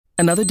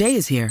Another day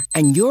is here,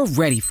 and you're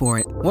ready for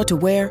it. What to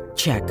wear?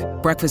 Check.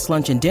 Breakfast,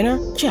 lunch, and dinner?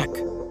 Check.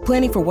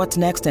 Planning for what's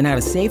next and how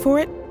to save for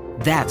it?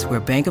 That's where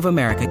Bank of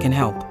America can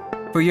help.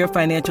 For your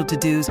financial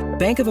to-dos,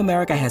 Bank of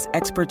America has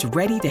experts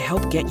ready to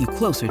help get you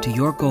closer to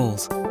your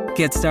goals.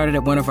 Get started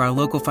at one of our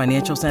local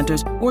financial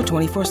centers or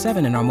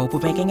 24/7 in our mobile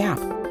banking app.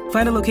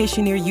 Find a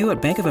location near you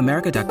at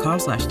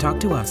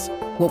bankofamerica.com/talktous.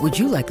 What would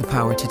you like the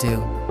power to do?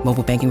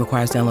 Mobile banking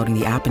requires downloading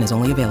the app and is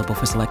only available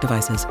for select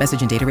devices.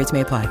 Message and data rates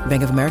may apply.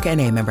 Bank of America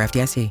N.A., member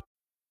FDIC.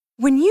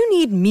 When you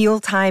need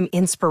mealtime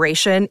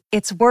inspiration,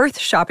 it's worth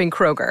shopping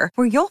Kroger,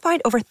 where you'll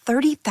find over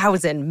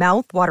 30,000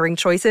 mouth-watering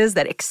choices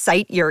that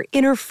excite your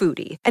inner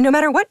foodie. And no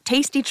matter what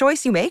tasty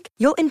choice you make,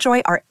 you'll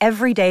enjoy our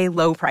everyday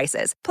low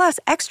prices, plus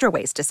extra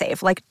ways to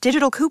save, like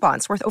digital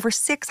coupons worth over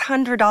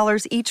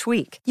 $600 each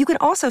week. You can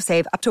also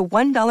save up to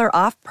 $1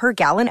 off per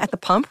gallon at the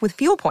pump with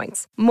fuel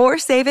points. More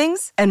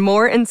savings and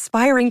more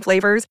inspiring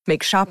flavors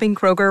make shopping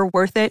Kroger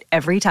worth it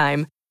every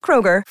time.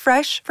 Kroger,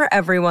 fresh for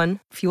everyone.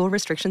 Fuel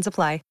restrictions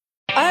apply.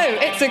 Oh,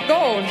 it's a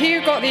goal.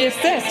 Who got the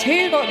assist?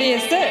 Who got the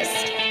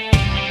assist?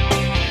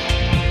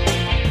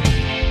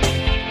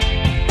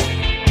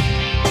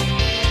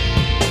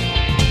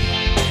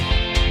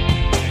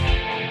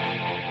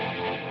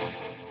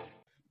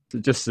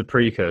 Just a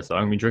precursor,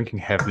 I'm going to be drinking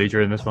heavily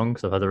during this one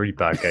because I've had a really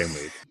bad game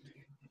week.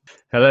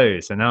 Hello,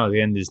 so now the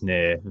end is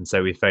near, and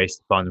so we face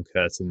the final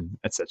curtain,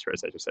 etc.,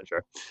 etc.,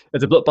 etc.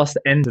 It's a blockbuster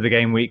end to the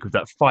game week with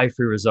that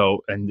 5-3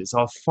 result, and it's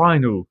our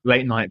final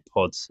late-night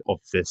pod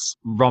of this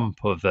rump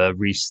of a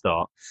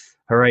restart.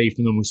 Hooray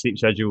for normal sleep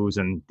schedules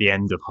and the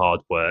end of hard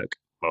work.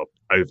 Well,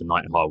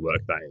 overnight hard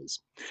work, that is.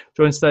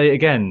 Joined today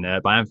again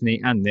by Anthony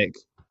and Nick.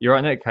 You're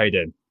right, Nick? How you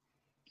doing?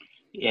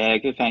 Yeah,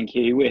 good, thank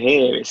you. We're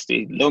here. It's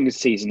the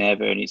longest season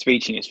ever, and it's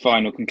reaching its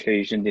final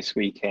conclusion this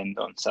weekend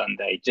on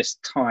Sunday.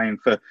 Just time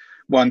for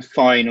one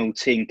final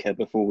tinker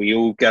before we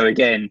all go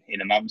again in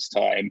a month's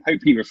time,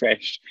 hopefully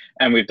refreshed,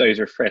 and with those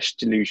refreshed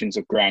delusions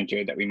of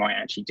grandeur that we might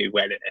actually do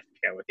well at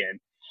FPL again.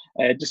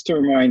 Just to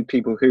remind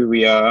people who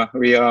we are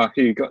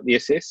Who Got the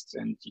Assist,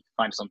 and you can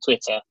find us on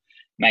Twitter,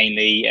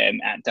 mainly at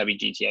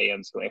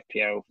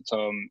WGTA_FPL for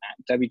Tom, at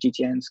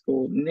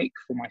WGTA_Nick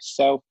for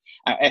myself,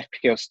 at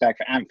FPL Stag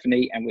for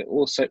Anthony, and we're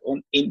also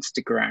on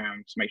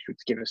Instagram, so make sure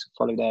to give us a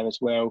follow there as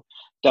well,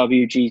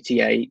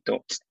 WGTA.FPL.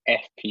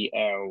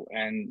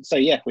 And so,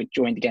 yeah, we're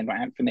joined again by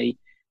Anthony.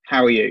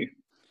 How are you?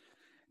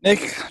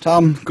 Nick,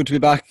 Tom, good to be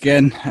back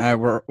again.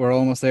 We're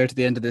almost there to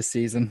the end of this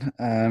season.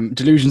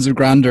 Delusions of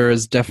grandeur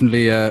is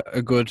definitely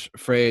a good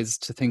phrase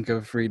to think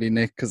of, really,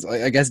 Nick, because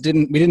I guess we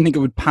didn't think it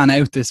would pan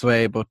out this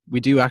way, but we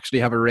do actually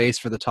have a race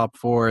for the top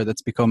four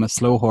that's become a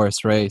slow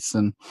horse race,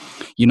 and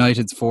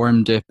United's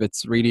form dip,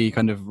 it's really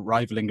kind of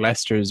rivaling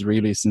Leicester's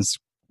really since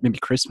maybe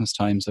Christmas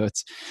time, so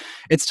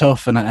it's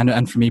tough,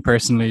 and for me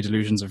personally,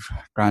 delusions of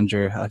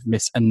grandeur. I've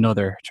missed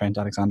another Trent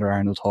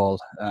Alexander-Arnold haul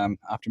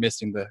after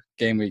missing the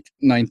game week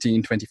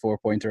 19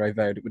 24-pointer. I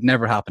vowed it would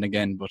never happen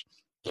again, but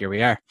here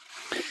we are.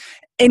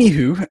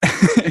 Anywho,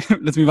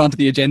 let's move on to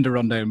the agenda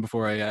rundown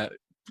before I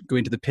go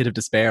into the pit of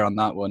despair on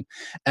that one.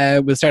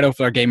 We'll start off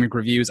with our game week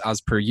reviews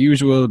as per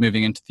usual,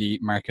 moving into the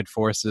market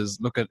forces,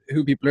 look at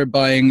who people are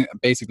buying,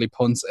 basically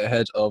punts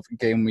ahead of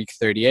game week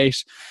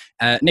 38.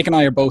 Nick and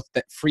I are both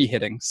free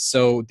hitting,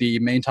 so the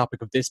main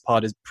topic of this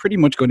pod is pretty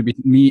much going to be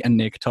me and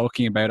Nick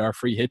talking about our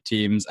free hit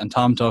teams, and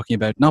Tom talking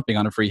about not being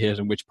on a free hit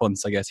and which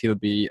punts I guess he'll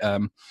be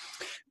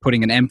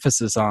putting an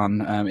emphasis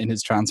on in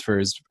his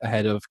transfers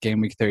ahead of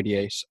game week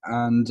 38.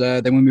 And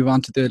then we'll move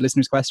on to the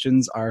listeners'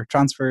 questions, our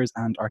transfers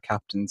and our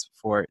captains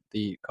for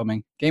the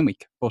coming game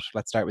week. But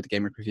let's start with the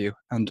game week review,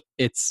 and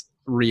it's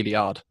really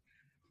odd.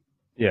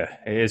 Yeah,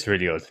 it is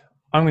really odd.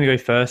 I'm going to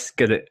go first,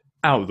 get it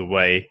out of the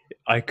way.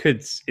 I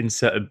could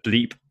insert a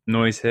bleep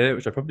noise here,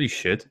 which I probably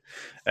should,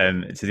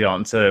 to the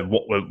answer of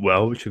what went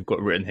well, which we've got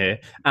written here.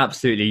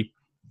 Absolutely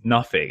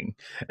nothing.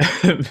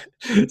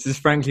 This is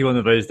frankly one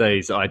of those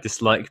days I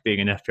dislike being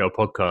an FPL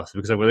podcaster,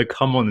 because I want to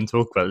come on and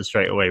talk about it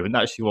straight away, when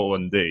actually what I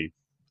want to do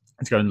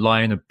is go and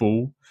lie in a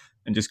ball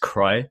and just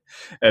cry.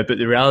 But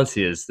the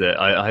reality is that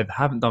I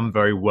haven't done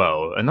very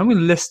well, and I'm going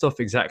to list off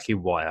exactly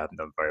why I haven't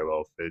done very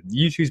well for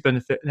you two's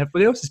benefit and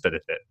everybody else's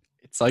benefit.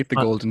 It's like the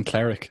Golden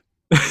Cleric.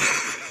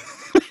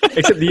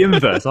 Except the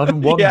inverse. I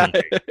haven't won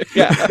anything.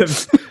 Yeah.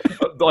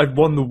 I've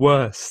won the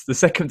worst. The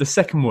second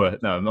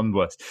worst. No, I'm the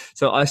worst.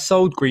 So I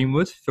sold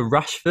Greenwood for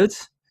Rashford,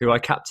 who I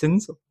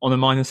captained on a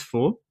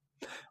 -4.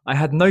 I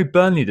had no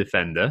Burnley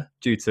defender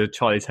due to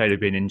Charlie Taylor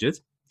being injured.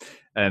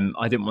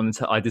 I didn't want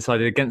to. I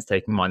decided against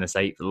taking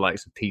 -8 for the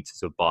likes of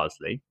Peters or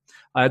Barsley.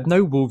 I had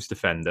no Wolves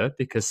defender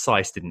because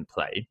Seiss didn't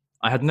play.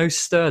 I had no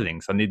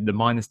Sterling, so I needed the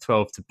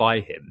 -12 to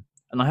buy him.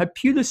 And I had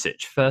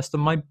Pulisic first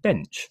on my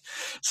bench.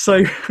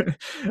 So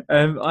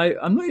I'm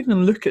not even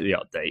going to look at the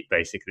update,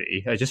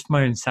 basically, just for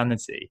my own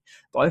sanity.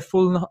 But I've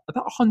fallen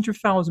about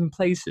 100,000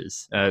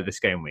 places this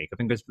game week. I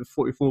think there's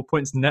 44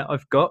 points net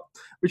I've got,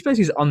 which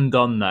basically has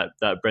undone that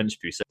bench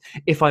boost. So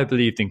if I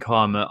believed in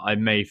karma, I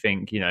may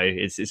think,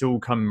 it's all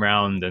come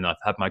round and I've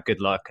had my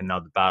good luck and now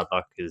the bad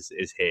luck is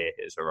here,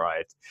 it's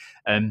arrived.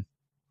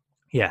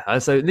 Yeah,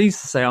 so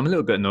needless to say, I'm a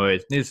little bit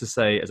annoyed. Needless to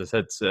say, as I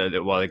said a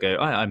little while ago,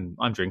 I'm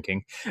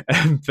drinking.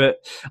 But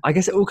I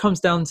guess it all comes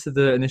down to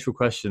the initial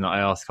question that I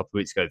asked a couple of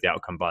weeks ago, the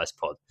Outcome Bias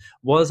pod.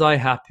 Was I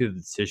happy with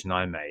the decision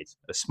I made?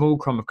 A small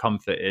crumb of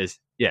comfort is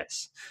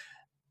yes.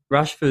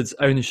 Rashford's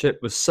ownership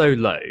was so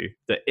low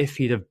that if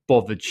he'd have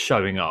bothered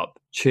showing up,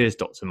 cheers,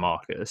 Dr.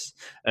 Marcus,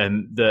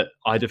 that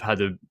I'd have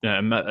had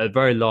a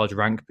very large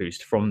rank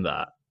boost from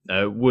that.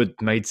 Would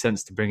made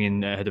sense to bring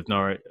in ahead of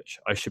Norwich.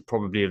 I should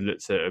probably have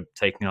looked at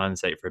taking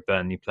hindsight for a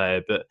Burnley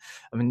player, but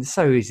I mean, it's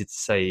so easy to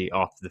say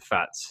after the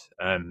fact.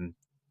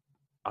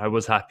 I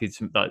was happy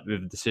with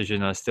the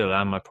decision. I still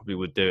am. I probably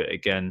would do it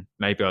again.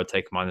 Maybe I'd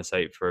take a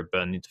 -8 for a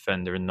Burnley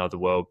defender in another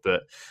world.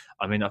 But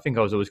I mean, I think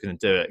I was always going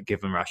to do it,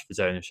 given Rashford's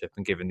ownership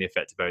and given the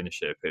effective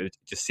ownership. It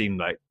just seemed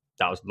like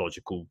that was a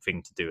logical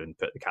thing to do and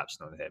put the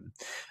caption on him.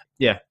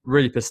 Yeah,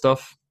 really pissed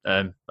off.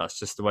 That's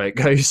just the way it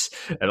goes.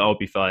 I'll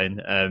be fine.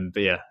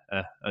 But yeah,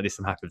 at least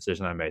I'm happy with the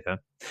decision I made. Huh?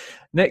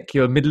 Nick,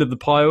 you're middle of the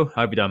pile.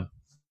 How have you done?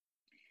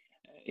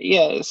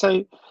 Yeah,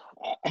 so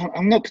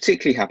I'm not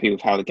particularly happy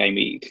with how the game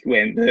week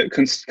went, but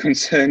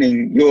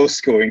concerning your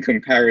score in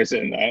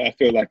comparison, I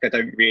feel like I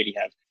don't really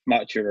have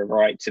much of a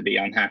right to be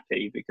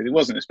unhappy because it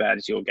wasn't as bad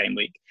as your game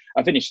week.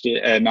 I finished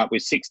it up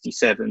with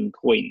 67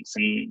 points,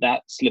 and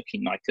that's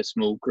looking like a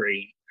small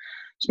green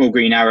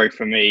arrow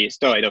for me. It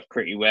started off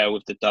pretty well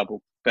with the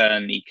double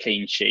Burnley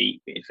clean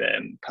sheet with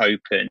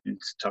Pope and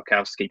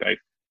Tarkowski both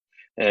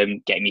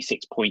getting me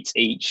 6 points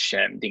each.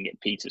 Didn't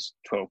get Peter's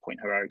 12-point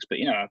heroics, but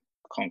I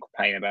can't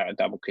complain about a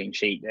double clean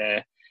sheet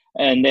there.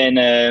 And then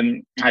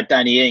I had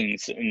Danny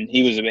Ings, and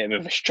he was a bit of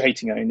a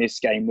frustrating in this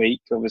game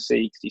week,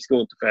 obviously, because he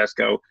scored the first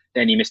goal,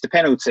 then he missed a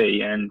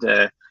penalty, and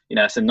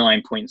it's a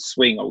 9-point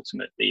swing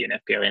ultimately, and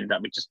FPL ended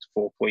up with just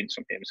 4 points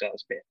from him, so that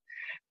was a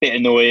bit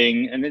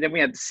annoying. And then we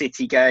had the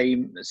City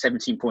game,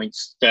 17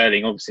 points.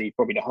 Sterling, obviously,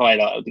 probably the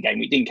highlight of the game.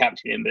 We didn't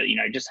captain him, but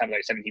just have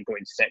those 17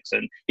 points to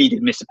Sexton. He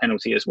did miss a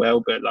penalty as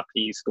well, but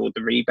luckily he scored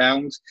the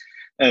rebound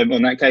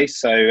on that case.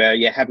 So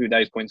happy with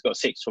those points. Got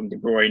 6 from De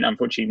Bruyne.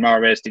 Unfortunately,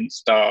 Mahrez didn't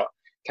start.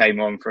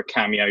 Came on for a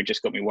cameo,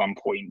 just got me 1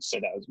 point, so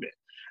that was a bit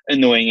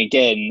annoying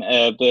again.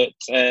 But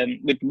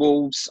with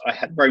Wolves, I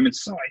had Roman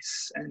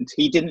Saiss, and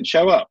he didn't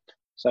show up,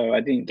 so I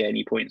didn't get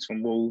any points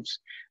from Wolves.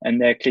 And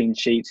their clean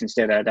sheets,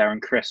 instead I had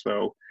Aaron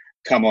Cresswell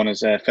come on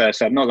as a first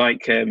sub. Not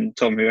like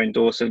Tom, who owned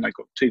Dawson. I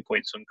got 2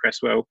 points from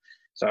Cresswell,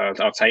 so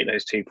I'll take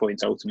those 2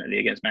 points ultimately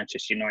against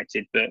Manchester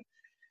United. But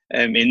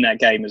in that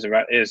game, as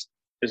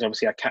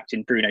obviously I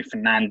captained Bruno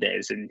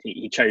Fernandes, and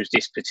he chose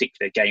this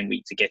particular game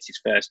week to get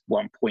his first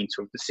 1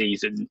 pointer of the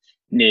season.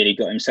 Nearly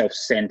got himself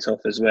sent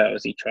off as well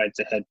as he tried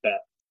to headbutt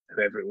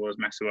whoever it was,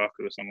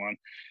 Masuaku or someone.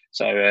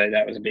 So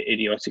that was a bit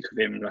idiotic of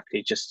him.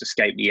 Luckily, just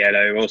escaped the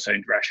yellow. Also,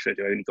 Rashford,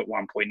 who only got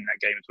 1 point in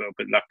that game as well.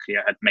 But luckily,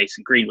 I had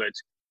Mason Greenwood,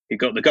 who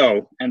got the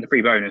goal and the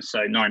free bonus.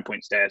 So 9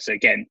 points there. So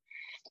again,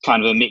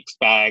 kind of a mixed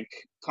bag.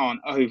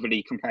 Can't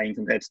overly complain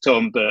compared to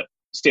Tom, but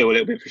still a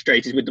little bit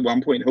frustrated with the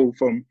 1 point haul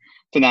from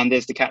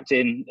Fernandes, the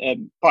captain.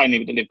 Finally,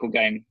 with the Liverpool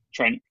game,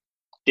 Trent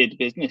did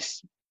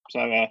business.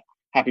 So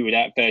happy with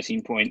that,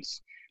 13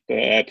 points.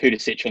 But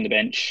Pulisic on the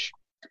bench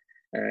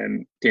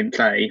didn't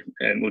play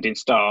or didn't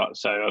start.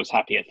 So I was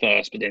happy at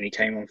first, but then he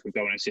came on for a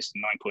goal and assist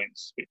and 9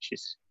 points, which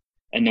is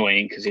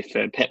annoying because if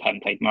Pep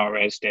hadn't played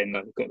Mahrez, then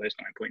I've got those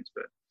 9 points.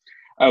 But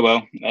oh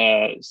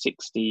well,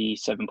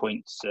 67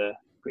 points,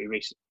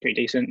 pretty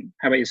decent.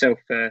 How about yourself,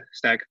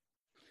 Stag?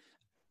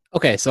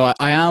 Okay, so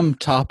I am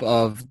top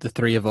of the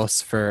three of us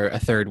for a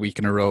third week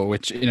in a row,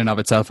 which in and of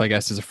itself, I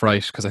guess, is a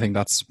fright because I think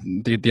that's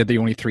the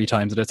only 3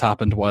 times that it's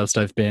happened whilst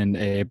I've been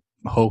a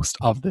host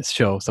of this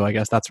show. So I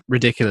guess that's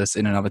ridiculous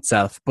in and of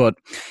itself. But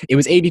it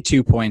was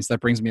 82 points. That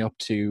brings me up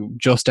to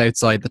just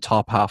outside the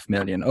top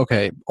 500,000.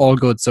 Okay, all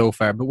good so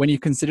far. But when you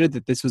consider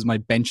that this was my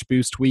bench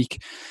boost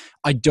week,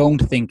 I don't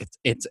think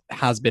it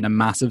has been a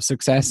massive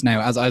success.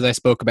 Now, as I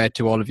spoke about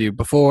to all of you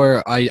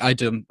before, I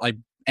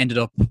ended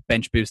up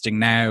bench boosting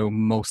now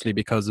mostly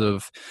because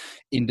of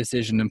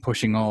indecision and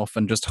pushing off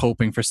and just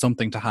hoping for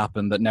something to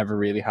happen that never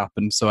really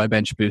happened. So I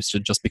bench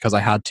boosted just because I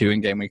had to in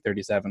game week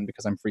 37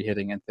 because I'm free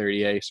hitting in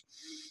 38.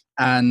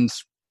 And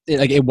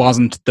it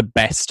wasn't the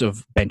best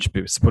of bench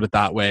boosts, put it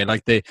that way.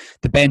 Like the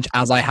bench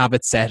as I have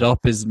it set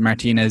up is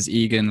Martinez,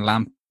 Egan,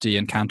 Lamptey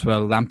and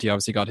Cantwell. Lamptey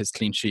obviously got his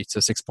clean sheet, so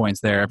 6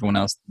 points there. Everyone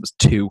else was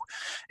 2.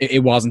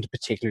 It wasn't a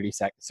particularly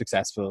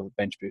successful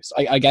bench boost.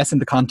 I guess in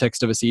the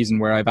context of a season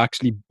where I've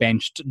actually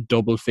benched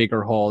double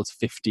figure hauls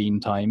 15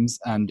 times,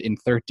 and in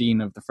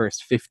 13 of the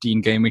first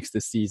 15 game weeks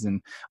this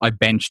season, I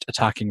benched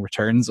attacking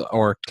returns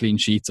or clean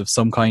sheets of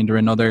some kind or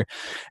another.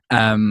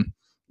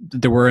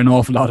 there were an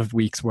awful lot of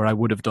weeks where I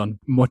would have done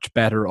much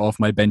better off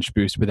my bench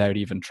boost without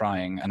even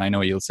trying. And I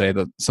know you'll say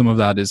that some of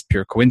that is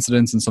pure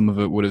coincidence and some of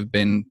it would have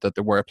been that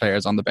there were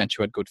players on the bench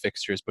who had good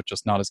fixtures, but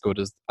just not as good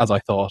as I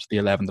thought, the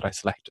 11 that I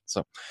selected.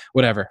 So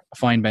whatever, a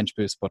fine bench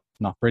boost, but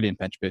not brilliant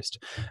bench boost.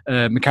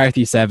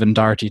 McCarthy 7,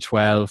 Doherty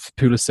 12,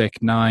 Pulisic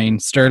 9,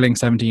 Sterling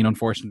 17,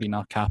 unfortunately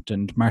not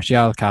captained,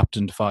 Martial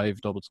captained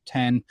 5, double to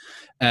 10,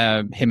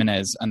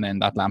 Jimenez, and then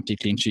that Lamptey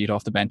clean sheet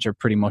off the bench are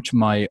pretty much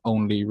my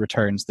only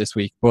returns this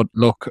week. But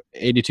look,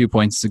 82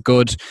 points is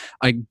good.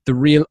 The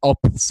real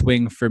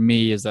upswing for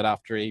me is that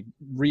after a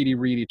really,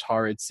 really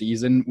torrid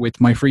season,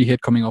 with my free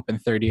hit coming up in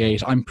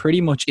 38, I'm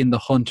pretty much in the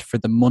hunt for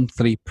the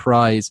monthly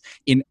prize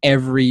in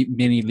every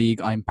mini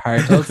league I'm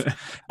part of.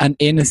 And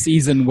in a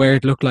season where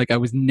it looked like I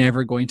was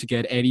never going to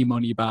get any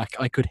money back,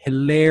 I could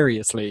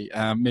hilariously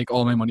make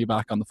all my money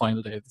back on the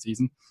final day of the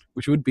season,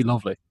 which would be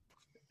lovely.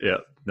 Yeah,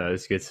 no,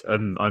 it's good.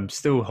 I'm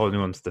still holding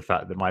on to the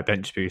fact that my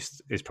bench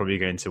boost is probably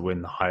going to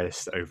win the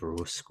highest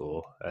overall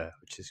score,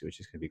 which is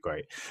going to be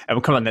great. And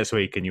we'll come out next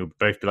week, and you'll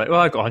both be like, "Well,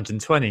 I got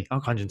 120. I got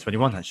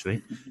 121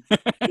 actually."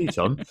 Cheers,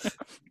 John.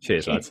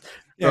 Cheers, lads.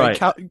 Yeah,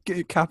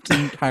 right.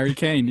 Captain Harry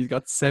Kane, he's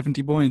got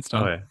 70 points.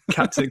 Tom. Oh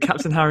yeah,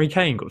 Captain Harry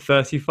Kane got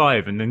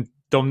 35, and then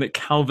Dominic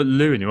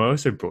Calvert-Lewin, who I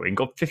also brought in,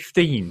 got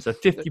 15. So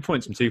 50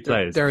 points from 2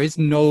 players. There is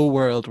no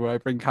world where I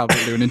bring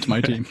Calvert-Lewin into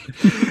my team.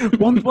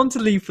 one to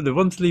leave for the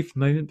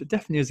moment, but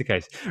definitely is the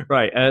case.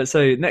 Right.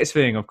 So next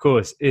thing, of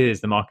course,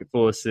 is the market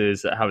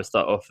forces. How we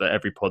start off at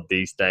every pod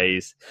these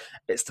days.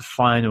 It's the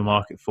final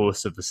market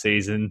force of the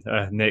season.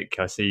 Nick,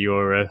 I see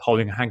you're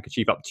holding a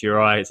handkerchief up to your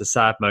eye. It's a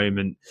sad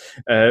moment.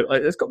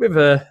 It's got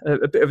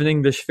a bit of an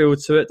English feel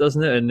to it,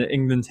 doesn't it? An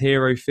England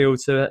hero feel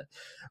to it.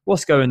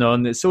 What's going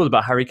on? It's all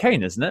about Harry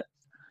Kane, isn't it?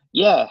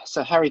 Yeah,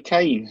 so Harry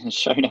Kane has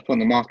shown up on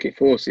the market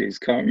forces.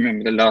 Can't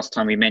remember the last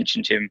time we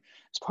mentioned him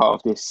as part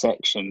of this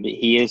section, but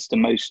he is the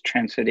most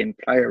transferred in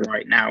player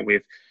right now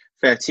with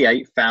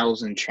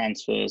 38,000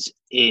 transfers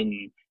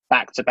in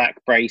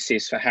back-to-back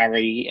braces for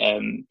Harry.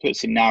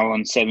 Puts him now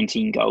on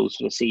 17 goals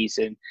for the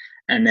season,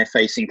 and they're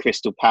facing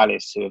Crystal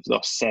Palace, who have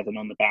lost 7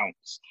 on the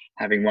bounce,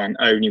 having won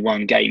only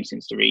 1 game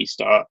since the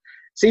restart.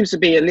 Seems to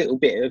be a little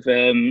bit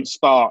of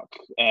spark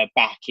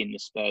back in the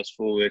Spurs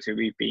forward, who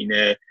we've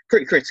been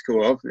pretty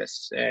critical of,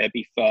 let's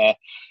be fair,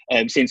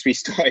 since we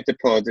started the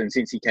pod and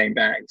since he came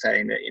back,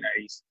 saying that,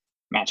 he's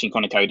matching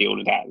Conor Cody, all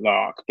of that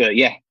lark. But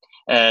yeah,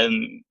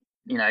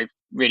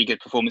 really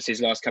good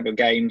performances last couple of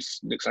games.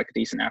 Looks like a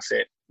decent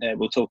asset.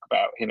 We'll talk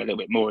about him a little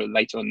bit more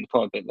later on in the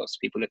pod, but lots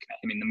of people looking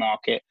at him in the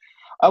market.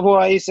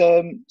 Otherwise,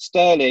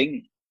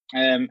 Sterling...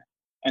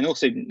 and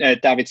also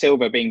David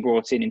Silva being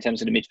brought in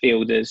terms of the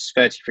midfielders,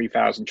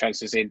 33,000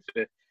 transfers in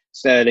for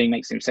Sterling,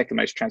 makes him second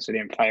most transferred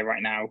in player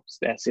right now.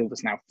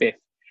 Silva's now 5th,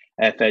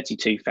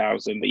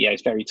 32,000. But yeah,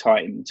 it's very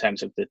tight in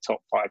terms of the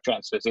top 5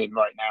 transfers in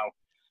right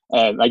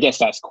now. I guess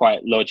that's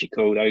quite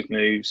logical, those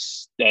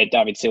moves.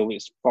 David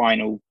Silva's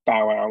final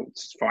bow out,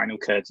 final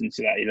curtain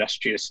to that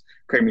illustrious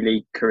Premier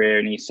League career,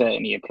 and he's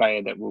certainly a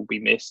player that will be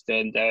missed.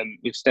 And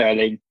with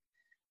Sterling,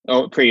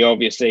 pretty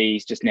obviously,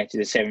 he's just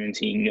netted a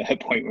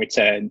 17-point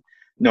return.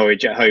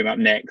 Norwich at home up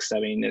next. I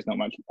mean, there's not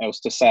much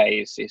else to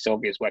say. It's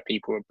obvious why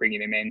people are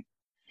bringing him in.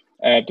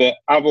 But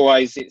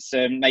otherwise, it's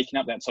making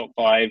up that top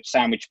 5,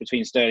 sandwiched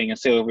between Sterling and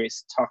Silva.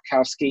 It's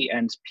Tarkowski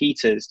and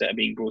Peters that are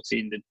being brought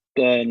in, the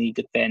Burnley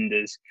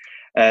defenders.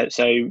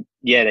 So,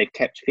 yeah, they've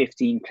kept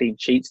 15 clean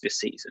sheets this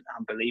season,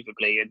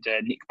 unbelievably.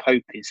 And Nick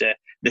Pope is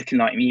looking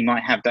like he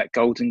might have that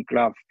golden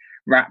glove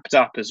wrapped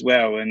up as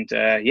well. And,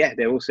 yeah,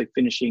 they're also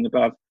finishing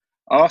above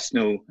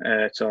Arsenal,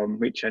 Tom,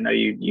 which I know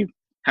you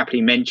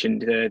happily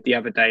mentioned the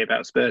other day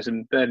about Spurs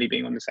and Burnley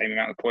being on the same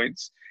amount of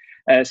points.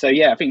 So,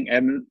 yeah, I think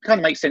kind of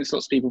makes sense.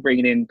 Lots of people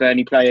bringing in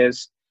Burnley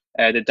players,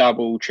 the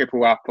double,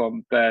 triple up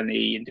on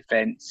Burnley in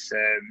defence.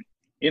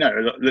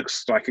 It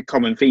looks like a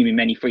common theme in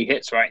many free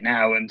hits right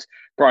now. And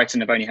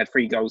Brighton have only had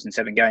 3 goals in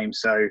 7 games.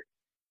 So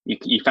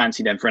you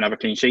fancy them for another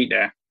clean sheet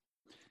there.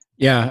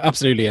 Yeah,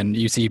 absolutely. And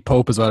you see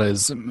Pope as well,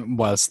 as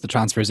whilst the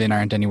transfers in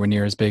aren't anywhere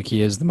near as big,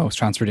 he is the most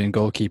transferred in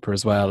goalkeeper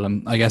as well.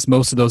 And I guess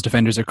most of those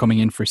defenders are coming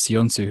in for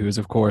Sionsu, who is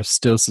of course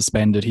still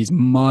suspended. He's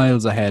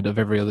miles ahead of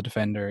every other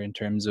defender in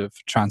terms of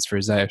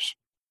transfers out.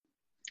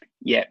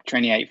 Yeah,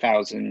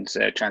 28,000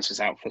 transfers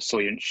out for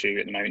Soyuncu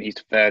at the moment. He's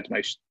the 3rd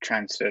most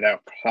transferred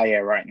out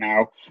player right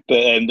now.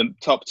 But the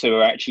top 2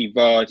 are actually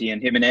Vardy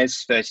and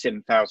Jimenez.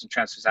 37,000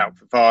 transfers out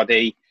for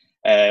Vardy.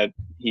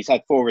 He's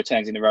had 4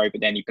 returns in a row, but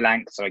then he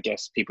blanked. So I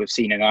guess people have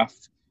seen enough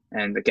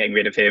and they're getting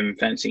rid of him,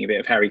 fancying a bit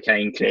of Harry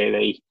Kane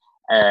clearly,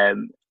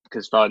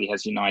 because Vardy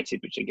has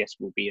United, which I guess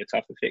will be a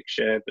tougher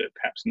fixture, but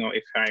perhaps not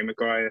if Harry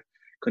Maguire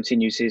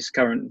continues his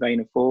current vein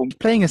of form.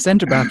 Playing a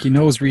centre-back he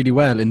knows really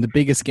well in the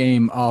biggest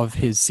game of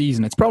his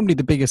season. It's probably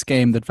the biggest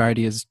game that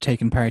Vardy has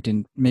taken part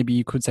in, maybe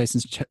you could say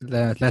since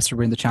Leicester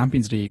were in the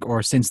Champions League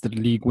or since the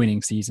league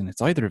winning season.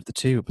 It's either of the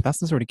two, but that's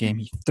the sort of game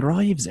he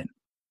thrives in.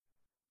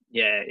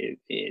 Yeah,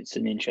 it's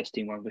an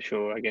interesting one for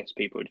sure. I guess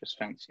people are just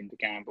fancying the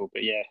gamble,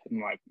 but yeah, it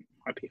might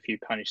be a few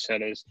punished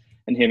sellers.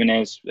 And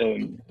Jimenez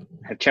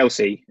have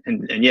Chelsea,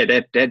 and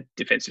yeah, they're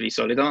defensively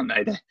solid, aren't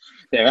they?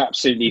 They're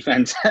absolutely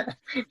fantastic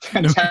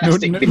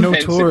defensively.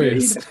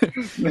 Notorious.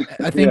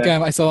 I think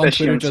Yeah, I saw on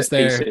especially Twitter on just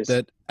set there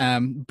pieces.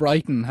 that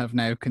Brighton have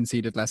now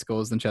conceded less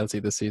goals than Chelsea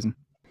this season.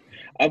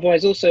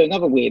 Otherwise, also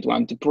another weird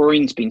one. De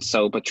Bruyne's been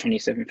sold by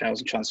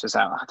 27,000 transfers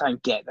out. I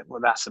don't get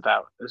what that's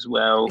about as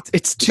well.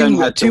 It's He's only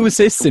had two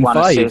assists in one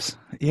 5. assist.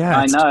 Yeah,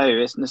 I know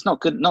it's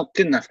not good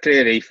enough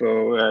clearly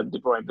for De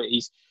Bruyne, but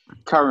he's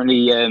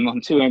currently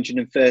on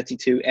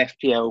 232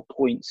 FPL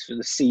points for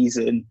the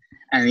season,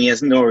 and he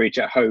has Norwich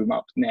at home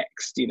up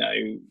next. You know,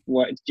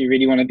 what do you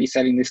really want to be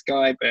selling this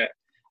guy? But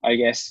I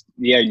guess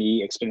the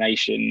only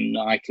explanation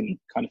I can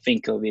kind of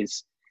think of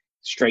is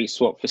straight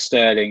swap for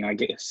Sterling. I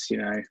guess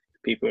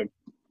people are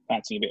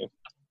fancying a bit of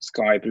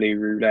sky blue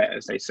roulette,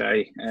 as they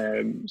say.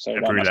 So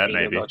that must be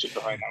the logic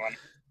behind that one.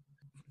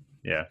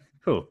 Yeah,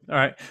 cool. All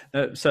right,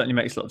 certainly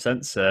makes a lot of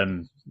sense.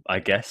 I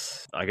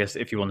guess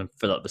if you want to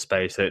fill up the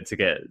space to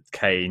get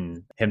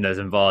Kane, Jimenez,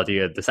 and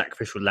Vardy are the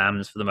sacrificial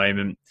lambs for the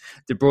moment.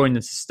 De Bruyne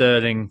and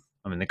Sterling.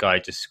 I mean, the guy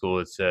just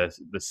scored the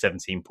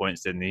 17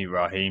 points, didn't he,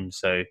 Raheem?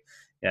 So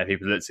yeah,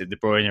 people looked at De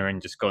Bruyne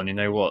and just gone, you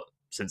know what?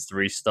 Since the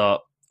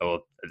restart, or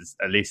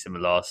at least in the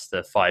last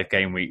 5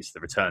 game weeks,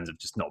 the returns have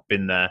just not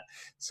been there.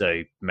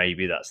 So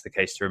maybe that's the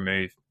case to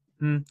remove.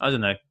 I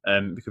don't know.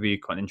 It could be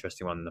quite an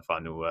interesting one in the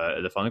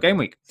final game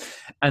week.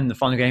 And the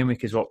final game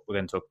week is what we're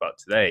going to talk about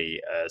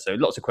today. So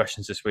lots of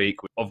questions this week,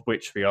 of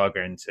which we are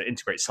going to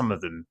integrate some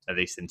of them, at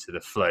least into the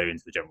flow,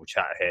 into the general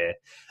chat here.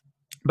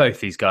 Both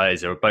these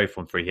guys are both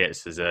on free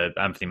hits, as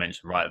Anthony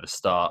mentioned right at the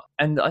start.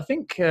 And I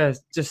think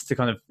just to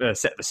kind of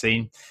set the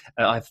scene,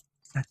 I've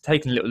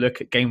taken a little look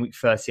at game week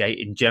 38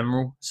 in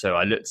general. So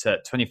I looked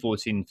at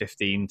 2014-15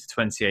 to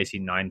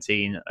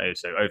 2018-19,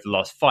 so over the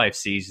last 5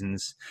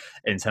 seasons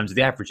in terms of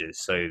the averages.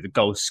 So the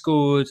goals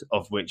scored,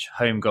 of which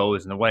home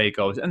goals and away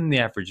goals, and the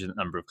average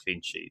number of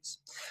clean sheets.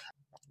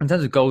 In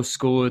terms of goals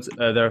scored,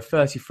 there are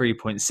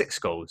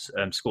 33.6 goals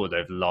scored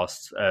over the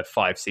last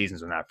 5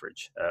 seasons on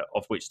average,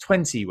 of which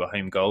 20 were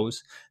home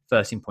goals,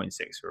 13.6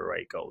 were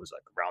away goals. I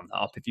could round that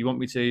up if you want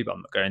me to, but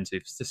I'm not going to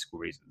for statistical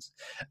reasons.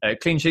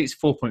 Clean sheets,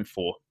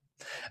 4.4.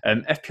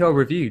 FPL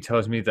Review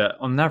tells me that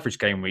on an average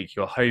game week,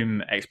 your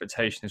home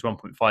expectation is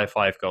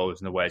 1.55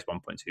 goals and away is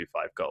 1.25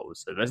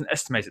 goals. So there's an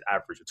estimated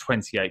average of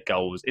 28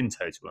 goals in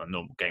total on a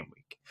normal game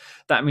week.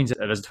 That means that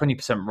there's a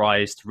 20%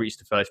 rise to reach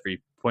the 33.6%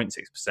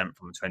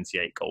 from a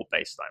 28 goal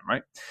baseline,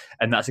 right?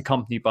 And that's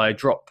accompanied by a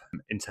drop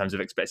in terms of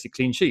expected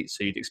clean sheets.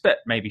 So you'd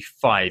expect maybe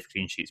 5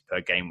 clean sheets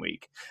per game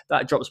week.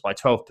 That drops by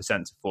 12%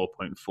 to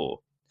 4.4.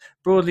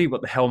 Broadly,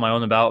 what the hell am I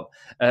on about?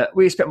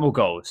 We expect more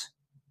goals.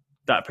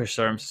 That pushes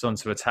our emphasis on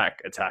to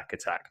attack.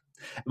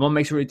 And what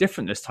makes it really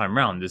different this time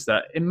round is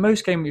that in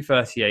most game week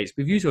 38s,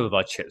 we've used all of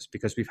our chips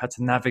because we've had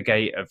to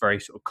navigate a very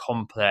sort of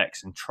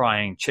complex and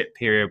trying chip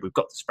period. We've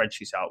got the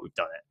spreadsheets out, we've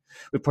done it.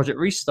 With Project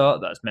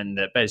Restart, that's meant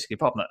that basically,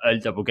 apart from that early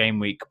double game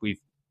week,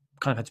 we've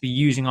kind of had to be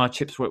using our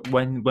chips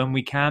when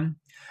we can.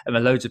 And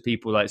there are loads of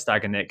people like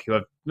Stag and Nick who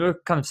are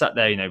kind of sat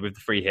there, with the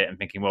free hit and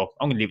thinking, well,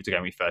 I'm going to leave it to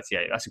game week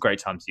 38. That's a great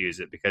time to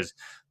use it because,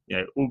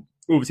 all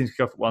the teams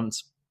kick off at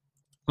once.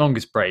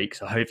 Longest break,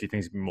 so hopefully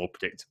things will be more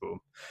predictable.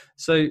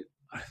 So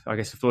I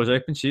guess the floor is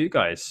open to you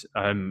guys.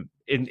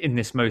 In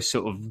this most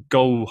sort of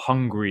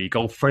goal-hungry,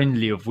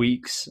 goal-friendly of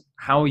weeks,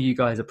 how are you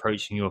guys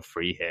approaching your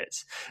free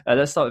hits?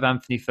 Let's start with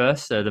Anthony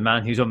first, the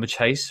man who's on the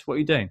chase. What are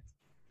you doing?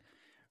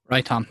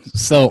 Right, Tom.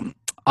 So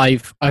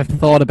I've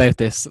thought about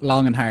this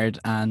long and hard,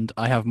 and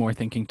I have more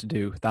thinking to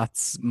do.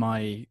 That's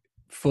my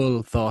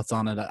full thoughts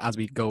on it as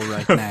we go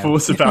right now.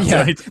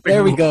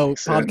 There we go.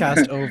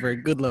 Podcast over.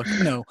 Good luck.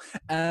 No.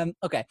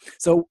 Okay.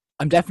 So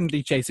I'm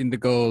definitely chasing the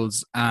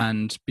goals,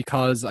 and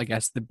because I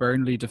guess the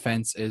Burnley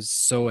defense is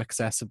so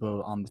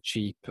accessible on the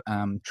cheap,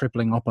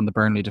 tripling up on the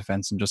Burnley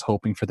defense and just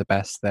hoping for the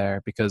best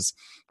there, because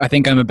I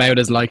think I'm about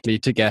as likely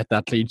to get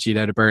that clean sheet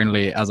out of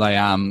Burnley as I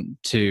am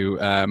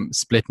to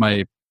split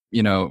my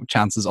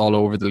chances all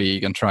over the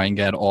league and try and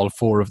get all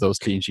 4 of those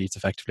clean sheets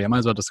effectively. I might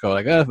as well just go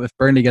like, if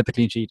Burnley get the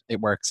clean sheet, it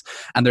works.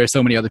 And there are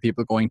so many other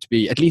people going to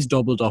be at least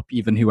doubled up,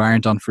 even who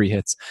aren't on free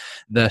hits,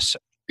 that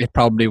it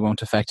probably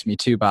won't affect me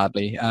too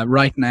badly.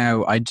 Right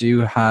now, I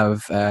do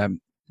have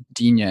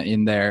Digne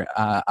in there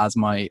as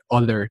my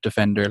other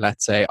defender,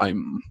 let's say.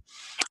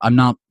 I'm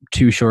not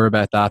too sure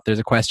about that. There's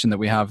a question that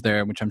we have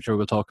there, which I'm sure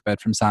we'll talk about,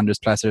 from Sanders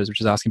Plessers,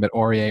 which is asking about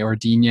Aurier or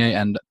Digne,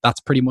 and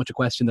that's pretty much a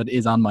question that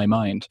is on my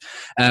mind.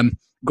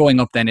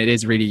 Going up then, it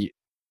is really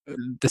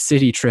the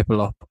City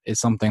triple up is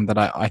something that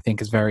I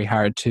think is very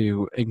hard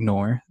to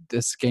ignore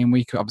this game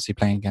week. Obviously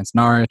playing against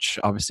Norwich,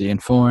 obviously in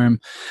form.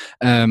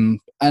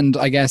 And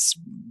I guess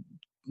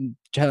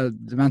the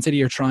Man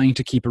City are trying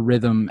to keep a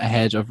rhythm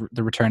ahead of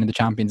the return of the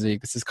Champions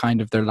League. This is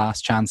kind of their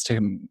last chance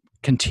to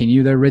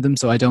continue their rhythm.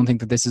 So I don't think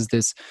that this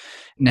is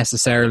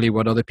necessarily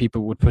what other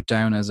people would put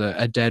down as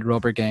a dead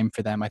rubber game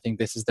for them. I think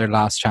this is their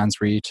last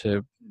chance really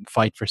to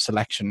fight for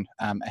selection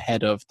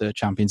ahead of the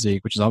Champions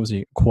League, which is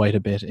obviously quite a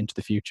bit into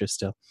the future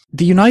still.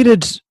 The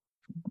United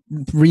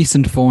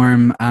recent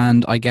form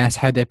and I guess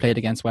how they played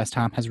against West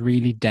Ham has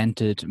really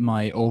dented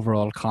my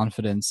overall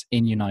confidence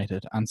in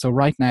United. And so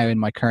right now in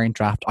my current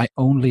draft, I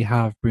only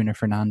have Bruno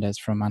Fernandes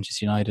from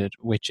Manchester United,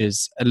 which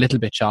is a little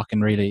bit shocking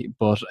really,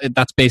 but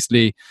that's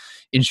basically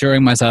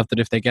ensuring myself that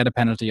if they get a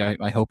penalty,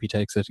 I hope he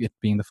takes it, it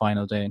being the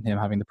final day and him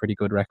having the pretty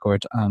good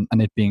record, and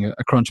it being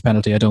a crunch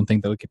penalty. I don't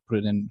think they'll put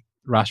it in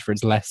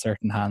Rashford's less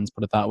certain hands,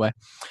 put it that way.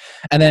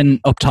 And then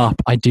up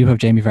top, I do have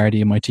Jamie Vardy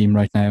in my team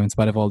right now in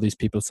spite of all these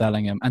people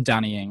selling him, and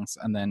Danny Ings,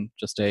 and then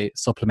just a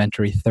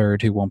supplementary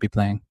third who won't be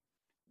playing.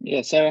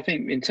 Yeah, so I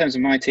think in terms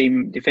of my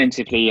team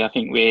defensively, I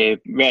think we're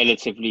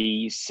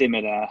relatively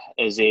similar,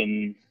 as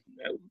in,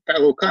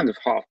 well, kind of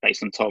half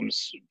based on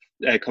Tom's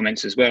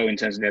comments as well, in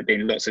terms of there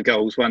being lots of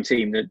goals. One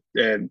team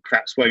that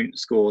perhaps won't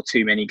score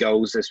too many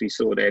goals, as we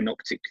saw, they're not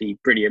particularly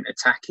brilliant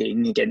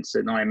attacking against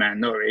an Ironman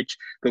Norwich,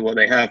 but what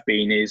they have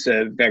been is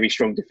very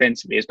strong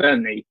defensively as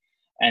Burnley.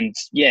 And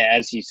yeah,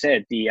 as you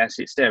said, the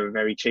assets there are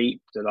very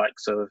cheap. The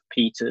likes of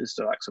Peters,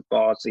 the likes of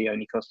Bardsley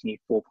only costing you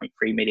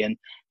 4.3 million,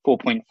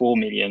 4.4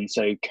 million.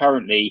 So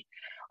currently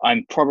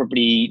I'm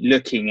probably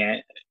looking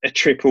at a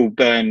triple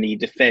Burnley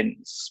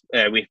defence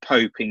with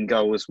Pope in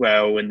goal as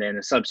well, and then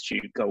a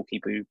substitute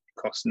goalkeeper who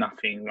costs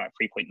nothing, like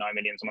 3.9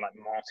 million, someone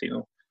like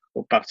Martin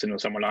or Button or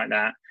someone like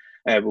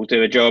that will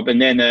do a job.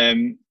 And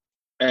then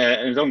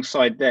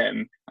alongside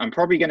them, I'm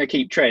probably going to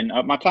keep Trent.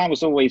 My plan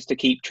was always to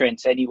keep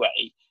Trent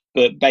anyway,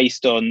 but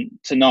based on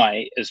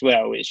tonight as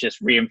well, it's just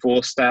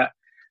reinforced that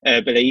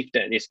belief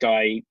that this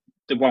guy,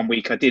 the 1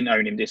 week I didn't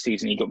own him this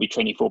season, he got me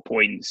 24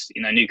 points.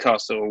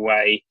 Newcastle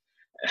away,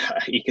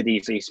 he could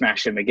easily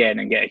smash them again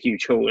and get a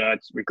huge haul. I'd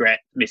regret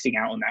missing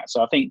out on that.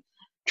 So I think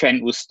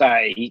Trent will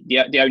stay.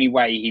 The only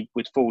way he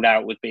would fall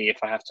out would be if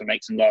I have to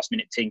make some last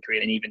minute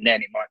tinkering, and even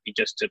then it might be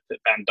just to put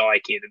Van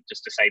Dijk in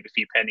just to save a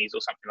few pennies or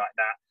something like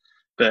that.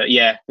 But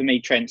yeah, for me,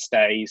 Trent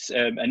stays.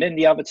 And then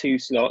the other two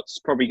slots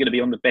probably going to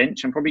be on the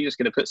bench. I'm probably just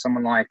going to put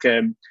someone like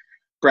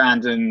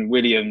Brandon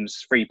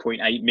Williams,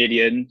 3.8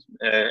 million,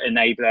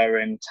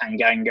 enabler, and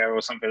Tanganga or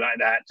something like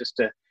that, just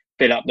to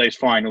fill up those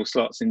final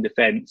slots in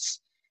defence.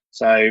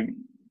 So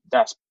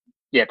that's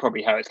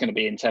probably how it's going to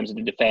be in terms of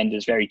the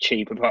defenders. Very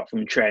cheap, apart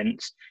from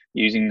Trent,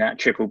 using that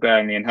triple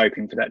Burnley and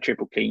hoping for that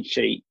triple clean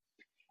sheet.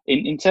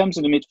 In terms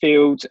of the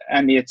midfield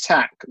and the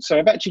attack, so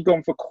I've actually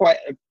gone for quite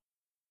a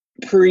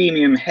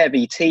premium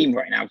heavy team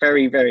right now.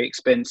 Very, very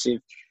expensive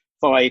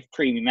 5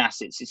 premium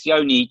assets. It's the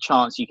only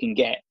chance you can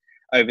get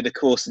over the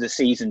course of the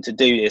season to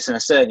do this, and I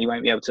certainly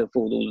won't be able to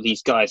afford all of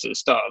these guys at the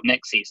start of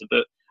next season.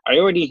 But I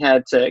already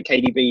had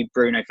KDB,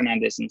 Bruno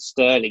Fernandes and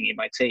Sterling in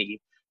my team.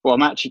 What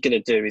I'm actually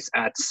going to do is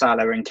add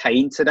Salah and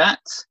Kane to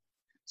that.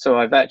 So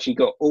I've actually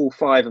got all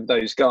 5 of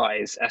those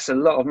guys. That's a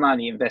lot of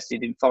money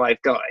invested in 5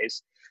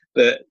 guys,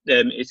 but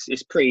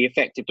it's pretty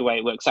effective the way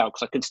it works out,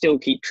 because I can still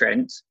keep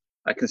Trent.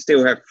 I can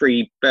still have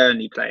 3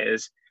 Burnley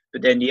players,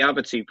 but then the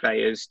other 2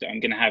 players that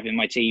I'm going to have in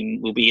my team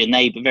will be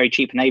very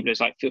cheap enablers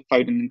like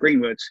Foden and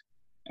Greenwood.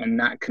 And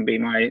that can be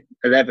my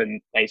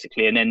 11,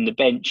 basically. And then the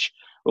bench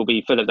will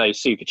be full of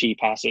those super cheap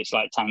assets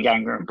like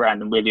Tanganga and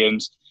Brandon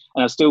Williams.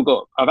 And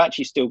I've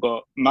actually still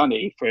got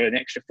money for an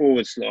extra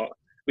forward slot,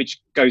 which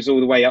goes all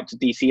the way up to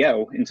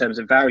DCL in terms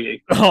of value.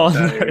 Oh,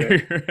 so,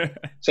 no.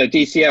 So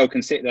DCL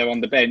can sit there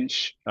on the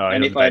bench.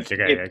 And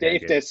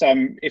if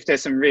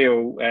there's some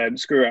real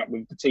screw up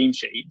with the team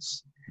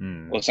sheets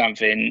or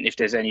something, if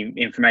there's any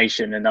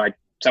information and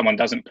someone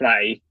doesn't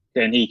play,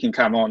 then he can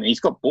come on.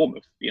 He's got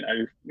Bournemouth,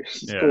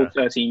 he's scored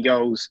 13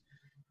 goals.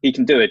 He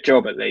can do a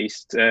job at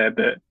least.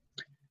 But,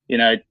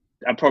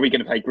 I'm probably going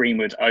to play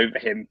Greenwood over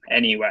him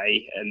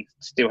anyway, and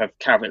still have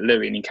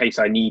Calvert-Lewin in case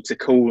I need to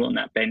call on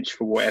that bench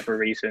for whatever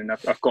reason.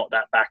 I've got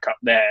that backup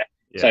there.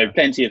 Yeah. So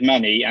plenty of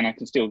money, and I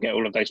can still get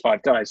all of those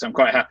 5 guys. So I'm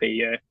quite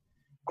happy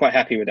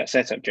with that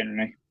setup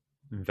generally.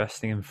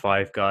 Investing in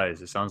 5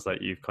 guys. It sounds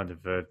like you've kind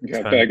of burger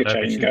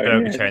chain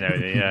going.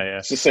 Yeah.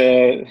 It's just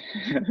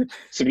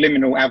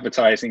subliminal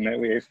advertising that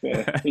we've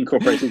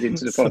incorporated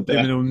into the pod.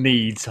 Subliminal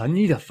needs. I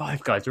need a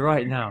 5 guys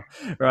right now.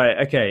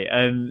 Right. Okay.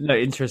 No,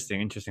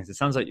 interesting. So it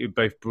sounds like you're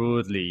both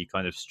broadly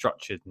kind of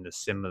structured in a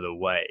similar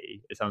way.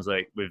 It sounds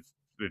like with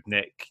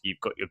Nick, you've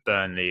got your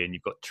Burnley and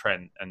you've got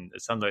Trent, and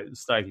it sounds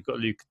like you've got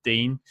Luke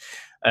Dean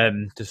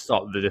to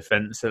start with the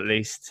defence at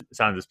least.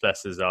 Sanders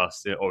Bless has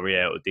asked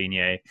Aurier or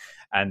Digne,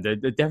 and the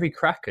Derry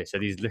Cracker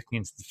said he's looking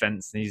into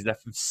defence and he's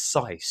left with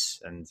Sice,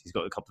 and he's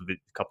got a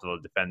couple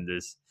of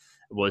defenders.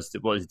 What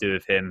to do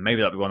with him?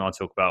 Maybe that'll be one I'll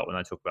talk about when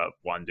I talk about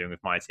what I'm doing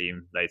with my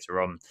team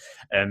later on.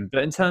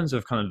 But in terms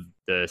of kind of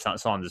the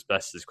Sanders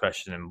Bless's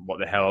question and what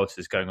the hell else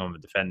is going on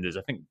with defenders,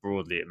 I think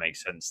broadly it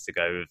makes sense to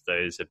go with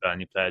those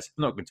Burnley players.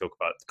 I'm not going to talk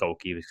about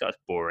goalkeepers because that's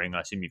boring. I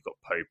assume you've got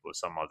Pope or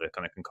some other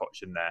kind of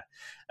concoction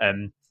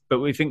there. But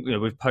we think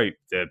with Pope,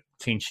 the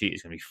clean sheet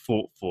is going to be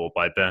fought for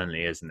by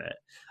Burnley, isn't it?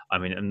 I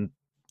mean, and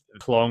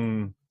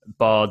Plong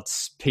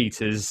Bards,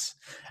 Peters,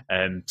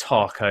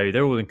 Tarko,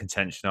 they're all in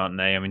contention, aren't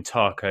they? I mean,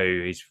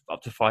 Tarko, he's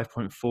up to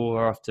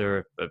 5.4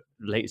 after a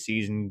late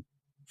season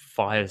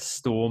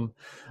firestorm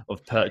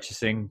of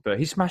purchasing, but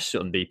he smashed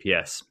it on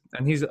BPS,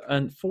 and he's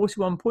earned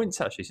 41 points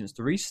actually since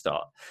the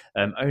restart.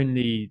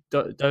 Only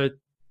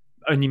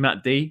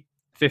Matt D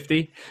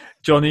 50,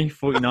 Johnny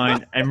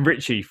 49, and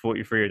Richie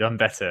 43 have done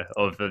better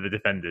of the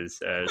defenders.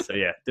 So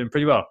yeah, doing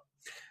pretty well.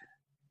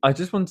 I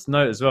just wanted to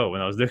note as well,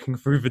 when I was looking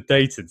through the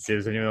data to see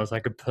if there's anyone else I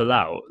could pull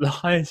out, the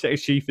highest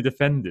XG for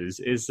defenders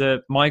is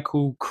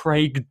Michael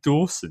Craig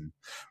Dawson,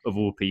 of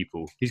all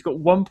people. He's got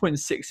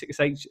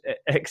 1.66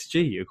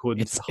 XG,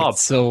 according to Hub.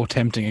 It's so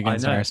tempting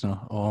against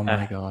Arsenal. Oh,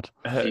 my God.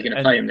 You're going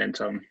to play him then,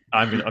 Tom?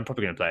 I'm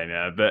probably going to play him,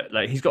 yeah. But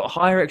like, he's got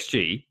higher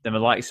XG than the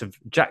likes of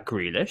Jack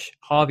Grealish,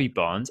 Harvey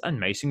Barnes, and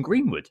Mason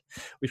Greenwood,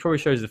 which probably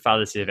shows the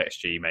fallacy of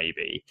XG,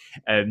 maybe.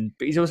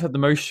 But he's also had the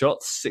most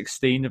shots,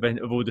 16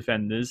 of all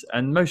defenders,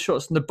 and most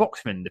shots in the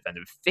box from a defender,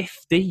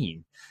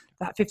 15.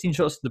 That 15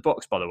 shots in the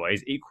box, by the way,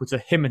 is equal to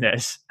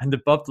Jimenez and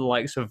above the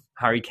likes of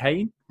Harry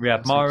Kane,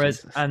 Riyad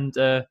Mahrez,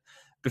 and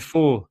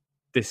before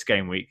this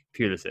game week,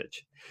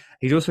 Pulisic.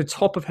 He's also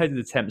top of headed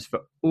attempts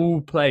for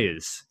all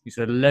players. He's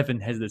had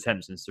 11 headed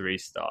attempts since the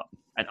restart.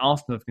 And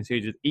Arsenal have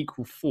conceded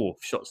equal 4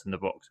 shots in the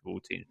box of all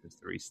teams since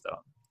the restart.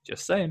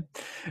 Just saying.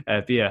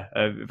 But yeah,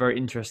 a very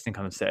interesting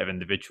kind of set of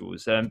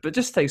individuals. But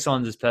just to take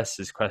Sanders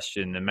Plesser's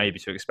question and maybe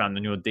to expand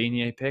on your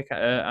Digne pick,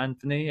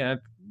 Anthony,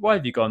 why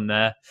have you gone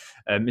there?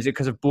 Is it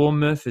because of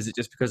Bournemouth? Is it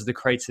just because of the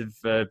creative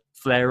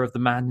flair of the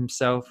man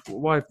himself?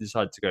 Why have you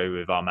decided to go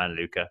with our man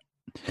Luca?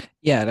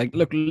 Yeah, like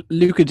look,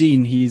 Luca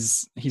Dean,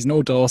 he's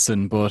no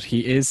Dawson, but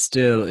he is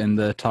still in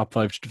the top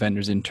 5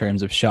 defenders in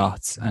terms of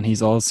shots, and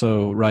he's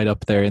also right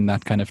up there in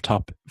that kind of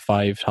top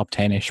 5, top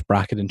 10-ish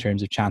bracket in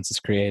terms of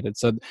chances created.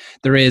 So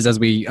there is, as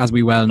we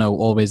well know,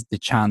 always the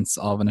chance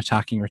of an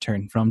attacking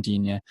return from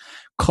Digne.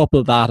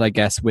 Couple that, I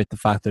guess, with the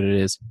fact that it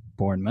is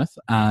Bournemouth,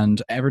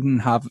 and Everton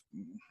have,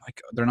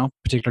 like, they're not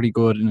particularly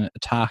good in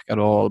attack at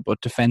all, but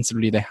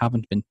defensively they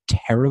haven't been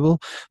terrible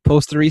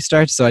post the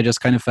restart. So I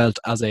just kind of felt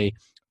as a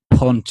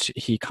punt,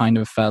 he kind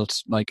of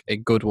felt like a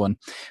good one.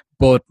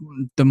 But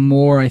the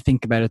more I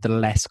think about it, the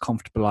less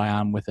comfortable I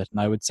am with it. And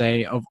I would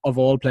say of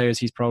all players,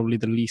 he's probably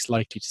the least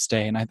likely to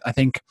stay. And I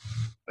think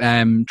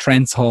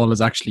Trent's Hall has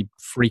actually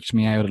freaked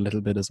me out a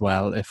little bit as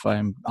well, if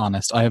I'm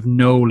honest. I have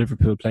no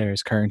Liverpool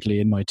players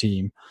currently in my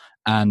team,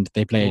 and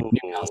they play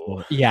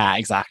Newcastle. Yeah,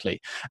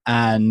 exactly.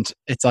 And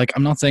it's like,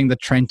 I'm not saying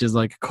that Trent is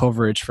like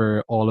coverage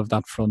for all of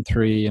that front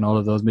three and all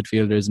of those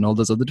midfielders and all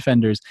those other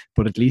defenders,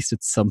 but at least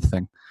it's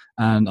something.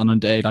 And on a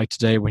day like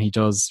today, when he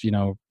does,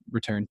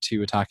 return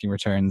 2 attacking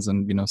returns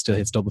and, still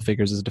hits double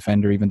figures as a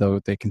defender, even though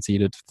they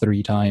conceded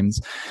 3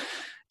 times,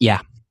 yeah,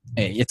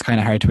 it's kind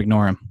of hard to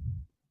ignore him.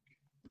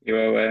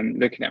 Well,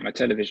 looking at my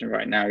television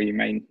right now, you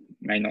may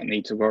not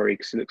need to worry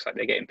because it looks like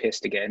they're getting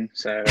pissed again.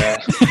 So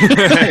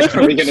it's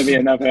probably going to be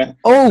another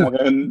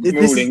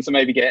mauling. So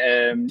maybe get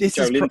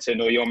Joe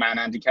Linton or your man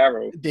Andy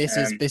Carroll. This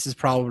is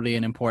probably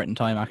an important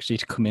time actually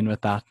to come in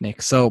with that,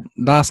 Nick. So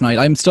last night,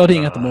 I'm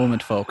studying at the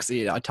moment, folks.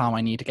 Tom,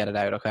 I need to get it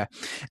out, okay?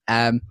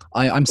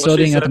 I'm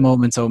studying at the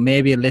moment, so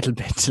maybe a little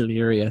bit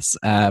delirious.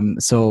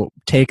 So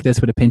take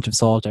this with a pinch of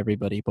salt,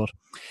 everybody. But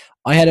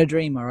I had a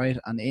dream, all right?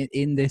 And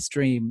in this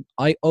dream,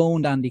 I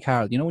owned Andy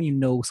Carroll. You know when you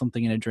know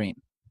something in a dream?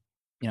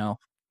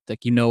 Like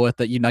it,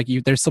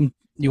 that there's some,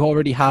 you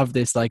already have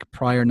this like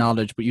prior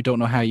knowledge, but you don't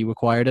know how you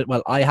acquired it.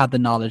 Well, I had the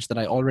knowledge that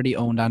I already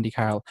owned Andy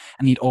Carroll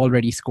and he'd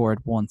already scored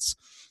once.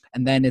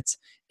 And then it's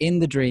in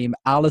the dream,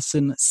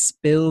 Alisson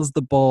spills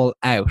the ball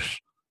out,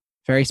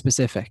 very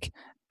specific,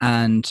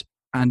 and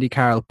Andy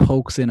Carroll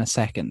pokes in a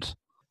second.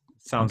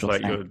 Sounds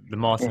like you're the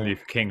Martin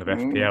Luther King of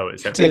FPL.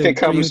 If it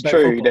comes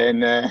true,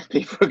 then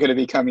people are going to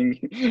be coming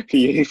for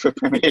you for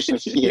Premiership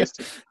years.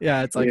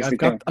 Yeah, it's like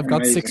I've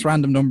got 6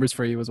 random numbers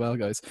for you as well,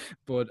 guys.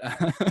 But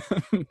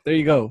there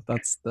you go.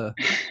 That's the.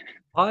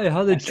 I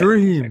had a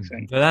dream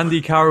that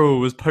Andy Carroll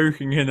was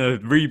poking in a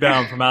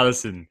rebound from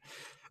Alisson,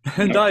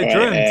 and I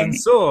dreamt and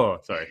saw.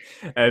 Sorry,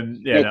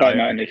 you're quite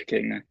Martin Luther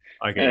King now.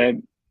 I get it.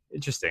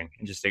 Interesting.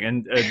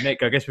 And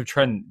Nick, I guess with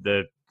Trent,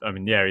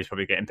 he's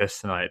probably getting pissed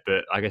tonight,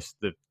 but I guess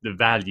the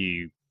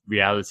value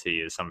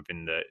reality is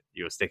something that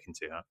you're sticking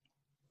to, huh?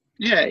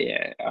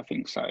 Yeah, I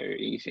think so.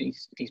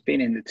 He's been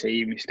in the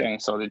team. He's done a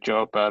solid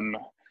job. I'm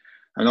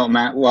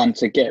not one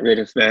to get rid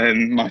of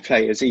my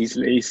players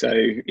easily. So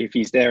if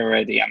he's there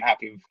already, I'm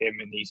happy with him.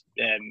 And he's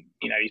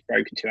he's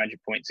broken 200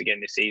 points again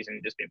this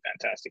season. Just been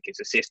fantastic. His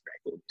assist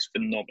record is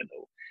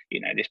phenomenal.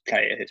 This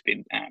player has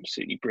been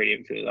absolutely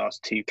brilliant for the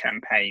last 2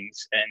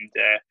 campaigns. And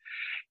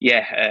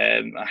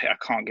I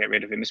can't get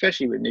rid of him,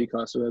 especially with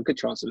Newcastle. A good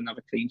chance of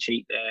another clean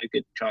sheet there. A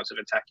good chance of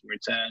attacking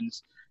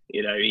returns.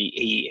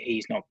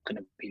 He's not going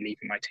to be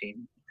leaving my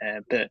team.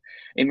 But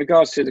in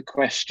regards to the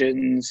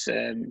questions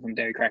from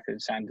Derry Cracker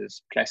and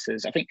Sanders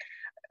Plessers, I think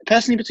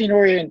personally between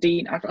Aurier and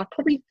Dean,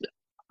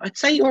 I'd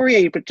say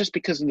Aurier, but just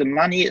because of the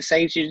money it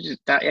saves you,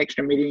 just that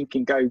extra million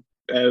can go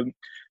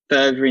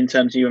further in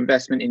terms of your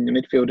investment in the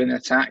midfield and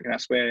attack. And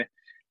that's where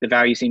the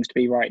value seems to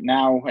be right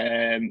now.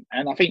 And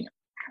I think,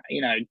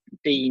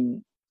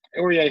 Dean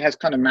Aurier has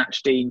kind of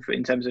matched Dean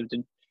in terms of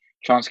the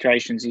chance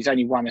creations. He's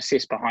only one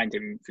assist behind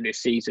him for this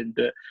season,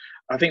 but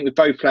I think with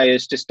both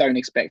players, just don't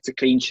expect a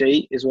clean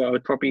sheet is what I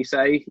would probably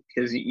say,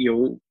 because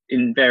you'll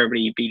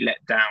invariably be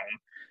let down.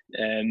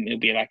 It'll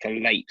be like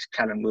a late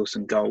Callum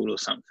Wilson goal or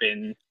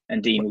something,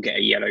 and Dean will get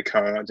a yellow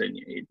card and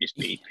it'll just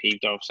be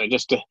peeved off. So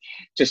just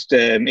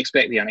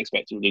expect the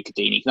unexpected with Luca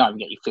Dean. He can either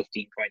get you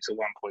 15 points or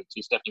 1 point.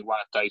 He's definitely one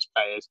of those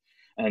players.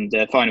 And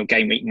final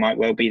game week might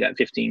well be that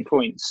 15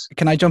 points.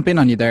 Can I jump in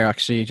on you there,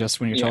 actually,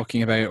 just when you're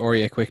talking about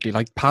Aurier quickly?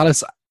 Like,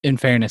 Palace, in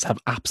fairness, have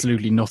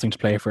absolutely nothing to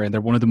play for, and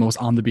they're one of the most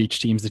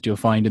on-the-beach teams that you'll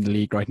find in the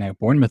league right now.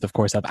 Bournemouth, of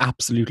course, have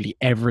absolutely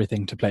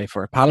everything to play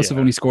for. Palace have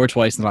only scored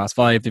twice in the last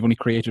 5. They've only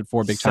created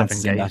 4 big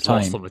chances in that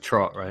time. On the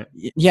trot, right?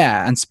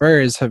 Yeah, and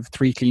Spurs have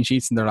 3 clean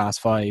sheets in their last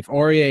 5.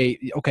 Aurier,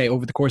 okay,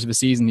 over the course of a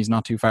season, he's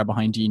not too far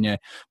behind Digne,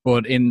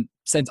 but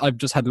since I've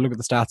just had a look at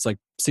the stats, like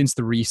since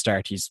the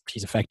restart, he's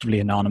effectively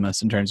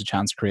anonymous in terms of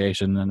chance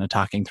creation and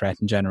attacking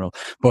threat in general.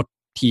 But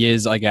he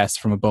is, I guess,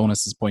 from a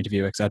bonuses point of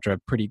view, etc.,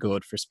 pretty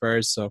good for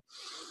Spurs. So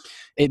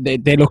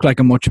they look like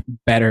a much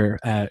better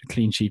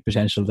clean sheet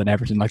potential than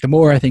Everton. Like, the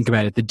more I think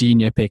about it, the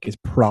Digne pick is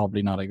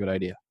probably not a good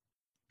idea.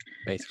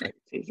 Basically,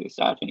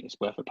 I think it's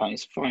worth a punt.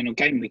 It's final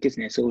game week,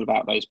 isn't it? It's all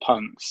about those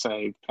punts.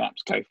 So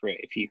perhaps go for it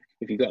if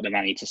you've got the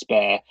money to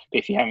spare. But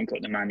if you haven't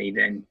got the money,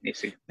 then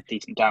it's a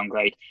decent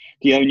downgrade.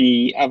 The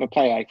only other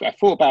player I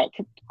thought about,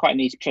 quite an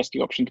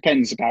interesting option,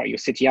 depends about your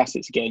City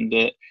assets again.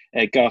 But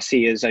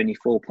Garcia's only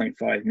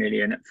 4.5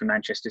 million for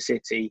Manchester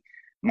City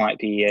might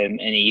be an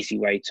easy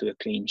way to a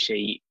clean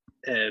sheet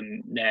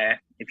there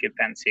if you're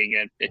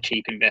fancying a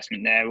cheap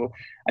investment there. Or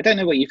I don't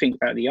know what you think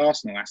about the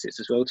Arsenal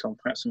assets as well, Tom.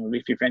 Perhaps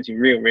if you're fancying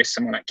real risk,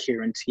 someone like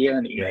Kieran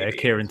Tierney. Yeah, maybe.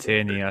 Kieran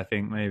Tierney, I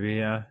think maybe.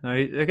 Yeah, no,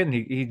 again,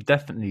 he's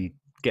definitely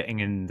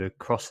getting in the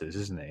crosses,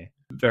 isn't he?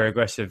 Very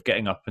aggressive,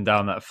 getting up and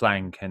down that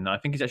flank, and I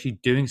think he's actually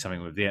doing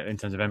something with in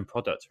terms of end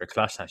product. For a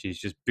class, actually, he's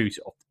just booted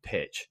off the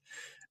pitch.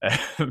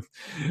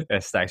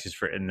 Stacks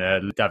just written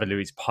David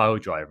Luiz's pile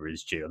driver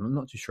is due. I'm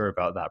not too sure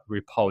about that, but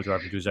we pile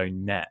driver to his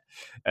own net.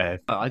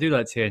 But I do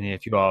like Tierney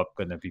if you are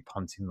going to be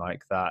punting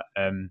like that.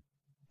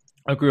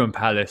 I agree on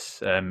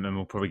Palace, and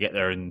we'll probably get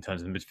there in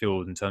terms of the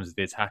midfield, in terms of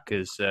the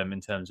attackers, in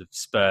terms of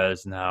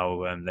Spurs and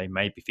how they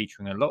may be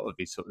featuring a lot of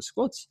these sort of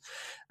squads.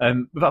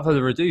 Without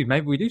further ado,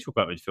 maybe we do talk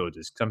about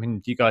midfielders, because I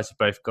mean, you guys have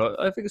both got,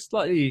 I think,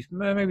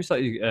 maybe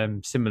slightly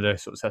similar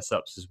sort of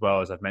setups as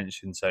well, as I've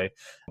mentioned. So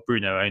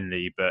Bruno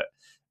only, but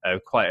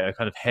quite a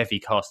kind of heavy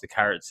cast of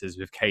characters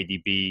with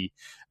KDB,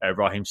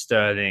 Raheem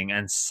Sterling,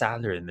 and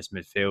Salah in this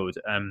midfield.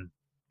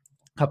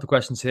 Couple of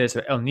questions here.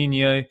 So El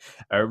Nino,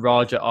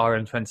 Raja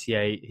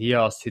RM28, he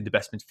asked who the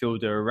best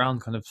midfielder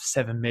around kind of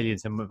 7 million,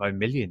 7.5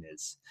 million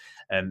is.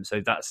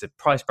 So that's a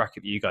price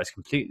bracket that you guys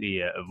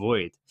completely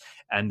avoid.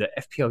 And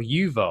FPL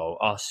Yuval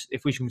asked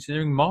if we should be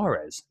considering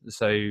Mahrez.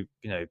 So,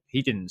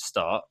 he didn't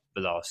start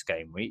the last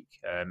game week,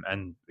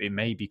 and it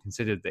may be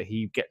considered that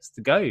he gets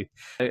to go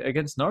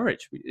against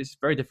Norwich. It's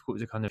very difficult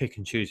to kind of pick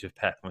and choose with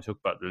Pep. We'll talk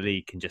about the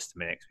league in just a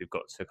minute, because we've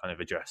got to kind of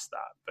address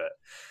that. But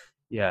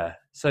yeah,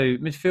 so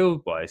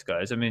midfield-wise,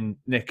 guys, I mean,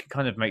 Nick, it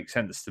kind of makes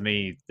sense to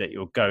me that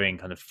you're going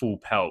kind of full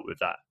pelt with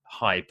that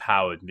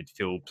high-powered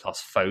midfield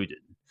plus Foden.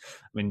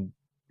 I mean,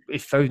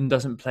 if Foden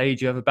doesn't play,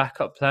 do you have a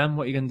backup plan?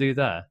 What are you going to do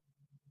there?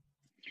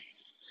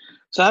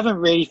 So I haven't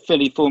really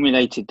fully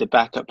formulated the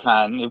backup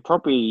plan. I'll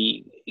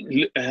probably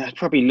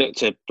look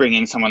to bring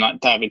in someone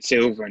like David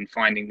Silva and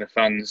finding the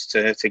funds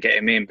to get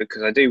him in,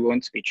 because I do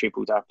want to be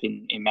tripled up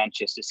in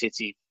Manchester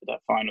City for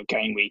that final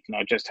game week, and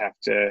I just have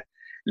to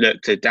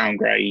look to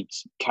downgrade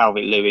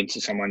Calvert-Lewin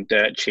to someone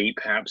dirt cheap,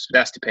 perhaps. But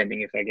that's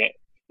depending if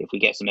we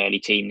get some early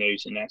team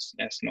news, and that's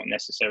not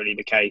necessarily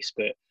the case.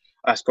 But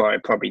that's what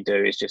I'd probably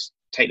do, is just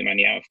take the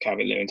money out of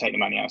Calvert-Lewin, take the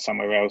money out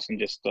somewhere else, and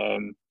just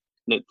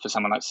look for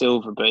someone like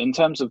Silva. But in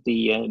terms of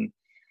the,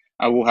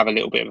 I will have a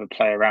little bit of a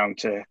play around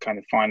to kind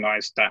of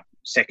finalise that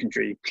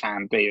secondary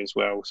plan B as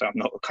well, so I'm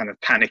not kind of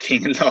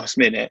panicking at last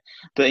minute.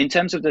 But in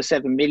terms of the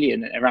 7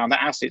 million around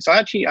the assets, I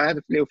had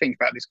a little think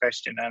about this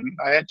question.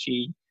 I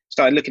actually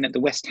started looking at the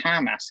West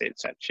Ham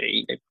assets.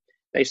 Actually,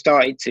 they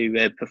started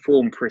to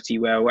perform pretty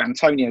well.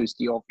 Antonio's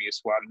the obvious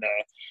one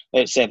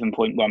there at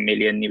 7.1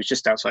 million. He was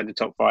just outside the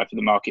top 5 for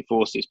the market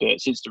forces, but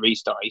since the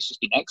restart, he's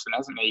just been excellent,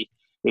 hasn't he?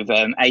 With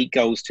 8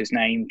 goals to his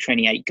name,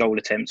 28 goal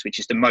attempts, which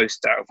is the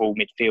most out of all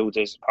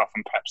midfielders, apart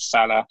from perhaps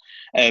Salah.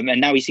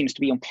 And now he seems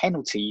to be on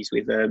penalties,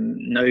 with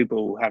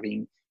Noble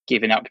having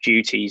given up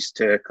duties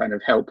to kind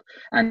of help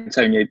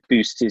Antonio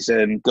boost his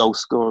goal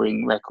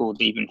scoring record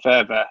even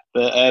further.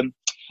 But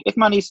if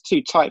money's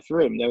too tight for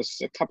him, there was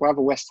a couple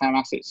other West Ham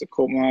assets that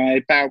caught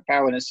my eye.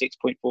 Bowen at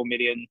 6.4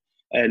 million.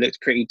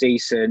 Looked pretty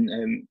decent,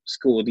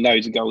 scored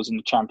loads of goals in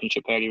the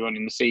Championship earlier on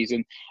in the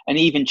season. And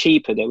even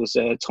cheaper, there was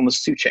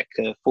Thomas Souček,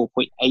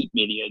 4.8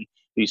 million,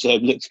 who's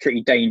looked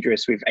pretty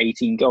dangerous with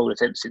 18 goal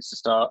attempts since the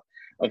start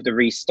of the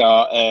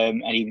restart.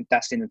 And even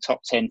that's in the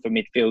top 10 for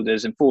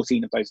midfielders, and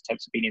 14 of those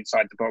attempts have been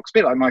inside the box. A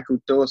bit like Michael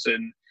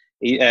Dawson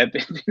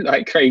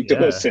like Craig Yeah.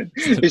 Dawson.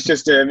 He's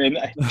just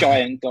a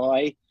giant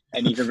guy,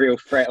 and he's a real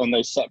threat on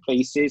those set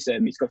pieces.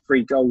 He's got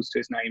 3 goals to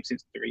his name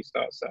since the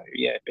restart. So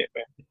yeah, a bit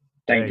of a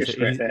dangerous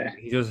threat there.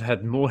 He does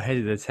had more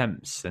headed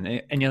attempts than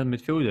any other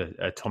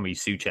midfielder. Tommy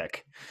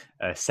Soucek,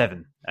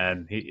 7.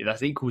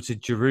 That's equal to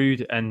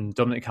Giroud and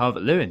Dominic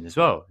Calvert-Lewin as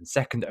well, and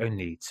second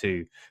only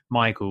to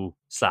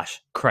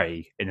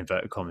Michael/Craig in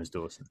inverted commas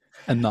Dawson,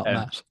 and not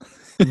Matt.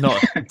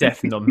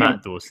 Definitely not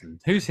Matt Dawson.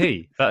 Who's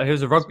he? He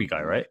was a rugby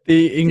guy, right?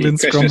 The England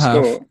scrum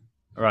half.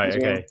 Right,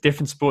 okay. Well.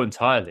 Different sport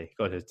entirely.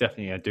 God, it's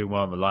definitely doing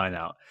well on the line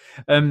out.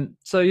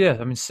 So, yeah,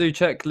 I mean,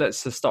 Soucek, let's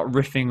start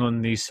riffing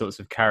on these sorts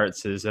of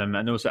characters.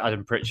 And also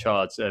Adam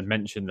Pritchard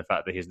mentioned the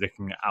fact that he's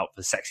looking out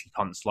for sexy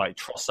punts like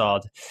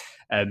Trossard.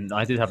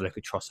 I did have a look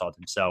at Trossard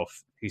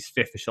himself. He's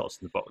 5th for shots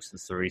in the box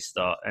since the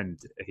restart. And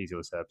he's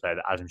also a player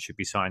that Adam should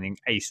be signing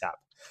ASAP.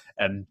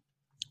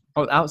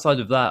 Outside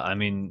of that, I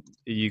mean,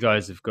 you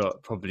guys have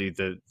got probably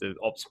the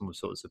optimal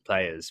sorts of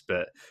players,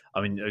 but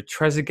I mean,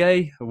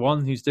 Trezeguet,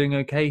 one who's doing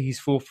okay. He's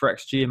 4th for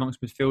XG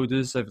amongst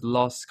midfielders over the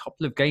last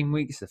couple of game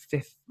weeks. A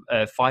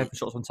 5th, 5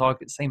 shots on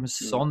target, same as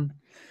Son.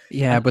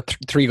 Yeah, but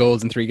 3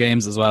 goals in 3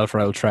 games as well for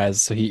El Trez,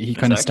 so he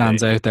kind of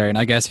stands out there. And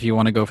I guess if you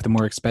want to go for the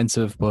more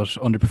expensive but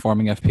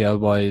underperforming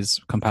FPL-wise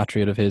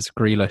compatriot of his,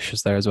 Grealish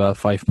is there as well,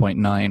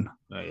 5.9.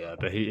 Oh yeah,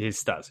 but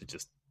his stats are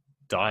just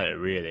dire,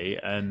 really.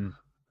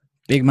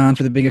 Big man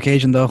for the big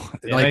occasion, though.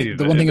 Yeah, maybe,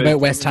 the one thing about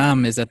West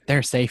Ham is that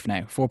they're safe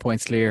now. 4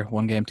 points clear,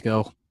 1 game to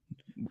go.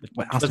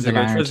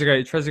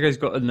 Trezeguet's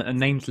got a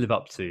name to live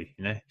up to,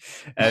 you know.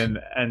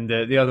 And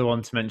the other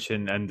one to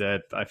mention, and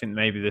I think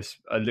maybe this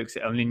looks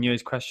at El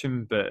Nino's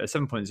question, but a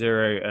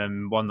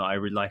 7.0, one that I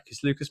really like is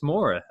Lucas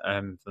Moura.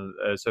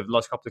 So the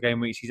last couple of game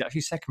weeks, he's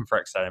actually 2nd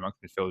for XA amongst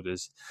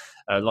midfielders.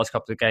 Last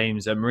couple of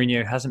games,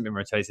 Mourinho hasn't been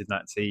rotated in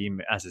that team,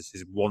 as is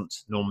his wont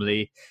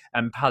normally.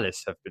 And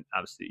Palace have been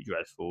absolutely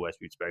dreadful, as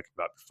we've spoken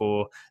about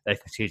before.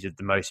 They've conceded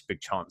the most big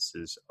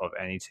chances of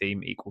any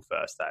team, equal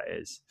first, that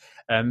is.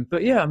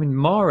 But yeah, I mean,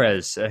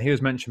 Mahrez, he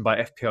was mentioned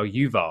by FPL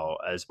Yuval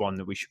as one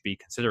that we should be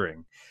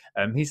considering.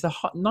 He's the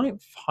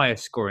 9th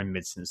highest scoring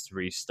mid since the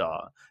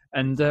restart.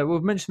 And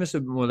we'll mention this a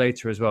bit more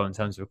later as well in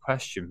terms of a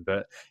question,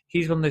 but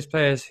he's one of those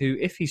players who,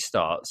 if he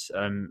starts,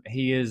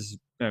 he is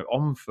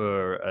on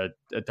for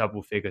a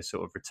double figure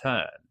sort of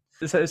return.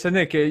 So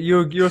Nick,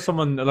 you're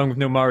someone along with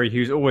Neil Murray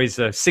who's always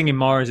singing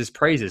Mahrez's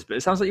praises, but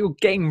it sounds like you're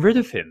getting rid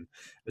of him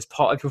as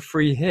part of your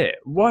free hit.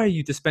 Why are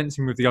you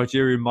dispensing with the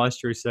Algerian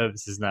Maestro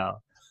services now?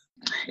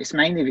 It's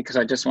mainly because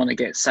I just want to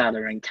get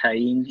Salah and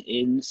Kane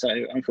in. So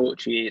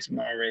unfortunately,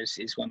 Mahrez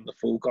is one of the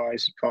fall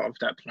guys part of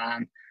that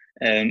plan,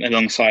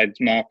 alongside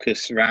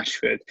Marcus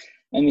Rashford.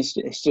 And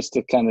it's just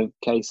a kind of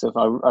case of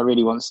I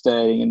really want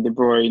Sterling and De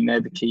Bruyne.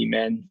 They're the key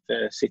men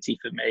for City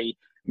for me.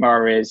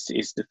 Mahrez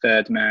is the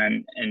 3rd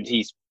man, and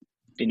he's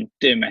been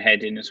doing my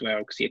head in as well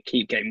because you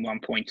keep getting 1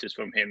 pointers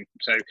from him.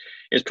 So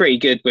it's pretty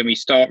good when we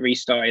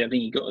restarted. I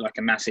think he got like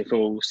a massive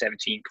haul,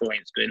 17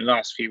 points. But in the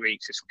last few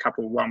weeks, it's a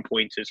couple of 1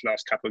 pointers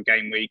last couple of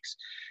game weeks.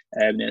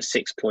 There's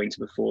 6 points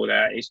before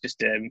that. It's just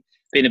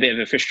been a bit of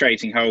a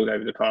frustrating hold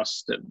over the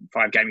past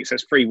 5 game weeks. So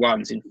it's 3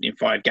 1s in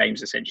 5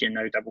 games essentially, and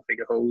no double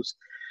figure hauls.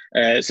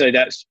 So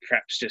that's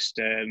perhaps just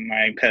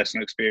my own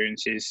personal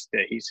experiences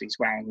that he's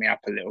wound me up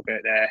a little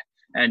bit there.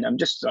 And I'm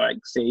just like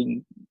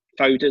seeing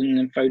Foden,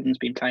 and Foden's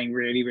been playing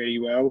really, really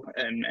well,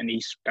 and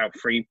he's about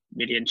 3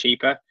 million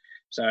cheaper.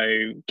 So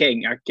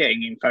getting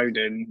in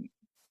Foden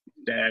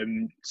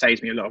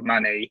saves me a lot of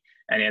money,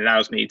 and it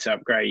allows me to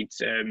upgrade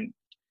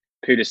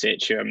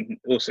Pulisic, who I'm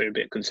also a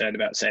bit concerned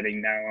about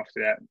selling now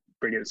after that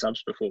brilliant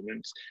subs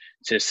performance,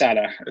 to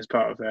Salah as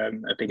part of a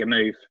bigger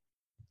move.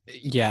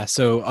 Yeah,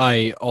 so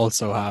I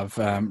also have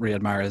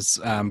Riyad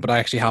Mahrez, but I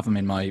actually have him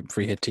in my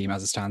free hit team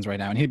as it stands right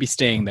now, and he'll be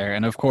staying there.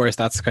 And of course,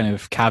 that's kind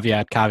of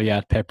caveat,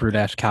 Pep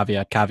Roulette,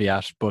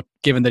 caveat. But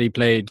given that he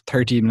played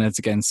 30 minutes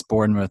against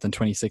Bournemouth and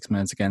 26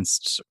 minutes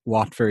against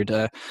Watford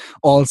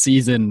all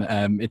season,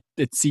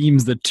 it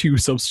seems that 2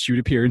 substitute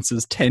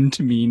appearances tend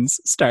to mean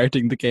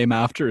starting the game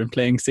after and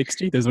playing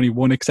 60. There's only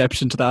one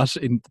exception to that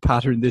in the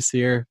pattern this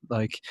year.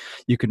 Like,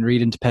 you can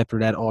read into Pep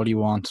Roulette all you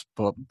want,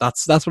 but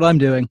that's what I'm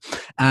doing.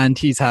 And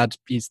he's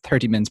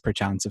 30 minutes per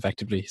chance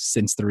effectively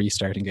since the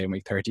restart in game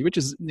week 30, which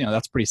is,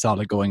 that's pretty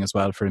solid going as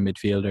well for a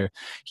midfielder.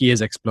 He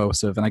is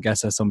explosive, and I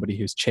guess as somebody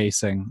who's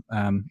chasing,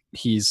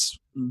 he's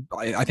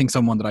I think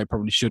someone that I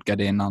probably should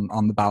get in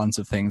on the balance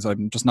of things.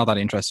 I'm just not that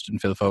interested in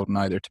Phil Foden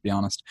either, to be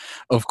honest.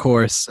 Of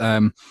course,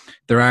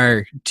 there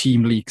are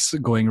team leaks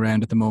going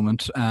around at the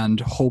moment, and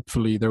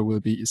hopefully there will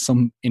be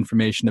some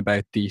information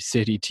about the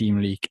City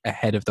team leak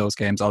ahead of those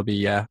games. I'll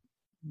be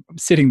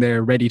sitting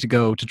there ready to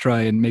go to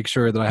try and make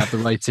sure that I have the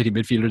right City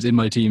midfielders in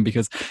my team,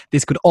 because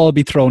this could all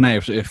be thrown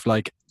out if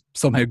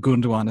somehow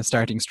Gundogan is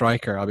starting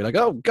striker. I'll be like,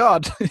 oh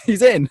God,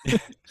 he's in.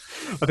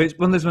 I think it's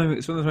one of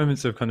those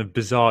moments of kind of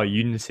bizarre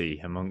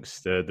unity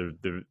amongst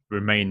the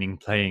remaining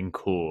playing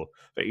core.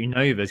 But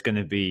there's going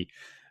to be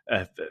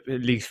at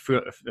least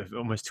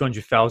almost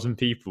 200,000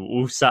 people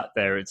all sat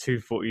there at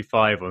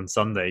 2:45 on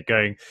Sunday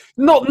going,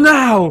 "Not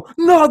now!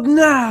 Not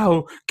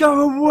now!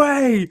 Go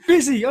away!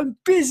 I'm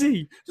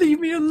busy! Leave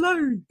me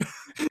alone!"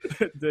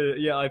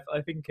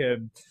 I think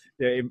in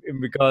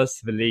regards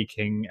to the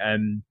leaking,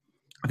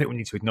 I think we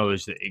need to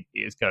acknowledge that it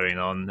is going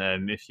on.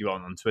 If you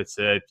aren't on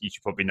Twitter, you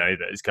should probably know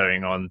that it's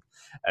going on.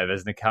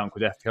 There's an account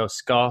called FPL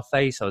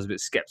Scarface. I was a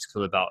bit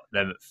sceptical about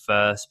them at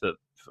first, but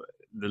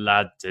the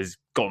lad has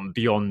gone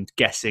beyond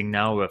guessing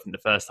now. I think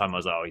the first time I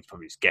was like, oh, he's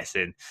probably just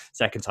guessing.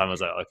 Second time I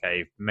was like,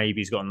 okay,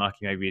 maybe he's got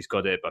unlucky, maybe he's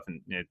got it. But I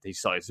think he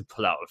started to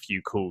pull out a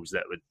few calls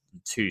that were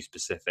too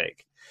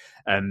specific.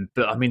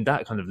 But I mean,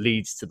 that kind of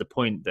leads to the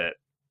point that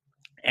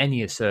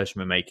any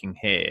assertion we're making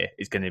here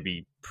is going to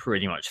be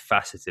pretty much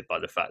faceted by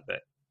the fact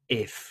that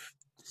if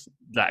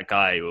that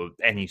guy or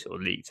any sort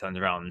of leak turns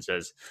around and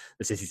says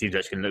the City team's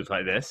actually going to look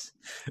like this,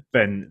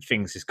 then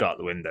things just go out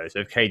the window. So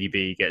if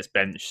KDB gets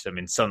benched, I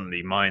mean,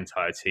 suddenly my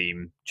entire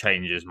team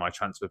changes, my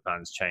transfer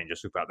plans change. I'll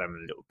talk about them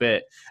in a little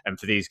bit. And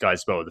for these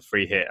guys as well, the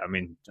free hit. I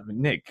mean,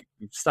 Nick,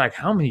 Stag,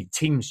 how many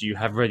teams do you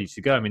have ready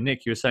to go? I mean,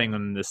 Nick, you were saying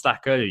on the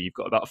Stack earlier, you've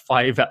got about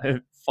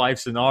five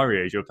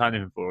scenarios you're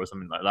planning for or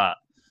something like that.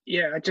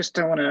 Yeah, I just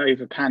don't want to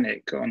over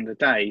panic on the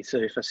day. So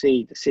if I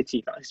see the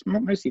City, it's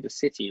mostly the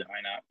City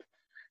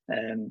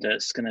lineup,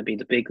 that's going to be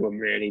the big one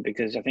really,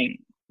 because I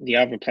think the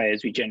other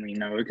players we generally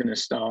know are going to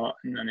start,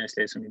 and unless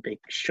there's some big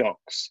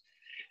shocks,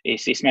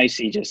 it's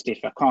mostly just if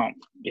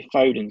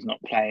Foden's not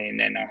playing,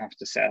 then I'll have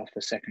to set up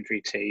a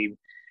secondary team,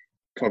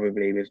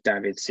 probably with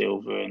David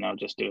Silva, and I'll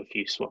just do a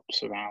few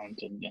swaps around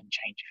and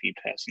change a few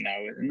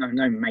personnel.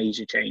 No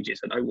major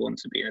changes. I don't want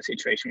to be in a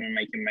situation where I'm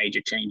making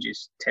major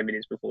changes 10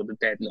 minutes before the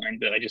deadline,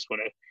 but I just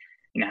want to,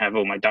 have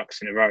all my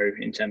ducks in a row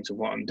in terms of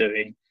what I'm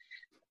doing.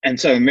 And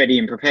so I'm ready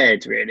and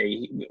prepared,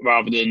 really,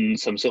 rather than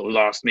some sort of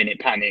last-minute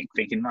panic,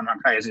 thinking, my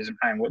players isn't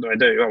playing, what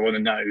do? I want to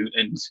know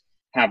and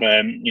have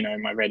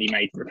my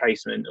ready-made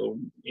replacement, or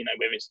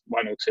whether it's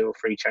 1 or 2 or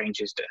 3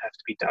 changes that have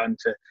to be done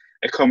to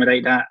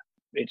accommodate that.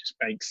 It just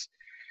makes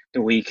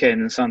the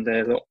weekend and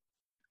Sunday a lot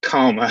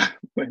calmer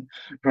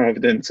rather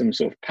than some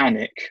sort of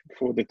panic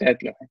before the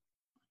deadline.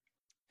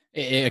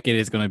 It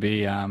is going to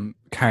be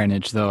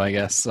carnage, though, I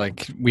guess.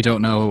 Like, we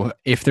don't know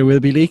if there will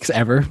be leaks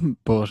ever,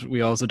 but we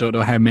also don't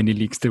know how many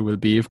leaks there will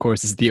be. Of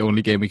course, it's the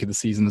only game week of the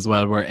season as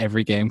well, where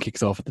every game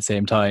kicks off at the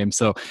same time.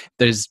 So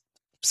there's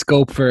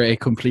scope for a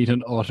complete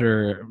and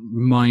utter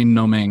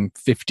mind-numbing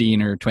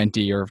 15 or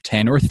 20 or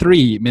 10 or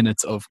 3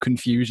 minutes of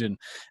confusion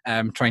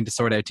trying to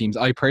sort out teams.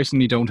 I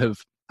personally don't have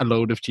a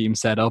load of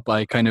teams set up.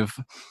 I'm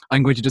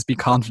going to just be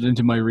confident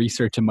in my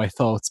research and my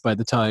thoughts by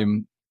the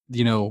time,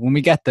 when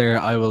we get there.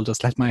 I will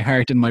just let my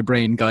heart and my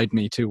brain guide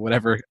me to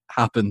whatever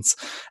happens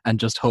and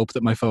just hope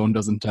that my phone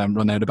doesn't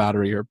run out of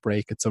battery or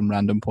break at some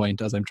random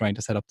point as I'm trying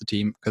to set up the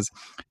team, because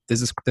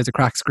there's a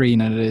cracked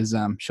screen and it is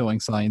showing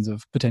signs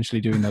of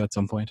potentially doing that at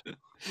some point.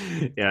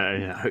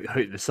 Yeah,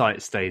 hope the site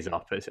stays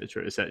up,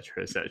 etc.,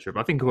 etc., etc.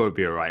 But I think it will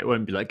be all right. It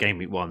won't be like Game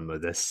Week 1 where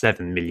there's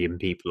 7 million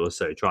people or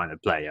so trying to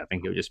play. I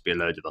think it'll just be a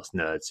load of us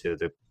nerds who are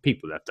the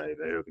people left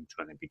over who are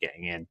trying to be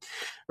getting in.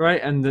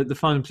 Right, and the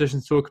final position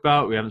to talk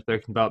about, we haven't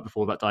spoken about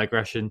before that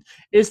digression,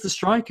 is the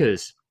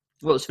strikers.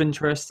 Lots of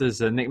interest, as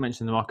Nick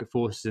mentioned, the market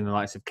forces in the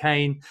likes of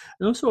Kane,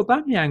 and also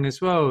Aubameyang as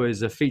well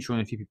is a feature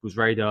on a few people's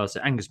radars. So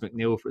Angus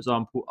McNeil, for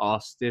example,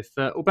 asked if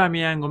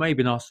Aubameyang or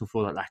maybe an Arsenal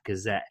for like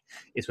Lacazette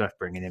is worth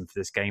bringing in for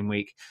this game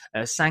week.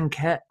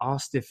 Sanket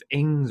asked if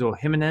Ings or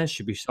Jimenez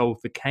should be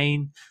sold for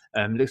Kane.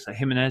 Looks like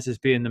Jimenez is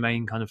being the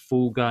main kind of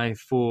fall guy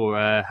for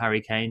Harry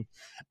Kane.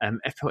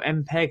 FPL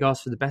MPEG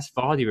asked for the best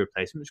Vardy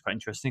replacement, which is quite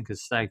interesting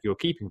because Stag, you're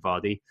keeping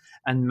Vardy.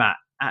 And Matt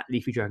at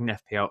Leafy Dragon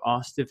FPL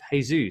asked if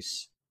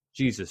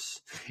Jesus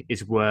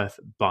is worth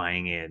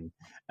buying in.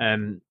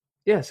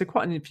 So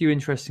quite a few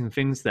interesting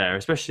things there,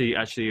 especially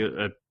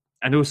actually,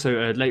 and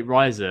also a late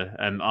riser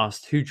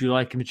asked, who do you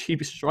like in the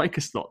cheapest striker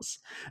slots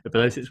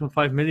below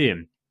 6.5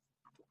 million?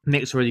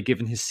 Nick's already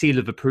given his seal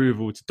of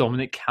approval to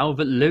Dominic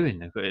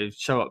Calvert-Lewin. I've got to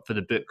show up for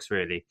the books,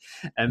 really.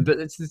 But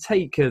to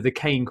take the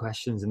Kane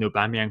questions and the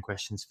Aubameyang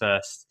questions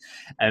first,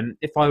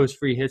 if I was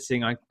free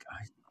hitting, I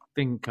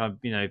think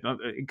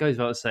it goes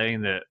without saying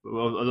that a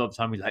lot of the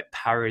time we like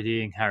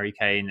parodying Harry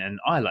Kane, and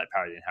I like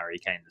parodying Harry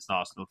Kane as an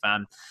Arsenal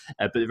fan,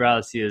 but the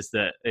reality is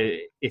that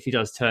if he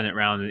does turn it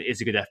around and is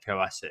a good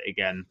FPL asset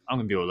again, I'm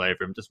going to be all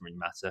over him. Doesn't really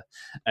matter.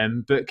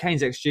 But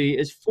Kane's XG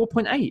is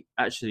 4.8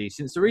 actually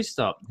since the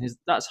restart.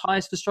 That's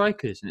highest for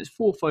strikers, and it's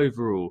 4th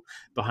overall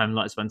behind the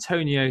likes of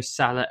Antonio,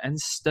 Salah and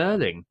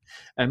Sterling.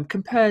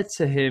 Compared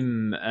to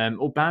him,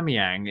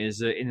 Aubameyang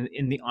is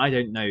in the I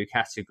don't know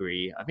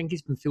category. I think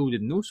he's been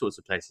fielded in all sorts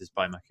of places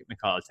by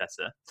Mikel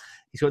Arteta.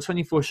 He's got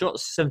 24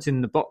 shots, 17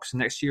 in the box, and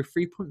next year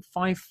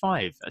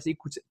 3.55. That's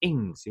equal to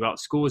Ings, who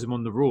outscores him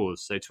on the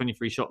Raws. So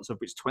 23 shots, of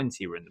which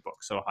 20 were in the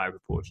box, so a higher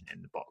proportion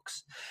in the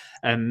box.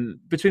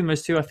 Between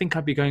those two, I think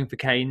I'd be going for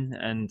Kane,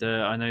 and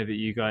I know that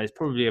you guys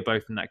probably are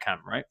both in that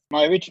camp, right?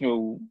 My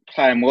original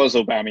plan was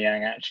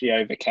Aubameyang actually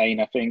over Kane,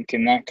 I think,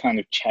 and that kind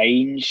of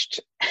changed.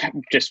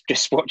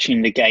 Just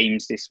watching the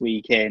games this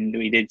weekend,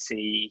 we did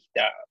see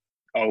that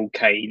old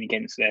Kane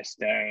against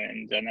Leicester,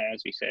 and I know,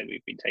 as we said,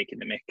 we've been taking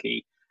the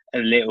mickey a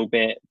little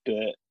bit,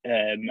 but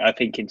I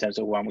think in terms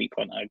of 1 week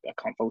on, I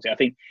can't fault it. I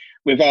think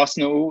with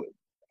Arsenal,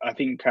 I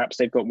think perhaps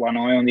they've got one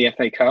eye on the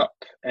FA Cup,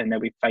 and they'll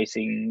be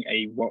facing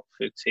a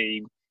Watford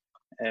team.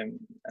 Are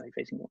they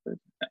facing Watford?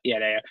 Yeah,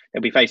 they are.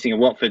 They'll be facing a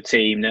Watford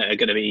team that are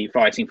going to be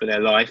fighting for their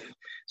life.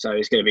 So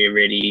it's going to be a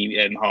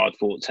really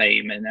hard-fought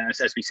team. And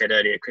as we said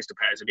earlier, Crystal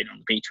Palace have been on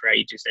the beach for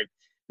ages.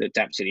 They've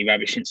absolutely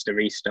rubbish since the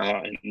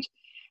restart and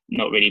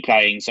not really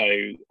playing. So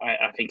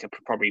I think I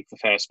probably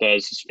prefer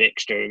Spurs'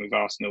 fixture, and with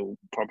Arsenal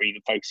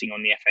probably focusing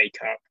on the FA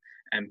Cup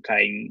and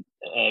playing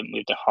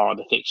with the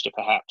harder fixture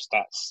perhaps.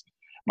 That's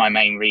my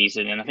main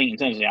reason. And I think in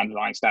terms of the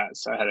underlying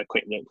stats, I had a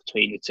quick look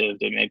between the two of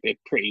them. They're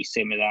pretty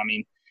similar. I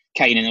mean,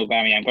 Kane and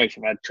Aubameyang both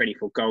have had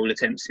 24 goal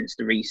attempts since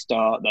the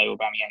restart, though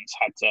Aubameyang's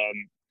had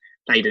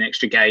played an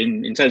extra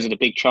game. In terms of the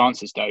big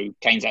chances, though,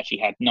 Kane's actually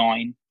had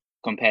 9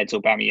 compared to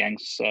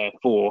Aubameyang's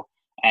 4,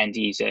 and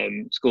he's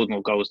scored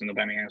more goals than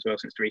Aubameyang as well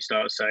since the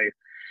restart. So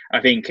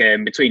I think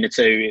between the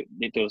two,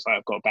 it feels like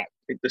I've got back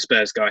the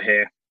Spurs guy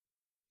here.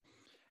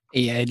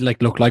 Yeah,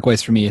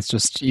 likewise for me. It's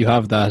just you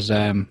have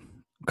that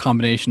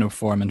combination of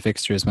form and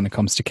fixtures when it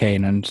comes to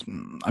Kane,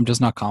 and I'm just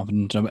not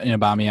confident in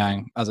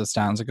Aubameyang as it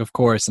stands. Like, of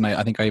course, and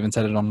I think I even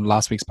said it on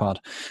last week's pod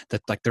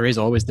that there is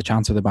always the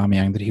chance with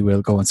Aubameyang that he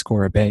will go and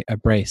score a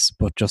brace,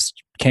 but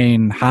just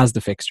Kane has the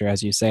fixture,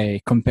 as you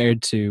say,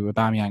 compared to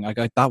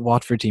Aubameyang. That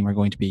Watford team are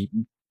going to be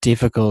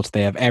difficult.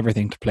 They have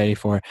everything to play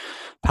for.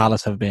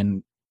 Palace have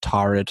been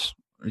torrid.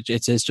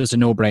 It's just a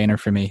no-brainer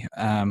for me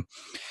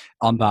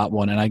on that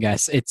one. And I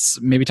guess it's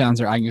maybe to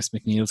answer Angus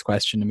McNeil's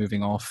question and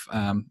moving off,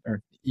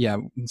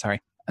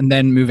 and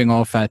then moving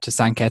off to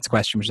Sanket's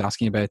question, which is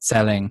asking about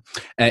selling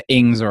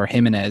Ings or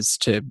Jimenez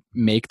to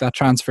make that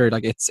transfer.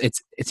 Like it's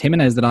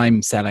Jimenez that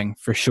I'm selling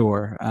for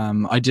sure.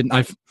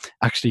 I've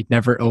actually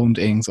never owned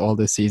Ings all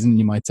this season.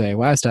 You might say,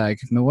 wow, Stag,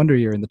 no wonder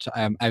you're in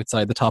the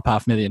outside the top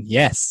 500,000.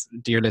 Yes,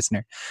 dear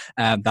listener,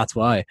 that's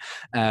why,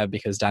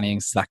 because Danny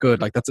Ings is that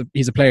good. Like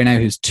he's a player now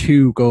who's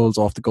 2 goals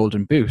off the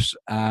Golden Boot,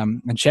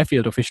 and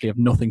Sheffield officially have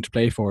nothing to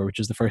play for, which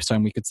is the first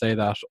time we could say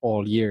that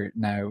all year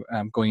now,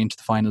 going into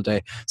the final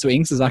day. So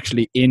Ings is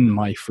actually in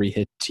my free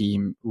hit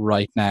team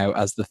right now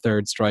as the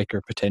third striker,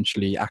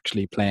 potentially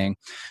actually playing,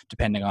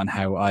 depending on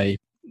how I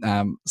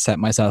set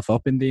myself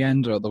up in the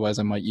end. Otherwise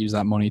I might use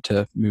that money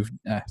to move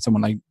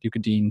someone like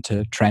Ducadine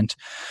to Trent.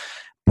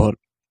 But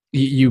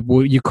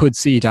you could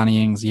see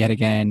Danny Ings yet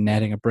again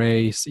netting a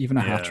brace, even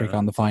a hat-trick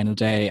on the final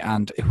day,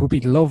 and it would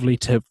be lovely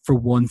to for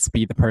once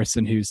be the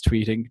person who's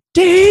tweeting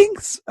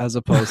 "Dings" as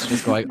opposed to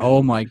just going,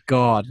 oh my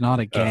god, not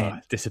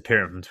again.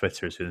 Disappearing from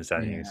Twitter as soon as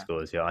Danny Ings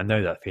scores. Yeah, I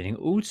know that feeling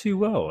all too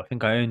well. I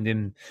think I owned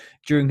him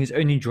during his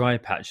only dry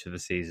patch of the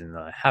season.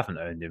 I haven't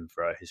owned him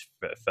for his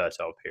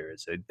fertile period,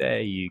 so there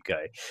you go.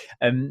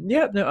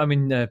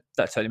 That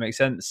totally makes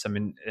sense. I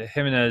mean,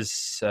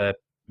 Jimenez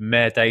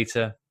mere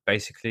data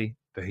basically,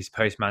 but he's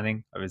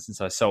post-Manning. Ever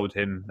since I sold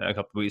him a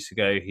couple of weeks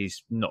ago,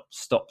 he's not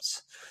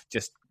stopped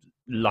just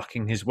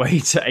lucking his way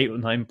to 8 or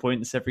 9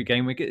 points every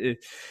game week.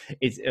 It's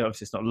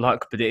obviously it's not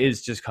luck, but it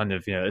is just kind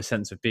of a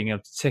sense of being able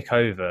to tick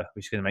over,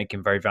 which is going to make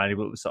him very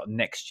valuable at the start of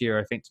next year,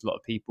 I think, to a lot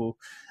of people.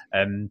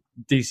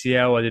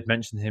 DCL, I did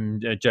mention him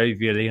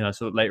jovially, and I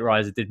saw later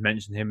I did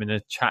mention him in a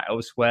chat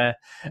elsewhere.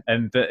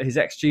 But his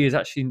XG is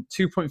actually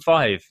 2.5,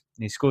 and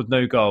he scored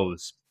no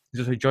goals. He's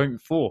also joint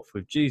 4th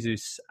with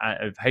Jesus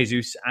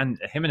and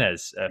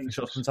Jimenez for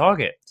shots on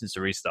target since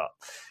the restart.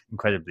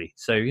 Incredibly.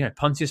 So,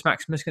 Pontius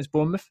Maximus against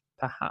Bournemouth,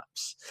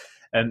 perhaps.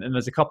 And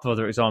there's a couple of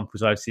other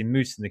examples I've seen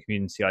moose in the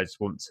community I just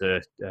want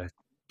to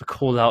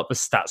call out the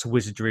stats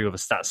wizardry or the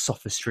stats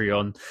sophistry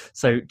on.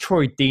 So,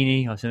 Troy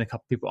Deeney, I've seen a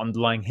couple of people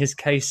underlying his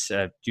case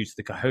due to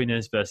the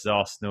cojones versus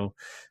Arsenal.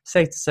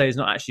 Safe to say, he's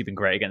not actually been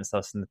great against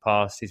us in the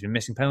past. He's been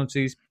missing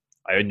penalties.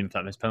 I owned him for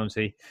that missed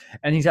penalty.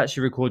 And he's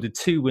actually recorded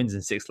 2 wins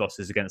and 6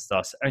 losses against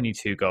us, only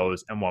 2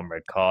 goals and 1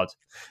 red card.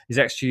 His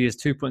XG is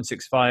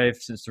 2.65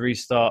 since the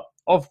restart,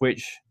 of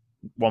which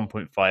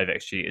 1.5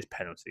 XG is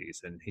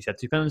penalties. And he's had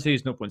 2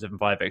 penalties,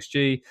 0.75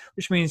 XG,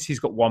 which means he's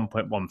got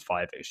 1.15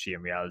 XG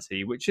in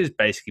reality, which is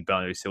basically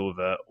Bernardo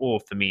Silva or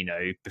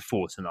Firmino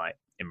before tonight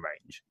in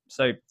range.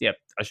 So, yeah,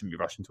 I shouldn't be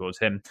rushing towards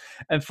him.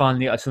 And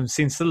finally, I've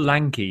seen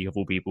Solanke, of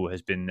all people,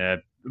 has been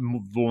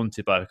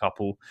vaunted by a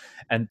couple,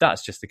 and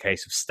that's just a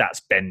case of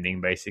stats bending,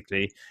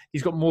 basically.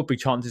 He's got more big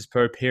chances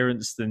per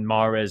appearance than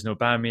Mahrez and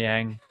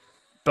Aubameyang,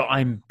 but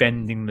I'm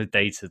bending the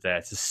data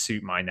there to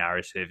suit my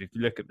narrative. If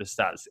you look at the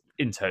stats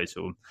in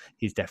total,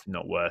 he's definitely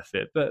not worth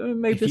it. But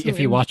maybe if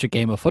you watch a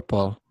game of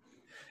football.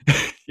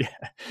 Yeah,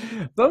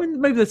 but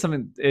maybe there's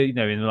something in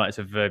the likes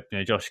of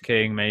Josh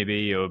King,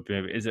 maybe, or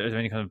is there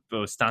any kind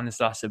of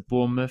Stanislas at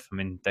Bournemouth? I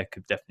mean, there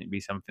could definitely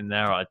be something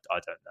there. I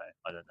don't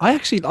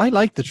know. I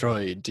like the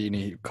Troy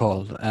Deeney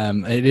call.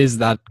 It is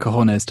that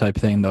cojones type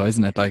thing, though,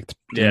 isn't it? Like,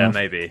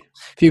 maybe a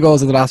few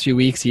goals in the last few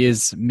weeks. He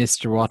is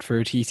Mr.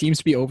 Watford. He seems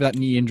to be over that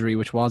knee injury,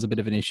 which was a bit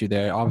of an issue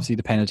there. Obviously,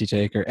 the penalty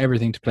taker,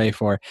 everything to play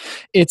for.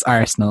 It's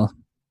Arsenal.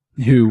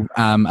 who,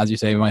 as you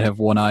say, might have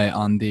one eye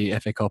on the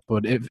FA Cup.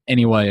 But if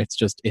anyway,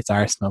 it's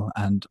Arsenal,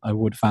 and I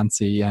would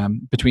fancy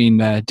between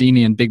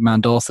Deeney and big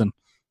man Dawson,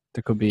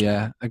 there could be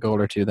a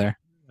goal or two there.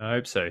 I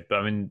hope so. But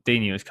I mean,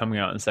 Deeney was coming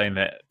out and saying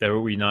that they're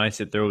all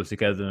united, they're all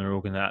together, and they're all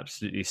going to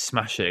absolutely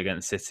smash it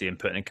against City and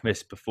put in a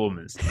committed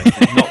performance. And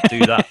they did not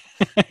do that.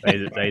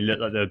 They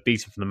looked like they were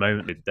beaten from the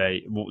moment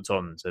they walked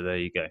on. So there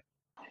you go.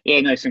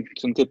 Yeah, no, some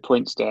good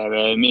points there.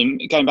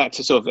 Going back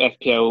to sort of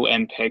FPL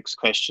MPEG's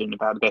question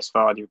about the best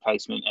Vardy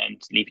replacement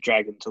and Leave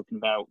Dragon talking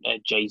about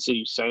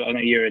Jesus. So I know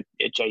you're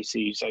a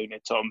Jesus owner,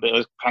 Tom, but it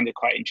was kind of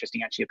quite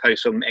interesting actually, a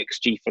post from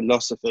XG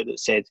Philosopher that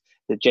said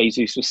that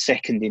Jesus was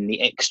second in the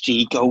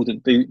XG Golden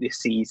Boot this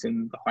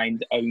season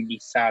behind only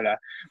Salah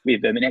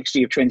with an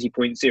XG of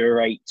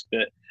 20.08,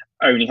 but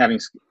only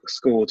having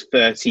scored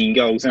 13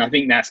 goals. And I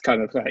think that's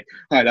kind of like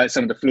highlights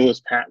some of the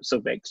flaws perhaps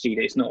of XG,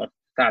 that it's not a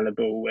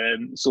fallible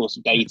source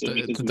of data.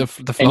 The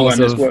flaws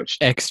of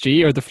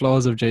XG or the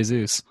flaws of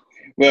Jesus?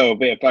 Well, a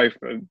bit of both,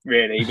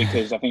 really,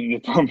 because I think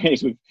the problem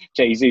is with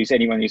Jesus,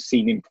 anyone who's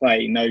seen him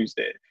play knows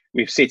that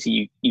with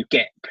City, you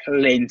get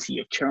plenty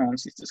of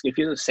chances to score. If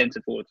you're the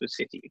centre forward for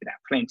City, you can have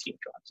plenty of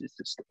chances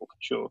to score, for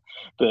sure.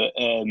 But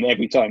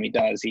every time he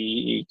does,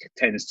 he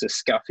tends to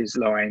scuff his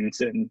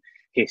lines and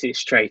hit it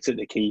straight at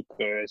the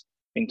keeper.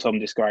 I think Tom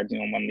described him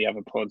on one of the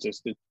other pods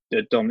as the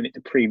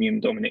premium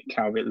Dominic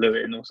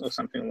Calvert-Lewin or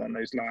something along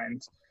those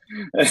lines.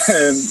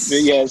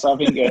 But yeah, so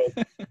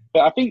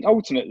I think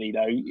ultimately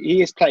though,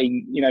 he is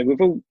playing, with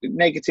all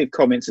negative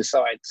comments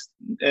aside,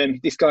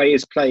 this guy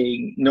is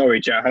playing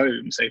Norwich at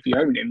home. So if you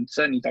own him,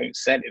 certainly don't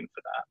sell him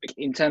for that.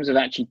 In terms of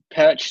actually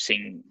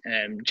purchasing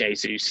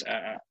Jesus,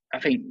 I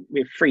think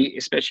with free,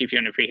 especially if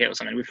you're on a free hit or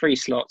something, with free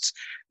slots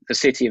for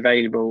City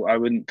available, I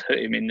wouldn't put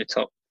him in the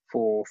top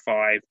 4 or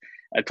 5.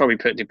 I'd probably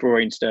put De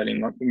Bruyne,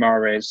 Sterling,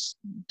 Mahrez,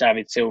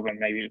 David Silva,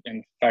 maybe,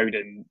 and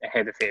Foden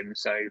ahead of him.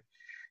 So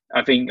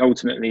I think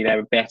ultimately there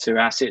are better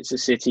assets at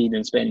City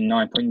than spending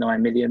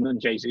 9.9 million on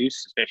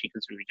Jesus, especially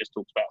because we just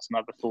talked about some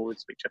other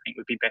forwards, which I think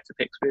would be better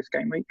picks for this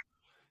game week.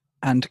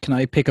 And can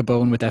I pick a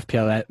bone with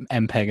FPL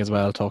MPEG as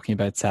well, talking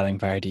about selling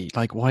Vardy?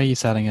 Like, why are you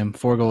selling him?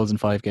 4 goals in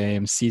 5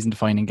 games,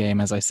 season-defining game,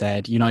 as I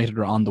said. United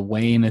are on the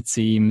wane, it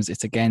seems.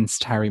 It's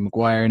against Harry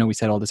Maguire. I know we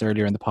said all this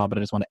earlier in the pod, but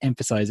I just want to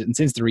emphasise it. And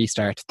since the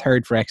restart,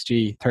 3rd for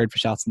XG, 3rd for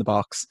shots in the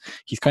box.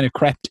 He's kind of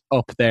crept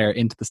up there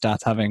into the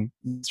stats, having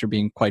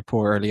being quite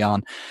poor early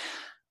on.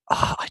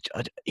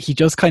 He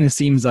just kind of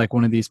seems like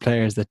one of these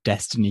players that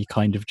destiny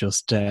kind of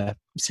just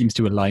seems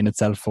to align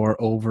itself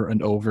for over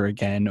and over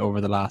again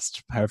over the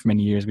last however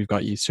many years we've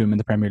got used to him in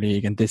the Premier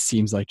League, and this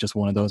seems like just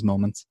one of those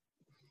moments.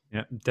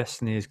 Yeah,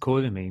 destiny is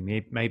calling me.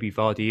 Maybe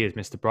Vardy is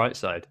Mr.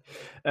 Brightside.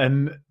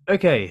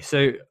 Okay,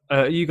 so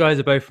you guys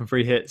are both from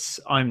free hits.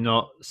 I'm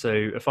not.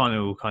 So a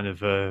final kind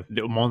of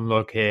little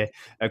monologue here.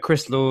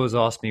 Chris Laws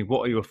asked me,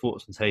 what are your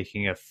thoughts on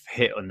taking a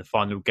hit on the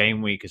final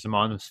game week as a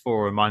 -4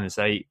 or a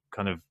 -8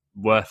 kind of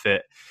worth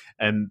it?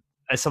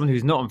 As someone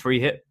who's not on free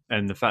hit,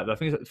 and the fact that I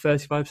think it's like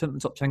 35% of the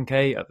top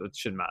 10k, it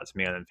shouldn't matter to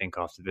me, I don't think,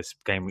 after this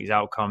game week's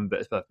outcome, but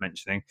it's worth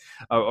mentioning,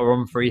 are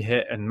on free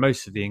hit, and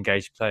most of the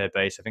engaged player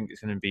base, I think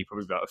it's going to be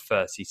probably about a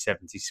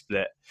 30-70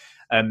 split.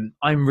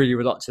 I'm really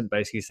reluctant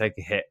basically to take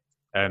a hit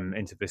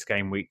into this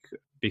game week,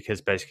 because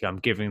basically I'm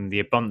giving the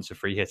abundance of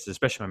free hitters,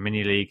 especially my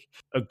mini league,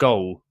 a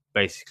goal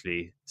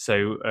basically.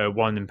 So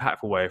one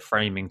impactful way of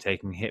framing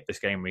taking a hit this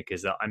game week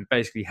is that I'm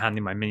basically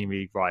handing my mini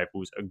league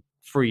rivals a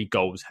 3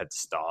 goals head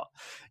start.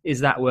 Is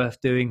that worth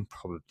doing?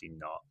 Probably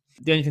not.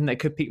 The only thing that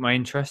could pique my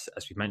interest,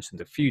 as we've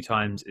mentioned a few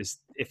times, is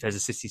if there's a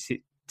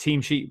City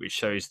team sheet which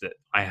shows that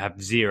I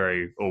have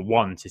 0 or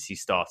 1 City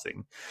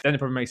starting, then it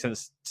probably makes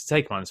sense to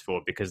take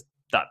 -4, because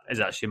that is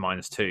actually a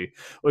 -2,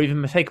 or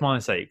even take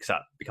 -8 because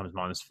that becomes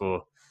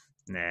 -4.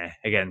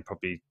 Again,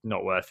 probably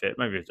not worth it.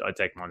 Maybe I'd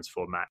take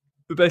 -4 max.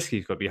 But basically,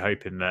 you've got to be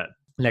hoping that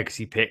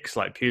legacy picks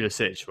like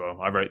Pulisic, well,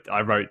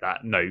 I wrote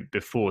that note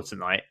before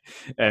tonight,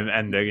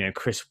 and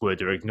Chris Wood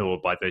are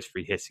ignored by those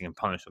free hitting and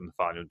punished on the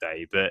final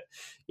day. But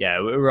yeah,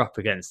 we're up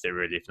against it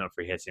really if not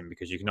free hitting,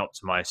 because you can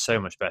optimize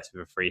so much better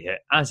with a free hit,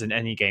 as in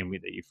any game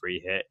week that you free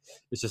hit.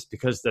 It's just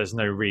because there's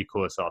no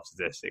recourse after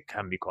this, it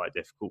can be quite a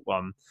difficult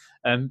one.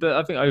 But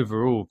I think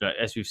overall,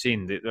 as we've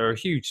seen, there are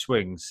huge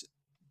swings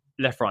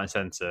left, right, and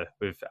centre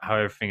with how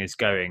everything is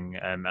going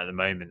at the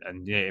moment.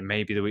 And it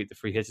may be the week the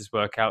free hitters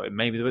work out. It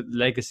may be the week the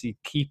legacy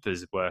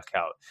keepers work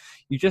out.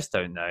 You just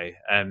don't know.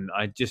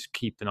 I just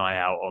keep an eye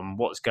out on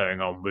what's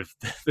going on with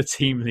the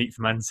team league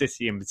for Man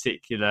City in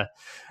particular,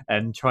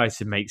 and try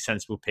to make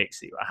sensible picks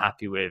that you're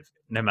happy with,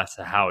 no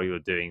matter how you're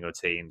doing your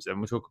teams. And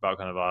we'll talk about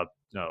kind of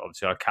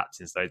obviously our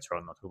captains later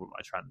on. I'll talk about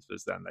my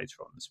transfers then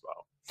later on as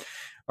well.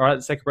 All right,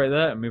 let's take a break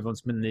there and move on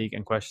to Min League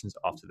and questions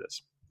after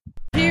this.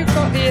 Who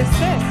got the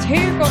assist?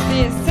 Who got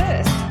the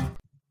assist?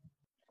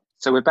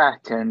 So we're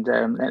back, and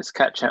let's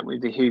catch up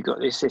with the Who Got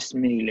the Assist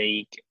mini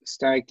league.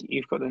 Stag,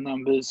 you've got the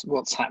numbers.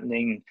 What's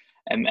happening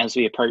as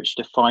we approach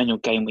the final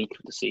game week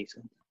of the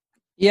season?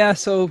 Yeah,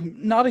 so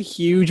not a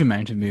huge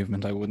amount of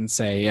movement, I wouldn't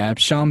say.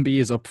 Sean B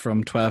is up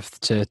from 12th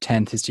to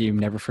 10th. His team,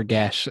 never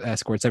forget,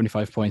 scored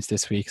 75 points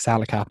this week.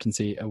 Salah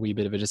captaincy, a wee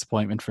bit of a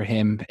disappointment for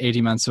him.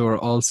 Adi Mansour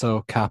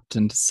also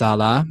captained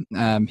Salah.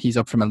 He's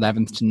up from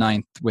 11th to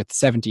 9th with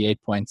 78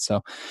 points,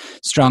 so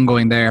strong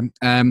going there.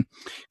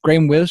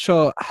 Graham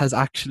Wilshaw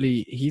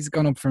he's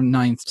gone up from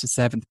 9th to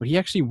 7th, but he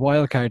actually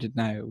wildcarded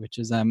now, which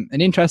is an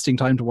interesting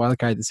time to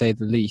wildcard, to say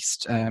the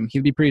least.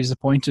 He'll be pretty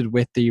disappointed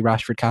with the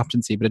Rashford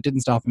captaincy, but it didn't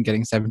stop him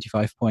getting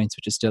 75 points,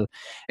 which is still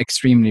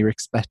extremely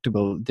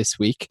respectable this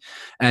week.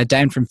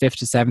 Down from 5th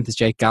to 7th is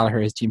Jake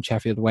Gallagher, his team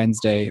Sheffield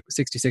Wednesday,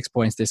 66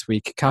 points this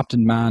week.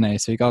 Captain Mane,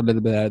 so he got a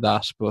little bit out of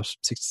that, but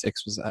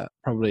 66 was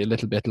probably a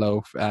little bit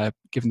low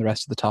given the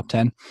rest of the top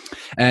 10.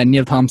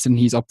 Neil Thompson,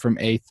 he's up from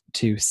 8th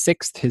to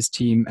 6th. His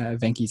team,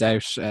 Venky's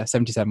out,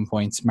 77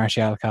 points.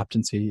 Martial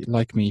captaincy,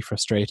 like me,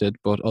 frustrated,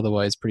 but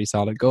otherwise pretty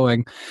solid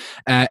going.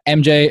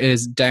 MJ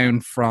is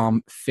down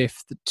from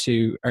 5th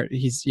to,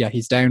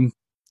 he's down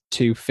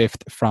to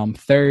 5th from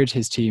 3rd.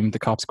 His team, the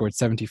Cop, scored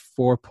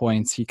 74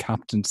 points. He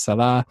captained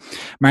Salah.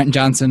 Martin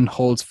Jansen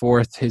holds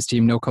 4th. His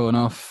team, no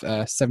enough,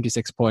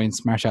 76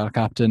 points. Martial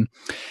captain.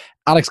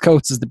 Alex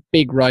Coates is the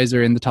big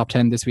riser in the top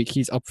 10 this week.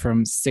 He's up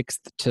from 6th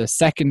to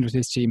 2nd with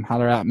his team,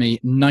 Holler At Me,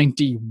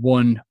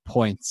 91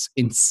 points,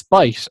 in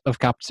spite of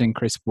captaining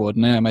Chris Wood.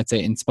 Now, I might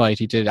say in spite,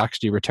 he did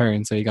actually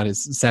return, so he got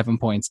his 7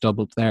 points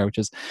doubled there, which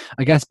is,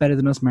 I guess, better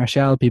than us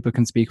Martial people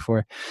can speak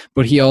for.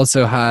 But he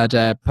also had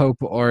Pope,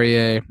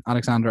 Aurier,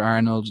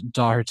 Alexander-Arnold,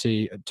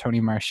 Doherty, Tony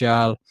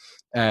Martial.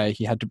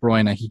 He had De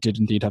Bruyne. He did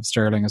indeed have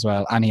Sterling as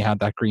well, and he had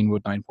that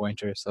Greenwood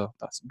 9-pointer, so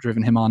that's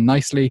driven him on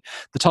nicely.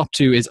 The top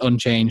 2 is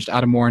unchanged.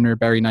 Adam Warner,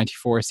 Berry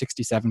 94,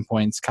 67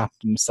 points.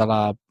 Captain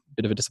Salah,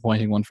 bit of a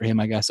disappointing one for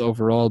him, I guess,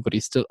 overall, but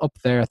he's still up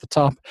there at the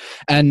top.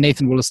 And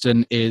Nathan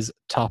Wollaston is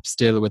top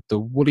still with the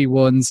Woolly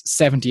Ones,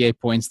 78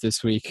 points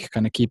this week,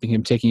 kind of keeping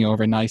him ticking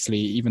over nicely,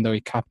 even though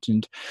he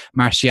captained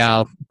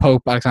Martial,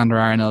 Pope,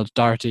 Alexander-Arnold,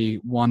 Doherty,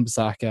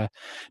 Wan-Bissaka,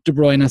 De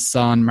Bruyne,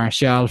 Son,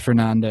 Martial,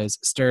 Fernandes,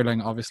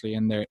 Sterling obviously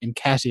in there,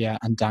 Nketiah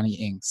and Danny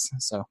Ings.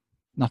 So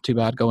not too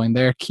bad going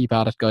there. Keep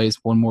at it, guys.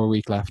 One more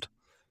week left.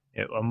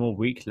 Yeah, one more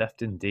week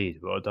left indeed.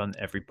 Well done,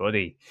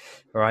 everybody.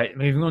 All right,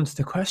 moving on to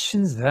the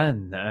questions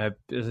then.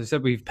 As I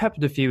said, we've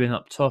peppered a few in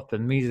up top,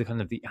 and these are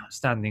kind of the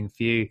outstanding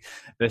few.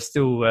 There's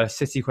still a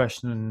City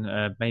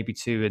question, maybe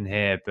 2 in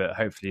here, but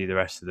hopefully the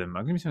rest of them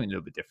are going to be something a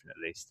little bit different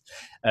at least.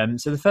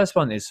 So the first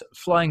one is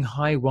flying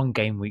high one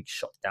game week,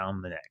 shot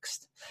down the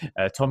next.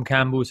 Tom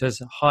Campbell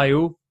says, hi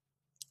all.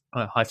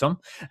 Hi Tom.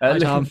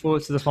 Looking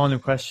forward to the final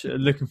question.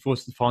 Looking forward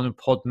to the final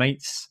pod,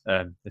 mates.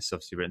 This is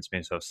obviously written to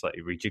me, so I've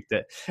slightly rejigged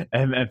it.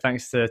 And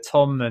thanks to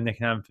Tom,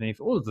 Nick, and Anthony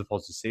for all of the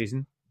pods this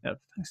season.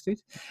 Thanks,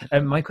 dude.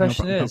 My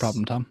question is, no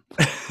problem, Tom.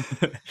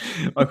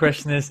 My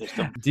question is,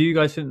 do you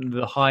guys think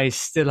the highs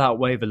still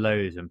outweigh the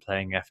lows when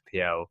playing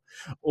FPL,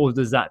 or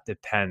does that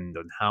depend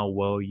on how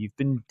well you've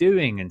been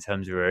doing in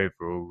terms of your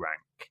overall rank?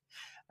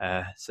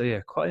 So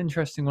yeah, quite an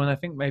interesting one. I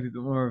think maybe a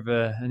bit more of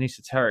an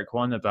esoteric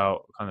one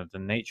about kind of the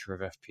nature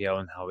of FPL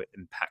and how it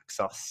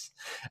impacts us.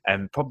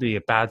 Probably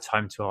a bad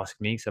time to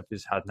ask me because I've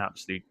just had an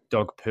absolute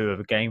dog poo of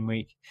a game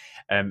week.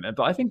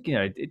 But I think,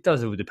 it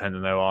does all depend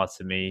on OR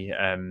to me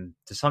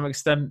to some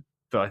extent.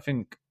 But I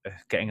think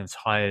getting a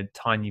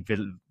tiny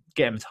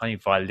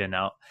violin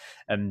out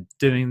and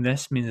doing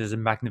this means there's a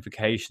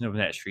magnification of an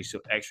extra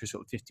sort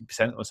of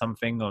 50% or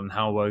something on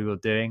how well you're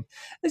doing.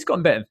 It's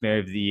gotten better for me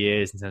over the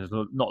years in terms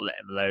of not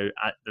letting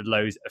the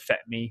lows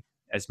affect me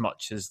as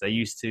much as they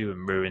used to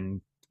and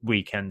ruin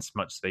weekends as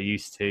much as they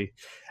used to.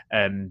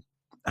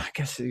 I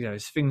guess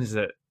it's things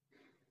that,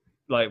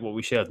 like what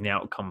we shared in the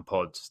outcome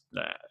pods,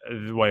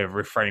 the way of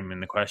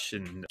reframing the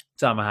question.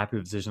 So am I happy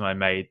with the decision I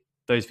made?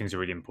 Those things are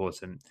really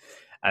important.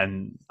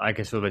 And I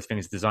guess all those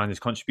things designed as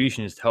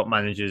contributions to help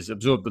managers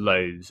absorb the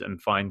lows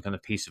and find kind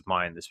of peace of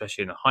mind,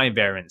 especially in a high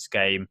variance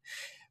game,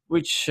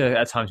 which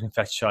at times can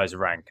fetishize a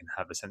rank and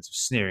have a sense of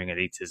sneering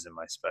elitism,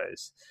 I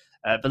suppose.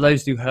 The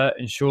lows do hurt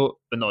in short,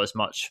 but not as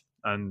much.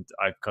 And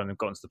I've kind of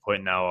gotten to the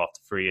point now after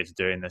 3 years of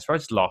doing this where I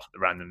just laugh at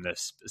the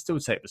randomness, but still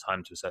take the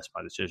time to assess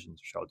my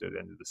decisions, which I'll do at the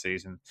end of the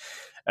season.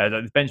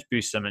 The bench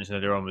boost I mentioned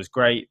earlier on was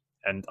great.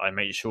 And I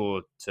made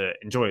sure to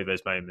enjoy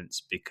those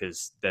moments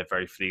because they're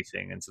very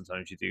fleeting, and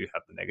sometimes you do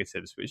have the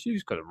negatives, which you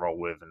just got to roll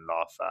with and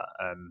laugh at.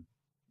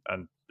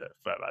 And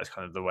that's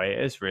kind of the way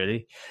it is,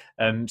 really.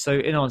 So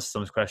in answer to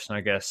Tom's question, I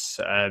guess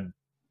I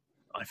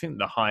think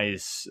the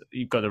highs,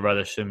 you've got to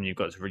relish them. You've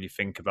got to really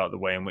think about the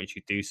way in which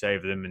you do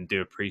savor them and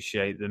do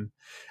appreciate them,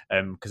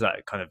 because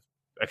that kind of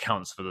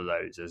accounts for the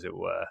lows, as it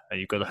were.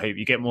 And you've got to hope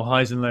you get more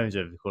highs and lows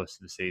over the course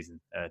of the season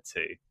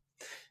too.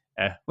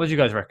 What do you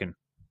guys reckon?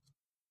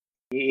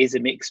 It is a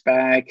mixed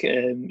bag.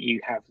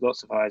 You have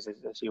lots of highs, as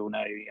you all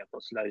know. You have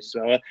lots of lows as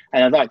well.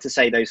 And I'd like to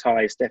say those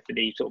highs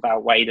definitely sort of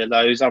outweigh the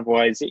lows.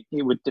 Otherwise, it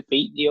would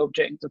defeat the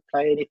object of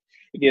playing.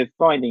 If you're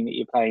finding that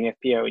you're playing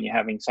FPL and you're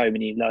having so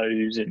many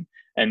lows and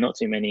not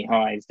too many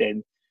highs,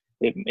 then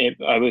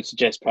I would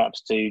suggest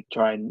perhaps to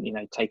try and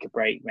take a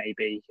break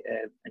maybe,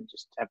 and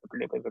just have a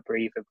little bit of a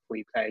breather before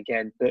you play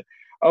again. But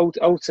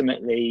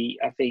ultimately,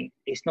 I think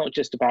it's not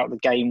just about the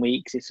game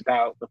weeks; it's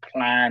about the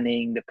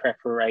planning, the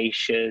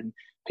preparation,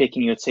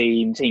 picking your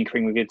team,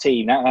 tinkering with your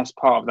team. That's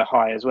part of the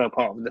high as well,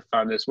 part of the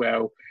fun as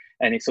well.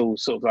 And it's all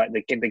sort of like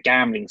the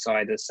gambling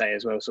side, let's say,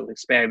 as well, sort of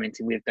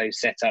experimenting with those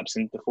setups,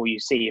 and before you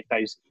see if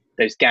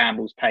those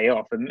gambles pay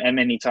off, and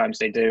many times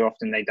they do,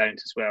 often they don't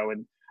as well.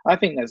 And I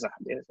think there's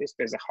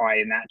a high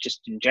in that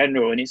just in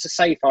general, and it's a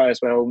safe high as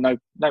well. No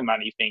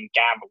money being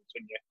gambled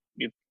when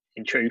you're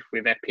in truth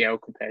with FPL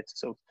compared to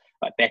sort of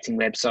like betting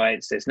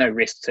websites. There's no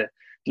risk to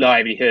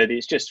livelihood.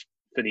 It's just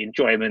for the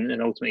enjoyment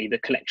and ultimately the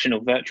collection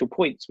of virtual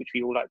points, which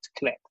we all like to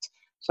collect.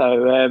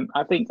 So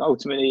I think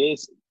ultimately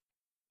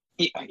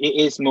it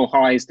is more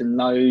highs than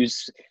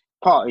lows,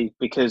 partly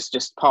because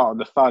just part of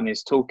the fun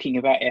is talking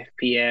about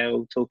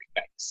FPL, talking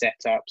about the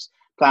setups,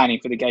 planning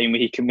for the game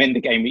week, and when the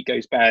game week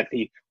goes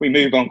badly, we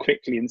move on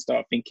quickly and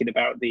start thinking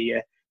about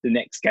the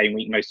next game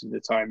week most of the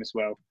time as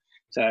well.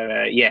 So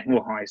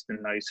more highs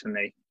than lows for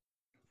me.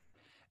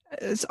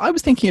 I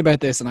was thinking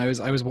about this, and I was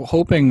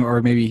hoping,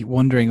 or maybe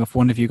wondering, if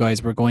one of you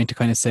guys were going to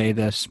kind of say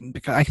that,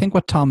 because I think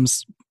what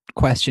Tom's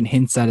question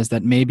hints at is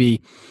that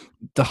maybe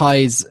the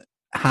highs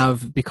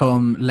have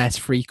become less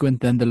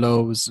frequent than the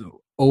lows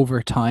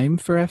over time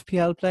for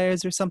FPL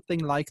players, or something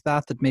like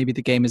that. That maybe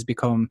the game is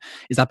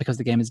that because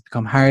the game has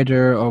become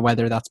harder, or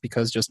whether that's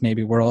because just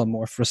maybe we're all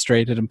more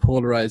frustrated and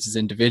polarized as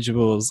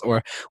individuals,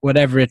 or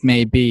whatever it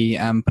may be.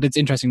 But it's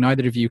interesting,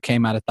 neither of you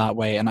came at it that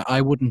way, and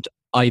I wouldn't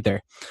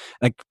either.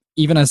 Like,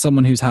 even as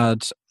someone who's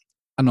had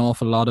an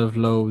awful lot of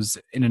lows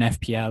in an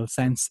FPL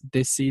sense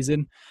this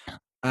season,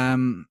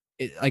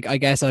 I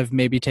guess I've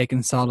maybe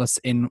taken solace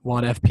in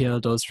what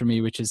FPL does for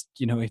me, which is,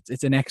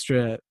 it's an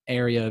extra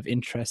area of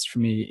interest for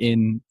me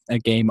in a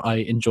game I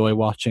enjoy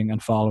watching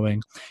and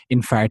following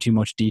in far too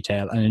much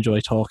detail, and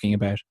enjoy talking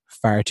about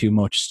far too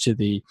much to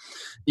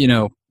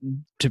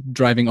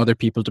driving other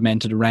people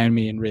demented around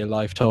me in real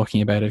life,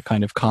 talking about it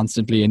kind of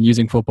constantly, and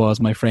using football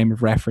as my frame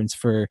of reference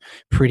for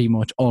pretty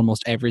much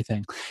almost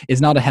everything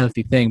is not a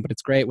healthy thing. But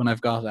it's great when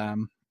I've got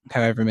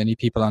however many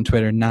people on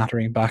Twitter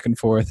nattering back and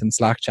forth and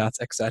Slack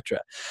chats, etc.,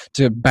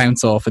 to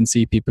bounce off and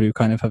see people who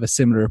kind of have a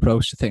similar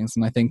approach to things.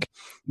 And I think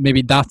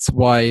maybe that's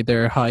why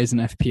there are highs in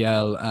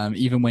FPL,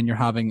 even when you're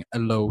having a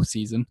low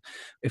season,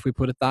 if we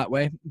put it that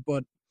way.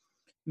 But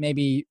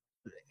maybe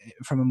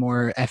from a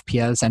more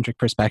FPL centric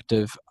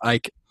perspective,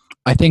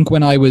 I think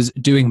when I was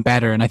doing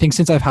better, and I think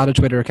since I've had a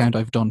Twitter account,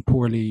 I've done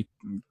poorly,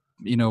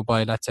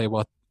 by, let's say,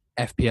 what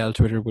FPL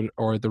Twitter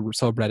or the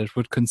subreddit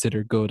would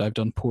consider good. I've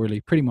done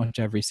poorly pretty much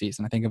every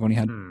season. I think I've only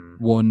had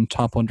one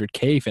top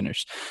 100k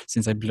finish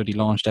since I bloody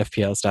launched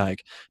FPL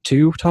Stag.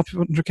 2 top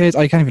 100ks,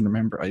 I can't even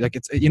remember.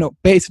 It's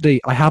basically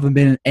I haven't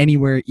been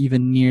anywhere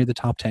even near the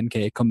top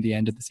 10k come the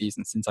end of the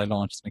season since I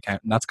launched an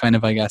account, and that's kind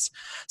of, I guess,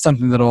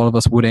 something that all of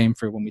us would aim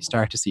for when we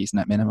start a season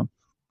at minimum.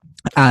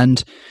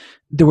 And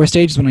there were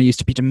stages when I used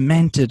to be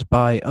demented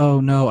by, oh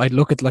no, I'd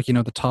look at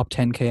the top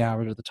 10k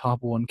average or the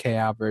top 1k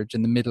average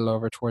in the middle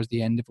over towards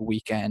the end of a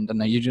weekend,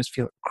 and you just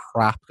feel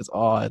crap because,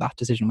 that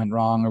decision went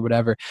wrong or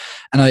whatever.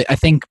 And I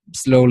think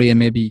slowly, and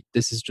maybe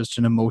this is just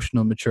an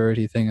emotional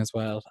maturity thing as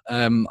well,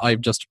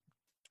 I've just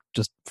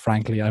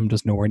frankly, I'm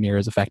just nowhere near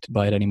as affected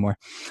by it anymore,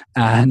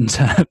 and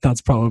that's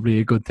probably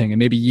a good thing. And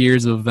maybe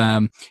years of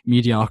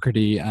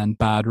mediocrity and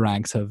bad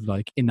ranks have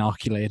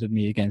inoculated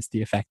me against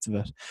the effects of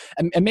it.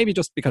 And maybe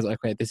just because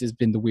this has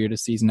been the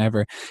weirdest season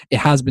ever, it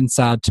has been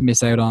sad to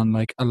miss out on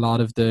a lot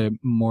of the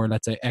more,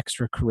 let's say,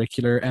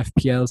 extracurricular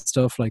FPL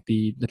stuff, like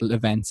the little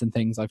events and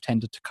things. I've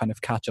tended to kind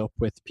of catch up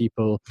with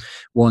people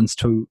once,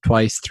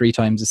 twice, 3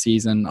 times a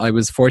season. I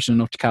was fortunate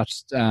enough to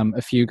catch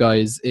a few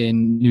guys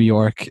in New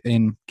York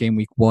in game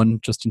week 1,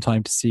 just in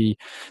time to see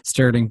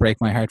Sterling break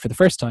my heart for the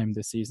first time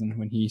this season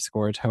when he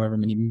scored however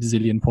many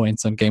bazillion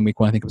points on game week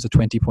 1. I think it was a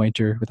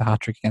 20-pointer with a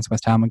hat-trick against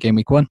West Ham on game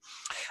week 1.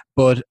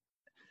 But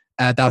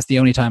that's the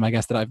only time, I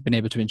guess, that I've been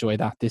able to enjoy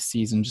that this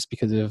season, just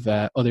because of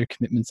other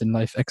commitments in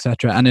life,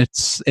 etc. And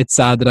it's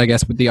sad that, I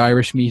guess, with the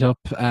Irish meetup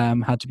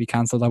had to be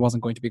cancelled. I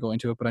wasn't going to be going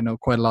to it, but I know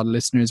quite a lot of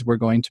listeners were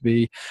going to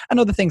be,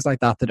 and other things like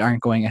that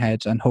aren't going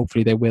ahead, and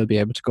hopefully they will be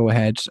able to go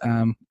ahead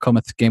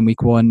cometh game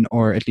week 1,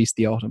 or at least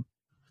the autumn.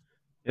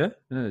 Yeah,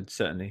 no,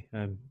 certainly.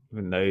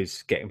 Even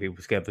those getting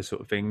people together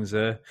sort of things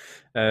are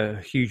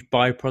huge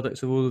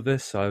byproducts of all of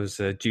this. I was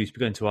due to be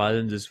going to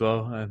Ireland as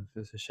well.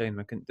 It's a shame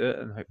I couldn't do it,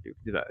 and I hope we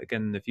can do that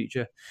again in the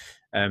future.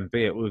 But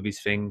yeah, all of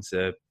these things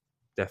are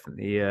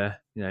definitely,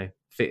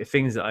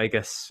 things that I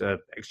guess are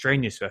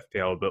extraneous to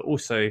FPL, but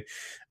also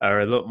are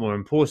a lot more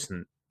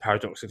important,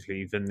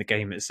 paradoxically, than the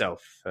game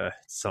itself.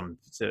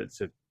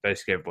 To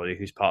basically everybody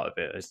who's part of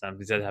it, as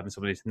Sam said, having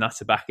somebody to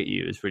nutter back at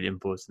you is really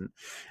important,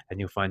 and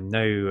you'll find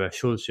no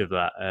shortage of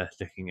that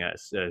looking at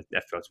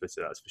FPL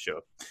Twitter, that's for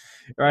sure.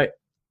 Right,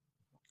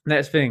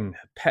 Next thing,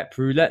 Pep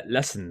Roulette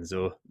lessons,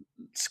 or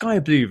Sky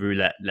Blue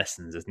Roulette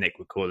lessons, as Nick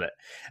would call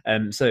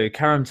it. So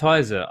Karam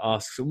Tizer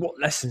asks, what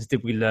lessons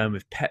did we learn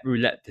with Pep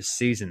Roulette this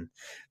season?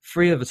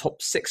 3 of the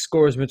top 6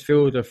 scorers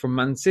midfielder from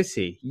Man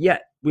City,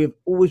 yet we've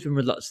always been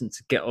reluctant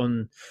to get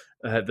on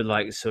the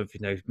likes of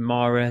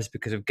Mahrez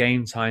because of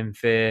game time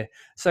fear.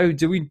 So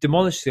do we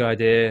demolish the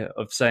idea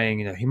of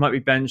saying he might be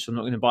benched, I'm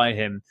not going to buy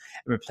him,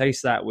 and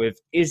replace that with,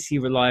 is he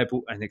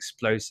reliable and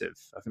explosive?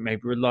 I think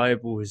maybe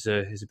reliable is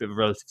a bit of a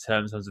relative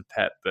term in terms of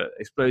Pep, but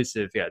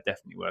explosive, yeah,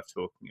 definitely worth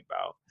talking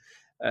about.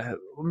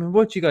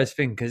 What do you guys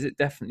think? Is it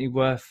definitely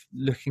worth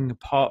looking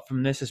apart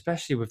from this,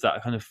 especially with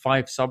that kind of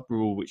 5 sub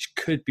rule, which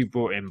could be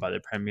brought in by the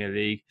Premier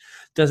League?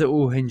 Does it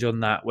all hinge on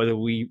that, whether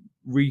we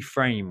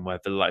reframe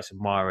whether the likes of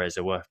Mahrez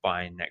are worth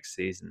buying next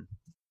season?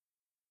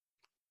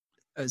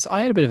 So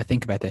I had a bit of a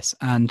think about this,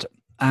 and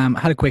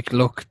had a quick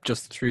look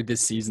just through this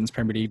season's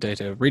Premier League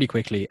data really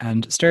quickly,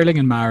 and Sterling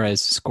and Mahrez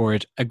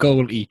scored a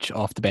goal each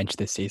off the bench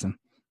this season.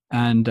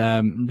 And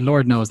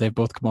Lord knows they've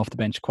both come off the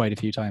bench quite a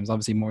few times,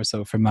 obviously more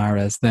so for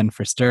Mahrez than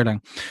for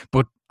Sterling.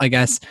 But I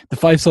guess the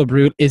 5 sub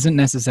rule isn't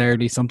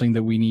necessarily something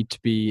that we need to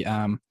be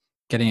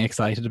getting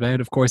excited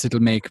about. Of course, it'll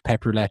make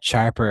Pep Roulette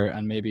sharper,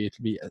 and maybe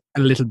it'll be a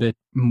little bit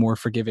more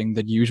forgiving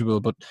than usual.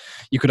 But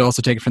you could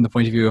also take it from the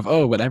point of view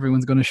of,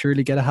 everyone's going to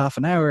surely get a half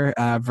an hour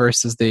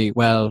versus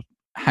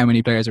how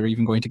many players are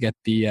even going to get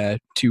the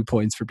 2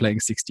 points for playing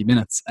 60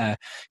 minutes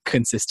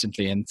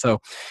consistently? And so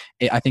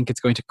I think it's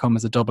going to come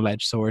as a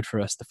double-edged sword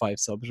for us, the 5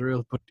 subs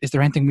rule. But is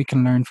there anything we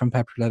can learn from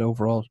Pep Roulette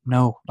overall?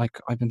 No.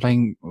 We've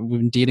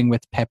been dealing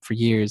with Pep for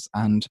years,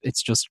 and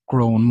it's just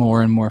grown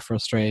more and more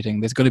frustrating.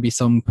 There's going to be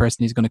some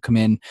person who's going to come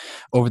in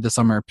over the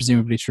summer,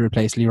 presumably to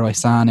replace Leroy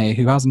Sané,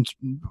 who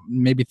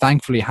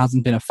thankfully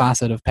hasn't been a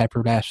facet of Pep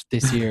Roulette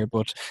this year,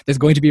 but there's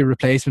going to be a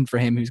replacement for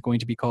him who's going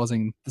to be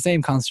causing the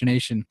same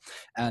consternation.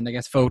 And I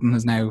guess Foden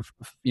has now,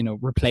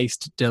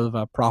 replaced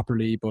Dilva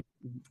properly, but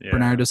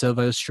Bernardo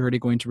Silva is surely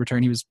going to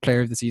return. He was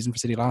player of the season for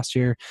City last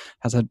year,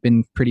 has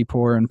been pretty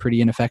poor and pretty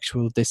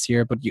ineffectual this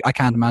year, but I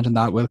can't imagine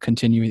that will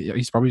continue.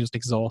 He's probably just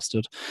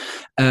exhausted.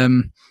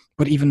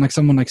 But even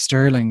someone like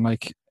Sterling,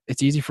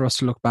 it's easy for us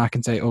to look back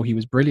and say, he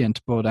was brilliant,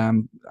 but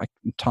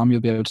Tom,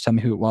 you'll be able to tell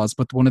me who it was,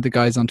 but one of the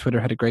guys on Twitter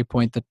had a great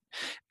point that,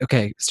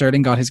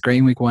 Sterling got his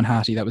Game Week 1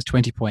 hattie, that was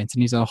 20 points,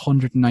 and he's at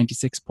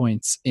 196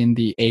 points in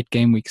the 8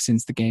 game week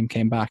since the game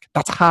came back.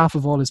 That's half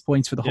of all his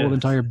points for the whole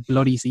entire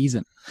bloody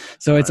season.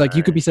 So it's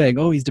you could be saying,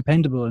 he's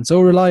dependable and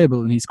so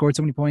reliable, and he scored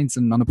so many points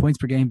and on a points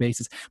per game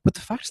basis, but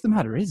the fact of the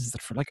matter is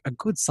that for a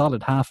good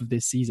solid half of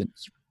this season,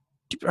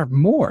 or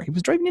more, he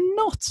was driving you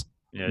nuts.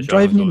 Yeah,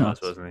 driving me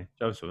nuts, wasn't he?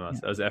 That was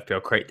nuts. That was an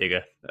FPL crate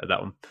digger, that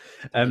one.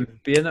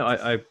 But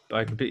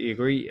I completely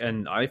agree,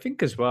 and I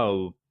think as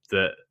well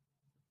that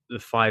the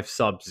 5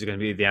 subs is going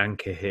to be the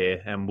anchor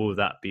here, and will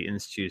that be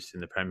introduced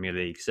in the Premier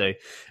League? So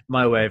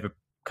my way of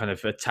kind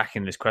of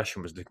attacking this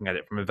question was looking at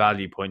it from a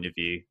value point of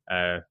view,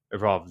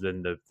 rather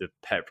than the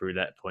Pep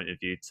Roulette point of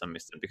view to some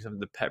extent, because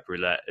the Pep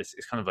Roulette is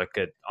kind of like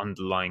an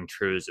underlying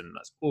truism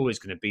that's always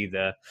going to be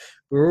there.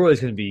 We're always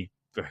going to be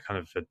kind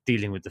of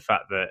dealing with the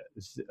fact that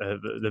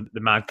the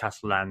Mad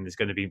Catalan is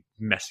going to be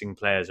messing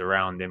players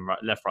around in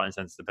left, right, and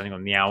centre, depending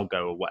on the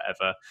algo or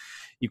whatever.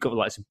 You've got the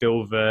likes of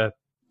Bilver,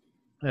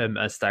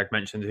 as Stag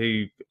mentioned,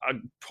 who are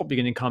probably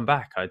going to come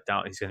back. I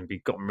doubt he's going to be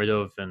gotten rid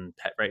of, and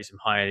Pep rates him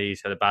highly.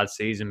 He's had a bad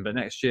season, but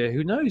next year,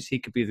 who knows? He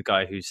could be the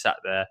guy who's sat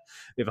there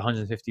with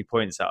 150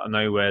 points out of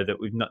nowhere that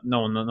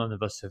none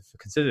of us have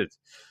considered.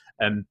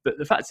 But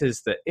the fact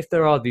is that if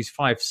there are these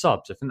 5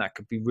 subs, I think that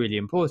could be really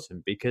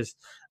important, because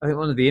I think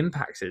one of the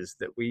impacts is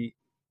that we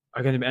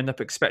are going to end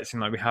up expecting,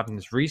 like we have in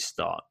this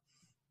restart,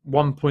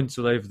 1 point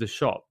all over the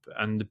shop,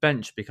 and the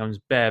bench becomes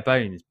bare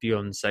bones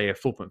beyond, say, a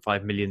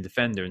 4.5 million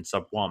defender in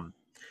sub 1.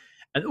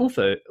 And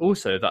also,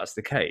 if that's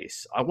the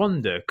case, I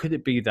wonder, could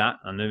it be that,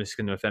 I know this is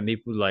going to offend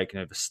people like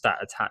the stat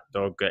attack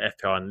dog at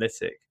FPL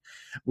Analytic,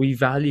 we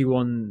value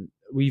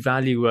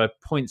a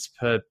points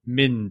per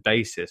min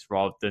basis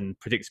rather than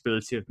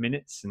predictability of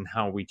minutes and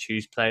how we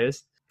choose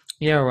players.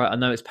 Yeah, right, I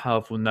know it's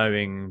powerful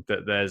knowing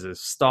that there's a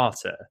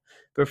starter,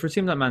 but for a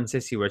team like Man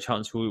City, where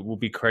chance will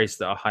be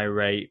created at a high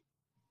rate,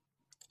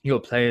 you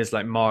got players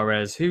like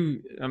Mahrez, who,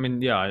 I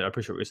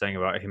appreciate what you're saying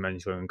about him only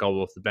scoring a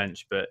goal off the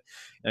bench, but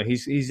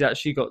he's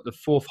actually got the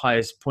 4th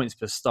highest points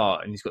per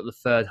start, and he's got the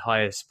 3rd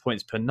highest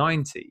points per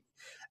 90.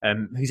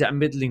 He's at a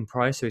middling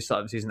price, so he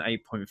started the season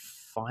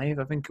 8.5,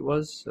 I think it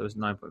was. So it was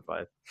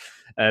 9.5.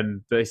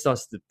 But he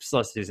starts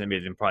the season at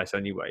middling price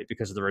anyway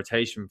because of the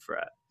rotation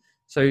threat.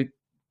 So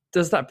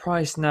does that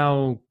price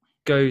now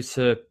go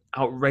to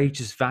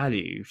outrageous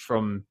value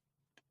from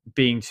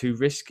being too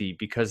risky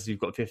because you've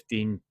got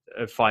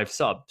 5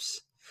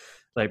 subs?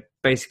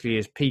 Basically,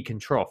 is peak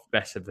and trough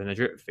better than a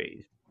drip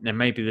feed? And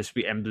maybe this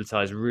will be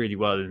emblematized really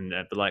well in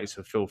the likes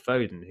of Phil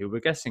Foden, who we're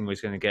guessing was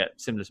going to get,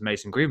 similar to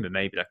Mason Greenwood,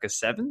 maybe like a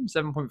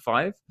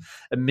 7.5,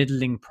 a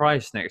middling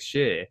price next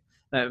year.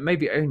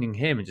 Maybe owning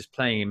him and just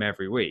playing him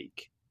every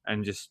week,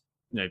 and just,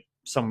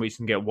 some weeks you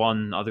can get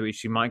 1, other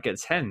weeks you might get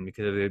 10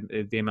 because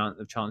of the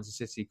amount of chances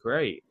City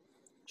create.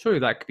 Surely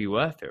that could be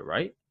worth it,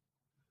 right?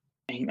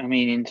 I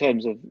mean, in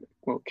terms of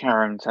what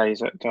Karen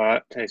Taser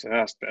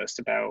asked us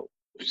about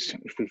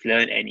if we've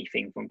learned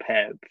anything from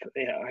Pep,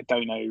 yeah, I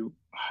don't know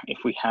if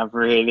we have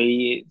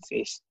really.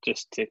 It's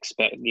just to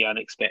expect the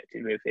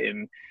unexpected with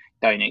him.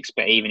 Don't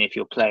expect, even if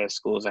your player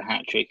scores a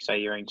hat trick, say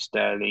your own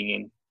Sterling,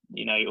 and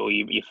or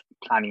you're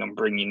planning on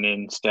bringing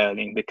in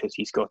Sterling because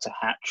he's got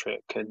a hat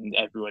trick and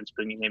everyone's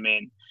bringing him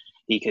in.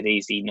 He could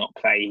easily not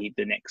play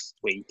the next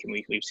week, and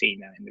we've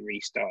seen that in the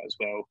restart as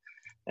well.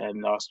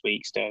 Last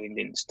week, Sterling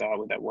didn't start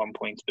with that 1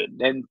 point, but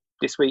then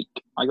this week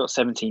I got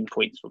 17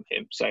 points from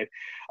him. So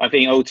I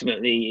think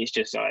ultimately it's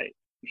just like,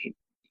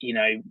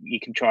 you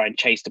can try and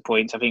chase the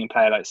points. I think a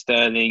player like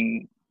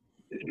Sterling,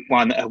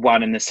 a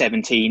 1 and a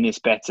 17 is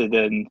better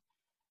than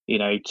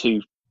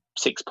 2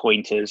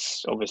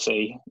 6-pointers,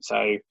 obviously.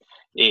 So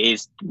it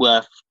is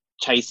worth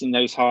chasing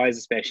those highs,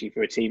 especially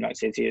for a team like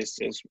City, as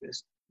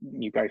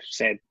you both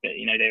said, that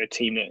they're a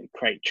team that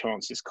create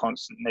chances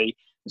constantly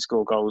and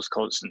score goals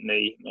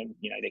constantly. And,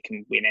 they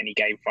can win any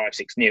game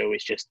 5-6-0.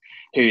 It's just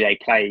who they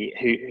play,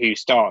 who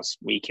starts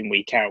week in,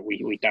 week out.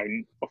 We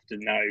don't often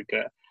know,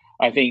 but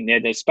I think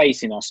there's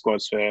space in our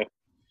squads for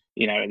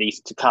at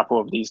least a couple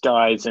of these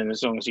guys, and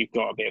as long as you've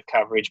got a bit of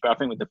coverage. But I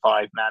think with the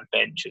 5-man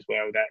bench as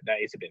well,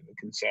 that is a bit of a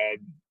concern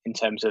in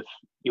terms of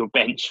your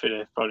bench for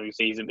the following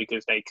season,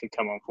 because they could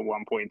come on for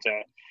 1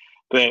 pointer.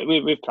 But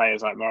with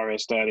players like Mario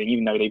Sterling,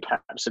 even though they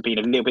perhaps have been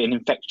a little bit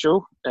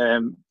ineffectual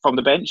from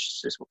the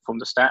bench, just from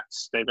the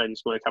stats, they've only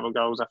scored a couple of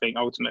goals. I think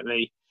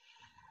ultimately,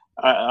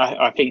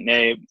 I think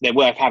they're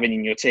worth having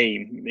in your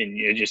team, and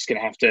you're just going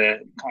to have to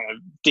kind of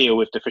deal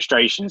with the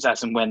frustrations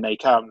as and when they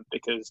come,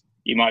 because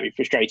you might be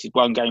frustrated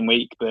one game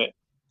week, but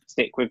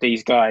stick with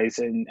these guys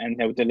and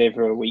they'll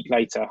deliver a week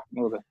later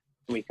or the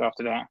week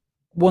after that.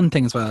 One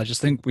thing as well, I just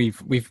think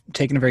we've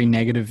taken a very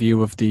negative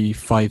view of the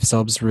 5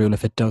 subs rule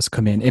if it does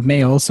come in. It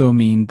may also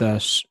mean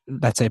that,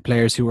 let's say,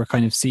 players who were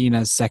kind of seen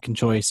as second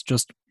choice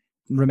just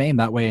remain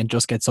that way and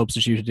just get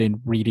substituted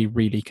in really,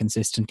 really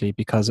consistently,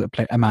 because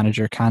a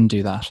manager can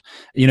do that.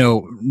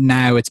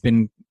 Now it's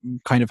been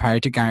kind of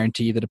hard to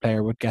guarantee that a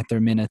player would get their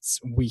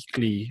minutes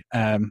weekly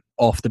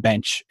off the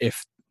bench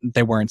if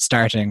they weren't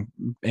starting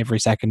every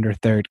second or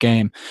third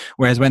game.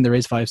 Whereas when there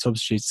is 5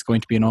 substitutes, it's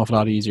going to be an awful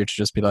lot easier to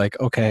just be like,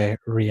 okay,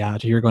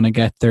 Riyadh, you're going to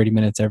get 30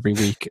 minutes every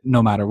week,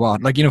 no matter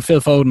what. Like, Phil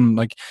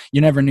Foden,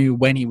 you never knew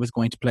when he was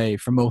going to play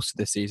for most of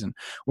this season.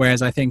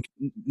 Whereas I think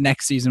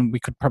next season we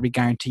could probably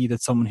guarantee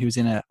that someone who's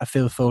in a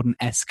Phil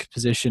Foden-esque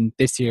position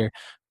this year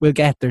will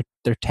get their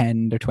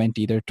 10, their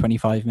 20, their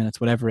 25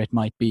 minutes, whatever it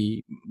might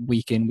be,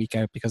 week in, week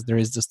out, because there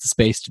is just the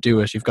space to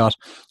do it. You've got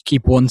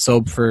keep one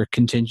sub for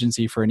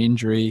contingency for an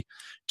injury,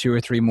 2 or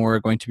 3 more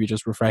are going to be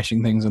just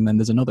refreshing things, and then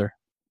there's another.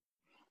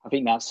 I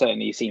think that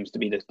certainly seems to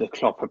be the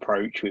Klopp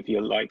approach, with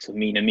your likes of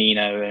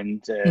Minamino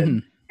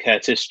and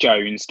Curtis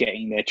Jones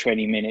getting their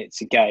 20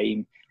 minutes a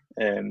game,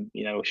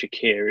 or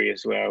Shaqiri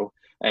as well,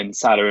 and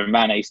Salah and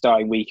Mane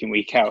starting week in,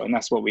 week out. And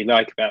that's what we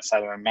like about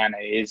Salah and Mane,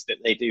 is that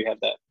they do have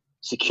that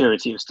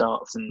security of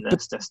starts, and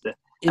that's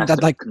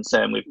the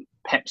concern with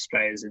Pep's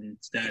players and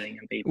Sterling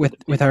and people.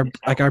 With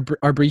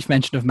our brief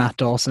mention of Matt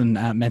Dawson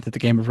meant that the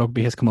game of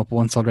rugby has come up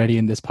once already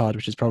in this pod,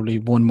 which is probably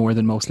one more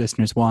than most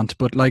listeners want.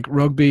 But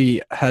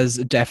rugby has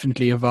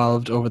definitely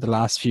evolved over the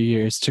last few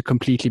years to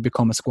completely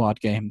become a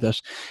squad game.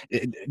 That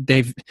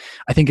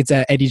I think it's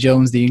Eddie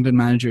Jones, the England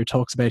manager,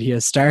 talks about he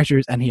has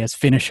starters and he has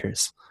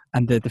finishers.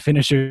 And the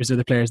finishers are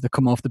the players that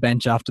come off the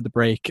bench after the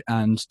break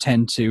and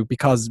tend to,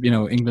 because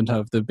England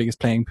have the biggest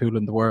playing pool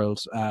in the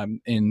world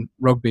in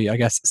rugby. I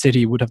guess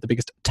City would have the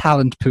biggest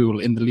talent pool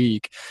in the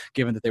league,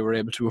 given that they were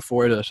able to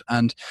afford it,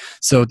 and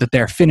so that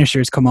their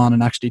finishers come on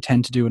and actually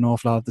tend to do an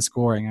awful lot of the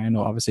scoring. I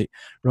know, obviously,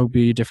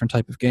 rugby, different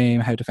type of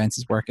game, how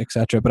defenses work,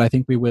 etc. But I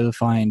think we will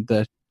find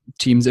that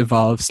teams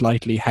evolve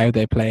slightly how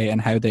they play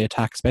and how they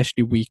attack,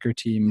 especially weaker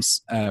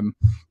teams,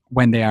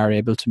 when they are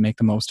able to make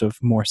the most of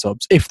more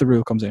subs, if the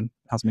rule comes in.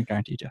 Hasn't been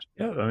guaranteed yet.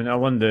 Yeah, I mean, I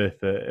wonder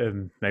if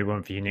maybe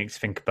one for you, Nick, to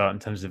think about in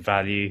terms of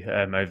value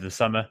over the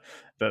summer.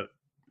 But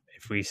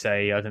if we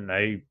say, I don't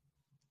know,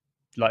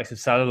 likes of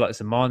Salah,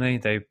 likes of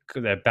Mane,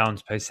 they're bound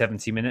to play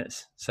 70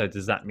 minutes. So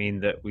does that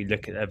mean that we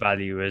look at their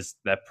value as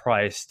their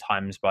price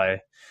times by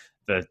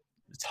the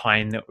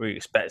time that we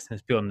expect them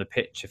to be on the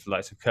pitch? If the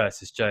likes of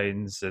Curtis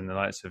Jones and the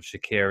likes of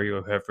Shaqiri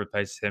or whoever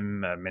replaces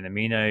him,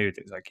 Minamino, it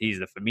looks like he's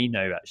the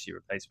Firmino actually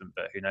replacement,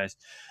 but who knows?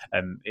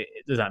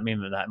 Does that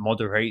mean that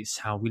moderates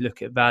how we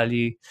look at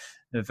value?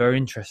 They're very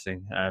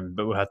interesting,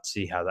 but we'll have to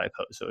see how that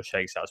sort of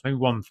shakes out. So maybe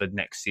one for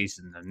next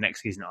season, and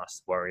next season us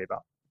to worry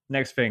about.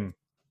 Next thing,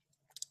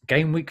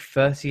 Game Week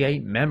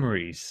 38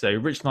 memories. So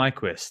Rich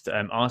Nyquist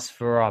asked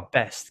for our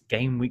best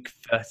Game Week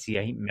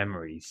 38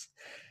 memories.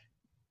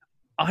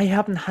 I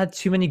haven't had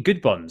too many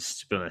good ones,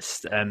 to be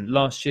honest.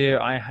 Last year,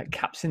 I had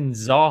captain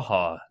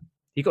Zaha.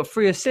 He got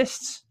 3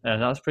 assists,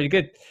 and that was pretty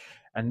good.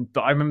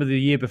 But I remember the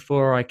year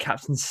before, I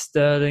captained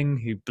Sterling,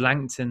 who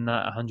blanked in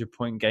that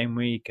 100-point game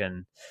week.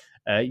 And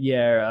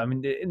I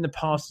mean, in the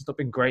past, it's not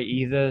been great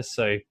either.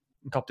 So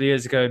a couple of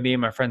years ago, me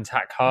and my friend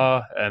Tak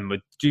Ha were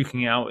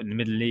duking it out in the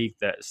middle league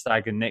that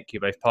Stag and Nick,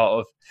 you're both part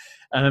of.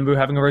 And then we were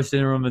having a roast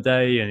dinner on the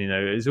day, and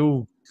it was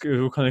all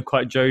kind of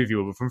quite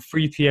jovial. But from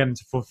 3 p.m.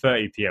 to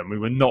 4:30 p.m., we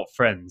were not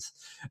friends.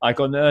 I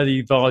got an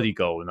early Vardy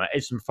goal, and I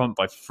edged them front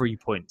by 3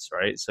 points.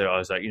 Right, so I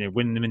was like,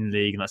 winning them in the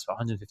league, and that's about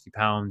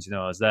 £150.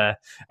 I was there,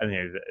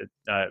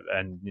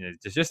 and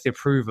there's just the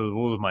approval of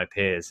all of my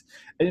peers.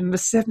 And in the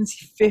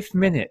 75th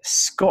minute,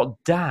 Scott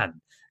Dan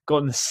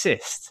got an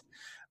assist,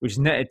 which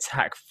netted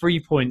Tack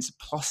 3 points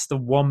plus the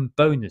one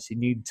bonus he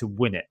needed to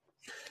win it.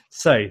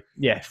 So,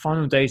 yeah,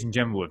 final days in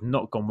general have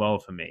not gone well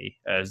for me.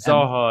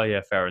 Zaha, yeah,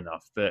 fair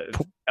enough, but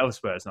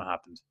elsewhere it's not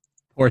happened.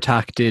 Poor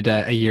Tack did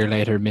a year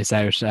later miss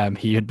out.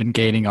 He had been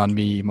gaining on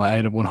me. I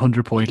had a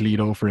 100-point lead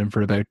over him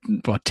for about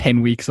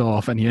 10 weeks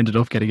off, and he ended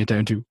up getting it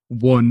down to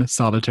one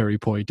solitary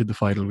point in the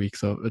final week.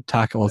 So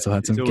Tack also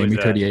had some Game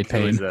Week 38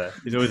 pain.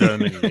 He's always there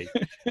in the mini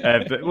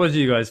league. But what do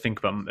you guys think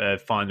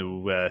about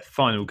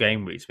final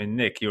game weeks? I mean,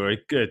 Nick, you're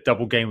a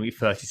double Game Week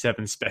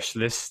 37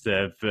 specialist.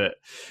 But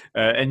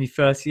any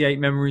 38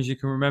 memories you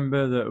can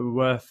remember that were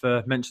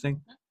worth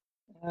mentioning?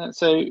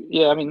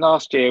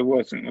 Last year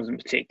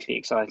wasn't particularly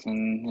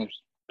exciting.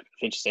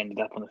 It just ended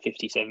up on the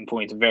 57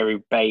 points. A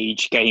very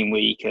beige game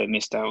week.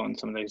 Missed out on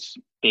some of those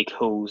big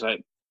hauls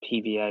like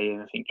PVA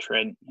and I think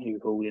Trent, who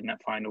hauled in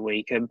that final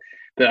week.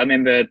 But I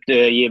remember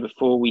the year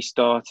before we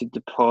started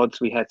the pod,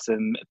 we had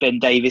some Ben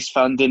Davies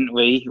fun, didn't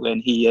we? When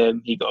he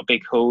got a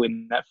big haul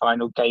in that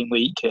final game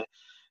week,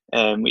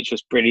 which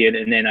was brilliant.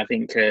 And then I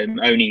think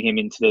owning him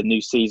into the new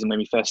season when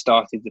we first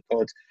started the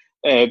pod.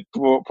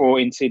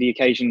 Brought into the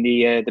occasion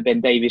the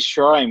Ben Davies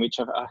shrine, which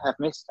I have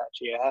missed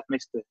actually. I have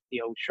missed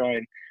the old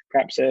shrine.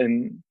 Perhaps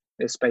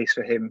there's space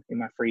for him in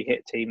my free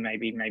hit team.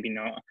 Maybe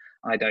not.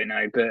 I don't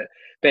know. But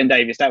Ben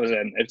Davies, that was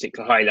a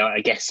particular highlight,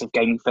 I guess, of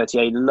Game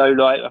 38. The low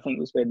light, I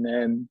think, was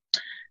when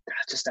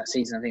just that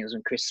season. I think it was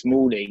when Chris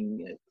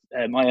Smalling.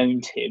 I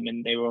owned him,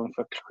 and they were on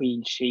for a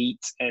clean sheet,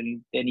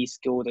 and then he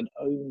scored an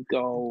own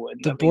goal.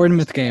 And the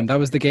Bournemouth game. That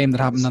was the game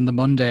that happened on the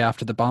Monday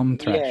after the bomb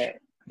thresh.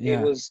 Yeah.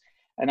 It was.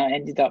 And I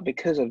ended up,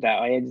 because of that,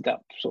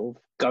 sort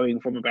of going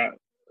from about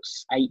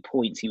 8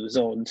 points he was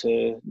on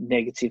to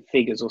negative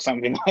figures or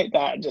something like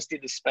that, just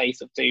in the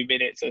space of 2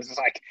 minutes. So it was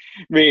like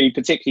really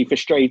particularly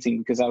frustrating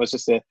because that was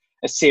just a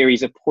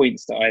series of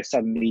points that I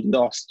suddenly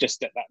lost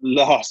just at that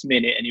last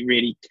minute. And it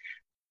really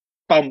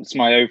bumped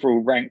my overall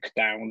rank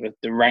down,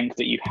 the rank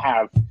that you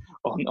have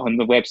on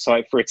the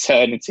website for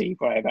eternity,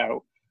 by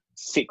about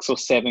 6 or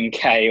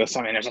 7K or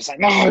something. I was just like,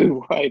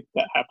 no, why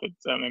that happened.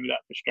 So I remember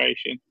that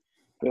frustration.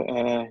 But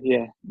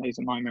those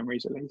are my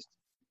memories at least.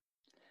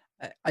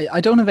 I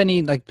don't have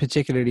any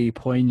particularly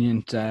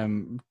poignant,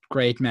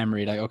 great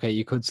memory.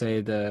 You could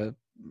say the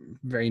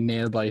very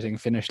nail-biting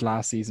finish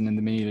last season in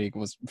the mini league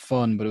was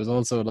fun, but it was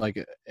also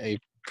a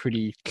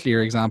pretty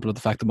clear example of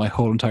the fact that my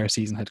whole entire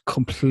season had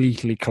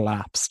completely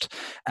collapsed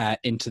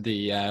into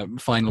the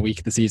final week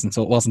of the season.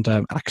 So it wasn't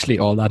actually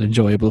all that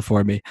enjoyable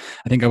for me.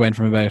 I think I went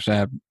from about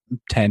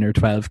 10 or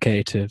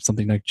 12K to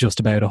something like just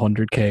about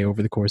 100K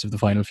over the course of the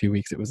final few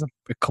weeks. It was a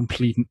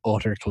complete and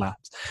utter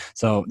collapse.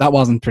 So that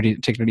wasn't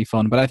particularly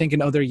fun. But I think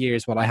in other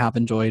years, what I have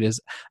enjoyed is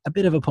a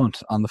bit of a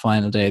punt on the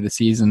final day of the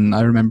season.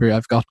 I remember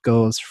I've got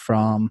goals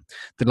from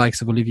the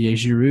likes of Olivier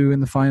Giroud in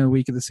the final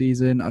week of the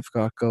season. I've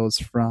got goals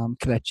from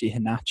Kelechi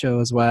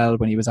Iheanacho as well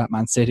when he was at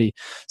Man City.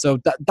 So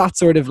that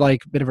sort of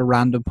bit of a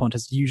random punt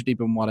has usually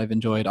been what I've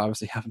enjoyed.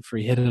 Obviously, haven't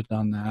free hit it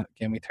on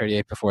Game Week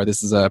 38 before.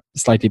 This is a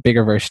slightly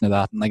bigger version of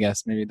that. And I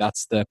guess maybe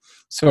that's the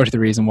sort of the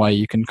reason why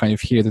you can kind of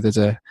hear that there's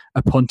a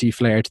punty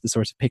flair to the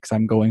sorts of picks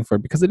I'm going for,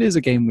 because it is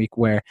a game week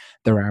where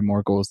there are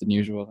more goals than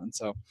usual. And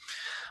so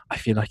I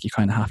feel like you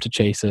kind of have to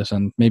chase it,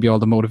 and maybe all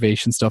the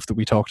motivation stuff that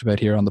we talked about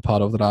here on the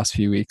pod over the last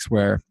few weeks,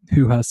 where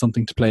who has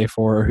something to play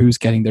for or who's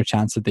getting their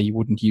chance that they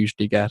wouldn't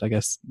usually get. I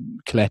guess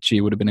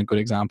Kelechi would have been a good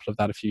example of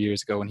that a few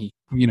years ago, and he,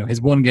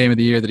 his one game of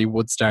the year that he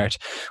would start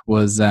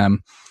was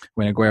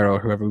when Aguero or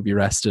whoever would be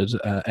rested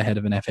ahead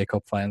of an FA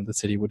Cup final that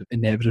City would have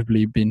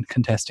inevitably been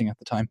contesting at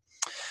the time.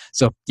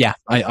 So yeah,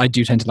 I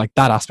do tend to like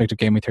that aspect of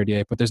Game Week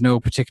 38, but there's no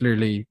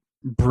particularly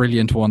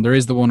brilliant one. There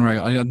is the one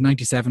where I had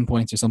 97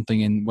 points or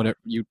something in whatever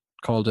you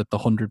called it, the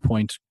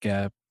 100-point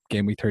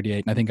Game Week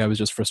 38, and I think I was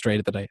just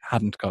frustrated that I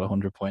hadn't got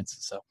 100 points.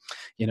 So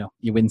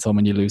you win some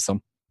and you lose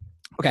some.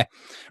 Okay,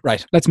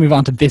 right, let's move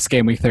on to this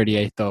Game Week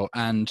 38 though,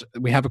 and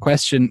we have a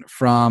question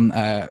from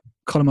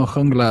Colm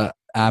O'Chungla,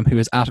 who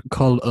is at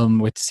Colum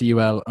with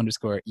CUL_UM,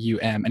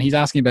 and he's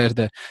asking about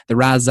the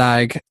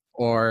Razag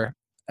or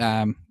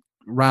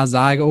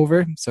Razag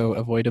over, so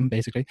avoid him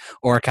basically,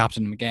 or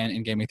captain him again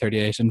in Game Week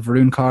 38. And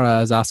Varun Kara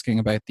is asking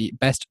about the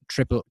best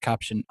triple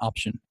caption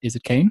option. Is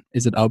it Kane?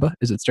 Is it Alba?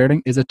 Is it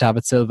Sterling? Is it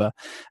David Silva?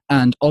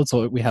 And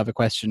also we have a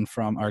question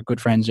from our good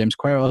friend James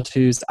Queralt,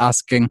 who's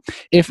asking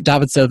if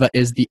David Silva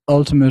is the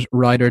ultimate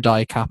ride or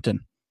die captain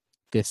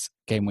this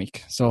game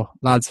week. So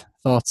lads,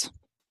 thoughts?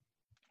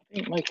 I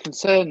think my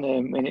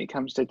concern when it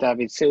comes to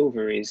David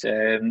Silva is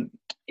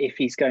if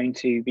he's going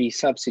to be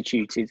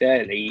substituted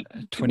early.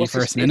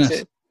 21st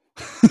minute.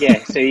 Yeah,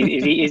 so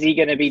is he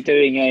going to be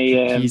doing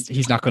a?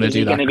 He's not going to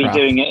do that. Is he going to be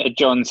doing a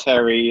John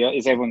Terry?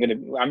 Is everyone going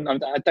to?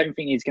 I don't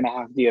think he's going to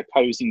have the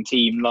opposing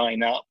team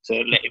line up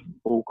to let him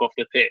walk off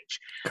the pitch.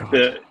 God.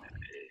 But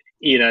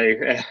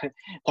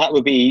that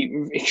would be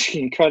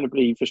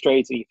incredibly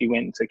frustrating if he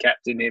went to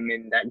captain him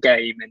in that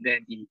game, and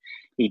then he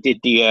did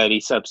the early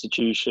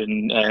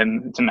substitution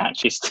to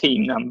match his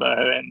team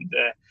number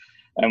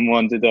and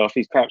wandered off.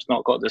 He's perhaps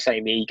not got the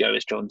same ego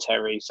as John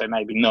Terry, so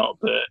maybe not.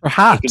 But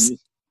perhaps.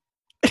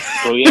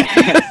 Well, yeah,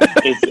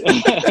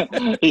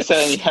 he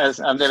certainly has.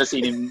 I've never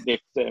seen him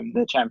lift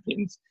the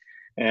champions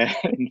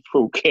in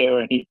full gear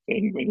or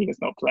anything when he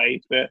has not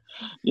played. But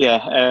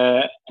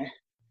yeah,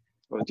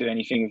 or do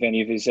anything with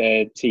any of his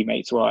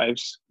teammates'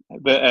 wives.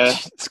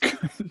 But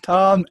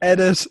Tom,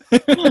 edit.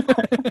 But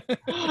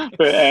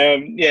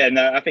yeah,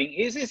 no, I think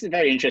this is a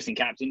very interesting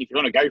captain. If you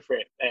want to go for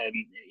it,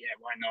 yeah,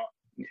 why not?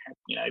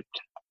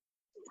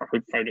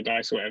 Throw the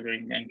dice or whatever,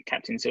 and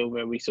Captain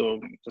Silva, we saw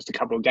just a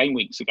couple of game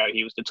weeks ago,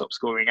 he was the top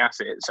scoring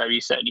asset, so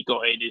he's certainly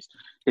got in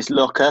his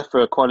locker for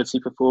a quality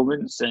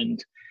performance.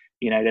 And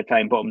they're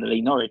playing bottom of the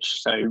league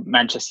Norwich, so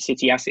Manchester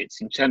City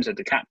assets in terms of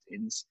the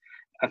captains,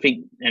 I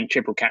think, and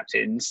triple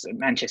captains,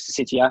 Manchester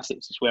City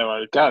assets is where I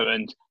would go,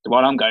 and the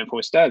one I'm going for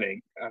is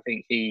Sterling. I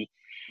think he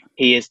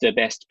is the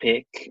best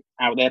pick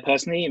out there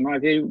personally, in my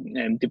view.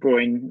 De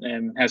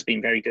Bruyne has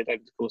been very good over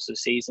the course of the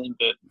season,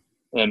 but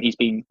he's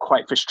been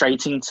quite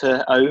frustrating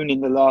to own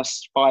in the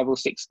last 5 or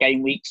 6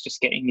 game weeks,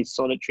 just getting his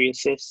solitary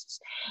assists.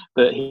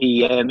 But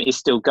he is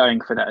still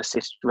going for that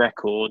assist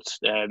record,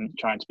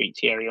 trying to beat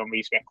Thierry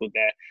Henry's record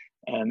there.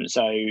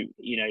 So,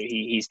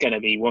 he's going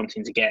to be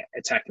wanting to get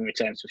attacking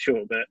returns for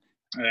sure. But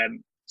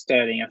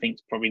Sterling, I think,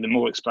 is probably the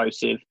more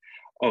explosive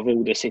of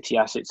all the City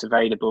assets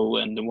available,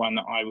 and the one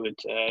that I would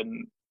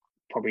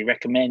probably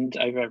recommend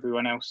over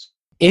everyone else.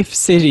 If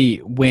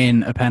City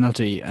win a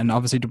penalty, and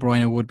obviously De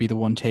Bruyne would be the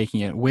one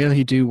taking it, will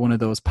he do one of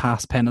those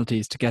pass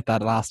penalties to get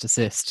that last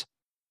assist?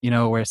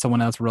 Where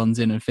someone else runs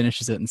in and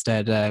finishes it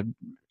instead,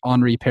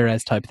 Henri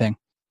Perez type thing.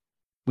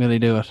 Will he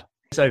do it?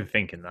 He's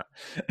overthinking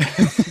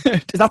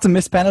that. That's a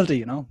missed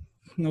penalty, no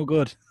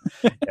good.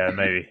 Yeah,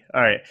 maybe.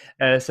 All right.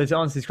 So to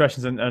answer these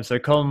questions, and so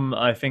Colm,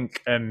 I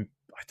think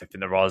I don't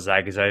think the Raw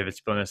Zag is over,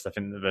 to be honest. I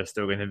think that there's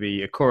still going to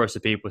be a chorus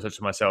of people such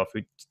as myself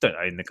who don't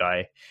own the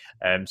guy.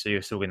 So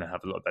you're still going to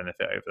have a lot of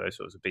benefit over those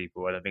sorts of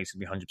people. I don't think it's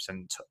going to be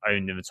 100%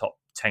 owned in the top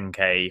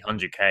 10k,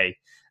 100k.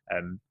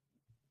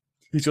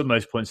 He's got the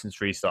most points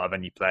since restart of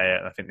any player,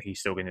 and I think that he's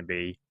still going to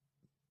be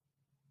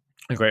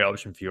a great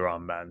option for your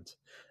armband.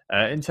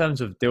 In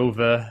terms of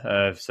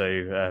Dilver,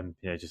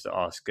 just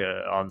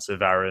to answer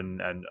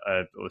Varun and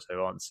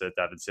also answer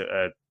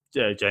David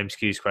James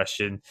Q's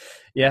question.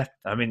 Yeah,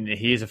 I mean,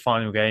 he is a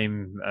final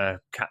game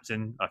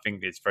captain. I think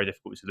it's very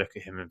difficult to look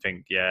at him and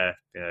think,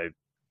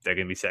 they're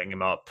going to be setting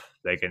him up.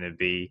 They're going to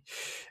be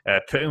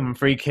putting him on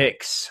free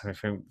kicks. I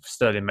think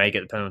Sterling may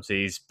get the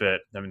penalties,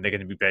 but I mean, they're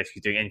going to be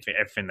basically doing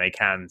everything they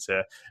can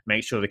to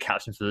make sure the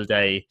captain for the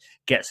day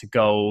gets a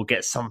goal,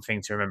 gets something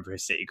to remember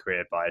his City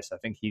career by. So I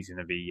think he's going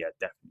to be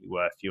definitely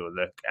worth your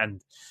look. And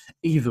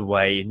either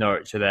way,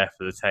 Norwich are there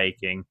for the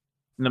taking.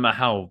 No matter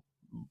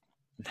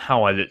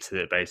how I looked at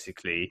it,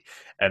 basically,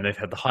 and they've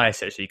had the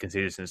highest actually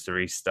conceded since the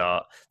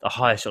restart, the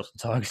highest shots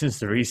on target since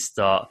the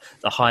restart,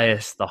 the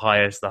highest,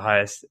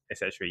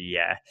 etc.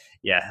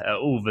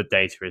 All the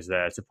data is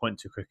there to point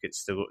to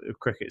a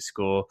cricket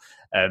score.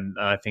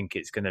 I think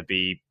it's going to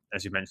be,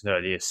 as you mentioned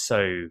earlier,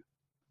 so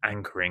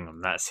anchoring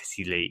on that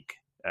City league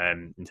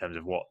in terms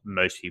of what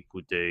most people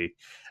do.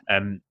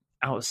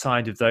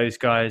 Outside of those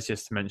guys,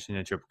 just to mention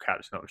the triple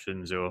captain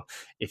options, or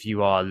if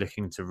you are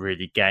looking to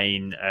really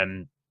gain.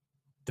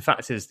 The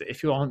fact is that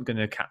if you aren't going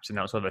to captain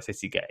outside of a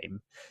City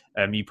game,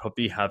 you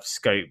probably have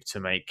scope to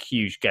make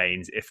huge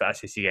gains if that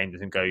City game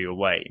doesn't go your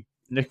way.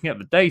 Looking at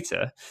the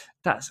data,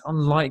 that's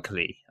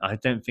unlikely. I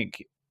don't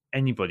think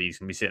anybody's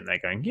going to be sitting there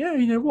going, yeah,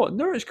 you know what,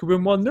 Norwich could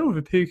win 1-0 with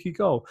a Pookie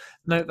goal.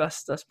 No,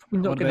 that's probably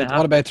not going to happen.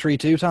 What about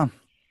 3-2, Tom?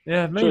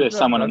 Yeah, maybe. I'm sure there's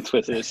someone on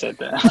Twitter that said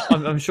that.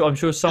 I'm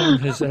sure someone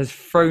has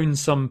thrown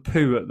some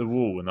poo at the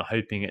wall and are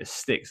hoping it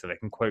sticks so they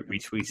can quote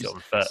retweet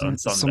it on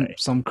Sunday.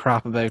 Some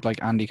crap about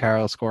like Andy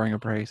Carroll scoring a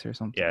brace or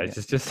something. Yeah,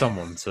 it's just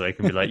someone so they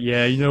can be like,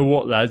 yeah, you know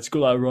what, lads,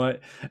 got that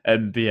right.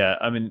 But yeah,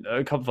 I mean,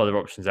 a couple of other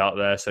options out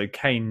there. So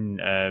Kane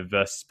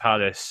versus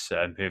Palace,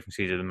 who have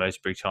conceded the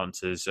most big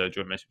chances,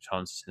 joint most big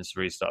chances since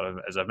the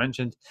restart, as I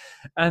mentioned,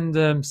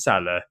 and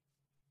Salah.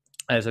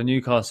 So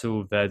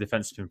Newcastle, their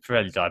defence has been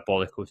fairly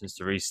diabolical since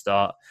the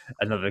restart.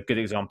 Another good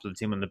example of the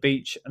team on the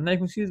beach. And they've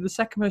conceded the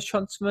second most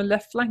chances from the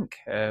left flank,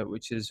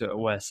 which is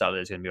where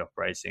Salah is going to be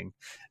operating.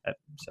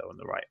 So on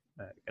the right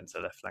against the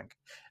left flank.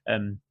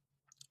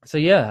 So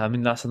yeah, I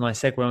mean, that's a nice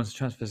segue onto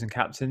transfers and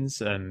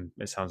captains.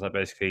 It sounds like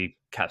basically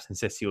Captain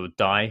City or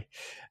die.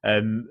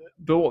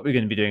 But what we're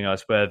going to be doing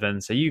elsewhere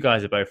then, so you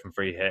guys are both on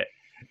free hit.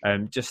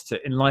 Just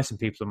to enlighten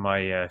people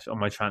on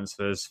my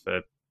transfers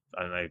for,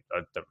 I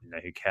don't know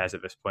who cares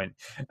at this point.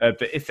 But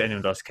if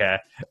anyone does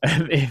care,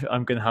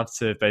 I'm going to have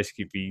to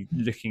basically be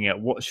looking at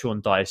what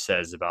Sean Dice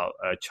says about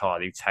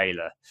Charlie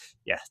Taylor.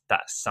 Yeah,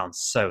 that sounds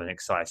so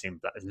unexciting.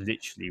 But that is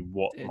literally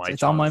what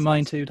it's on my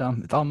mind too, Tom.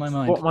 It's on my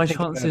mind. What my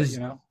chances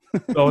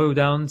boil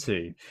down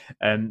to.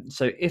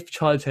 So if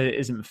Charlie Taylor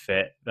isn't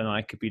fit, then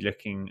I could be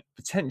looking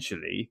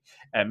potentially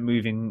at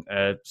moving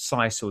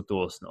Seiss or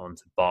Dawson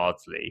onto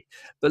Bardsley.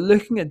 But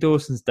looking at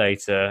Dawson's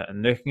data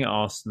and looking at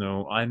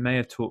Arsenal, I may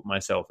have talked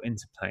myself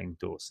into playing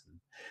Dawson.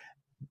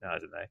 I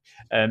don't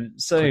know.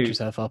 So put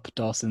yourself up,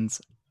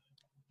 Dawson's.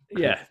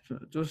 Yeah,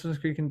 Dawson's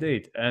Creek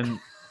indeed. And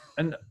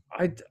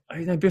I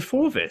know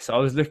before this, I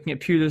was looking at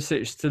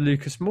Pulisic to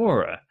Lucas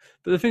Moura.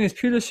 But the thing is,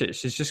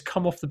 Pulisic has just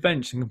come off the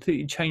bench and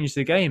completely changed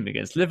the game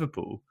against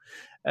Liverpool.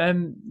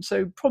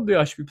 So probably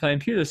I should be playing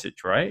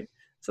Pulisic, right?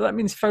 So that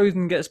means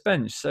Foden gets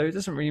benched. So it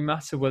doesn't really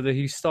matter whether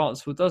he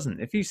starts or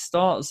doesn't. If he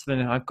starts,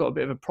 then I've got a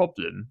bit of a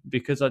problem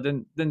because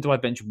then do I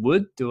bench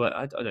Wood?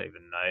 I don't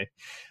even know.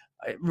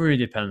 It really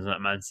depends on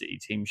that Man City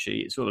team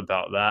sheet. It's all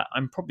about that.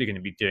 I'm probably going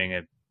to be doing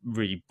a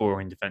really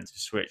boring defensive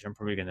switch. I'm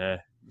probably going to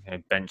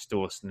bench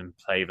Dawson and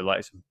play the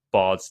likes of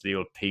Bardsley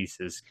or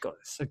Peters. God,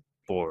 it's so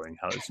boring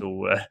how it's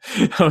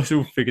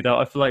all figured out.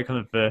 I feel like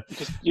kind of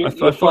your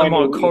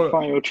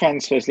final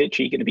transfer is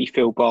literally going to be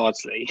Phil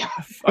Bardsley.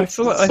 I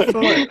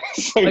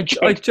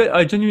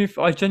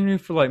genuinely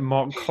feel like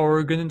Mark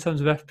Corrigan in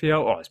terms of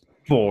FPL. Oh, it's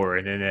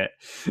boring, isn't it?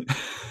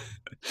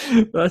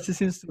 That just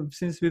seems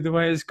to be the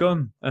way it's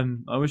gone.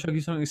 I wish I could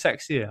do something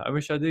sexier. I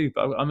wish I do,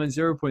 but I'm at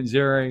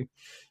 0.0.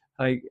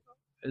 Like,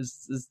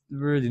 there's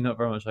really not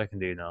very much I can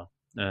do now.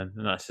 And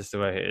that's just the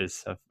way it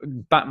is. I've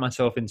backed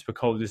myself into a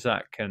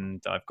cul-de-sac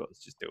and I've got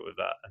to just deal with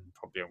that. And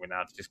probably I'm going to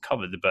have to just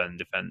cover the burn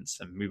defence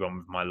and move on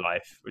with my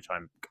life, which I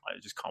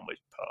just can't wait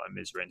to put out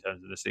misery in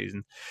terms of the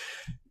season.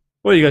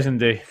 What are you guys going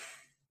to do?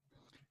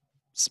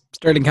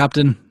 Sterling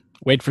captain,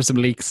 wait for some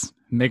leaks,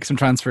 make some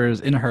transfers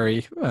in a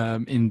hurry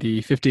in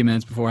the 15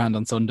 minutes beforehand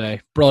on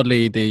Sunday.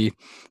 Broadly, the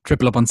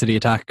triple up on City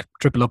attack,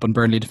 triple up on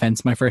Burnley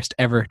defence, my first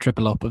ever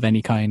triple up of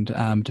any kind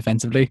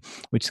defensively,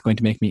 which is going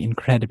to make me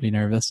incredibly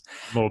nervous.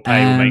 More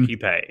pay will make you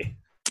pay.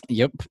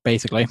 Yep,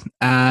 basically.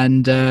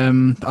 And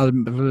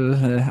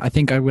I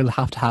think I will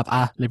have to have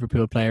a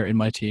Liverpool player in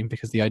my team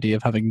because the idea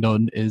of having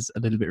none is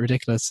a little bit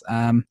ridiculous.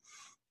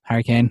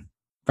 Harry Kane,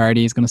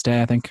 Vardy is going to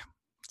stay, I think.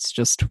 It's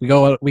just we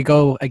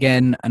go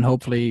again, and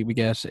hopefully we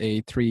get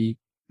a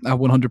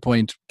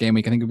 100-point game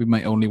week. I think it would be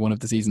my only one of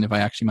the season if I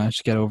actually manage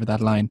to get over that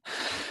line.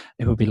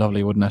 It would be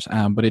lovely, wouldn't it?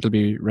 But it'll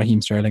be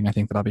Raheem Sterling, I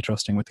think, that I'll be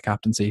trusting with the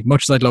captaincy.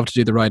 Much as I'd love to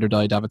do the ride or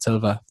die David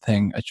Silva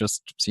thing, it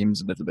just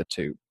seems a little bit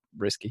too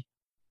risky.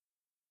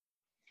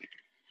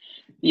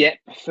 Yeah,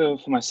 for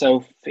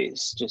myself,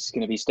 it's just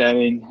going to be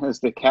Sterling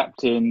as the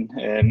captain.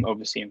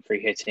 Obviously, in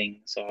free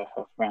hitting, so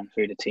I've ran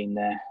through the team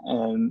there.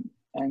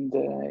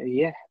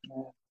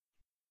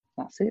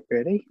 That's it,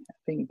 really. I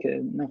think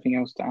nothing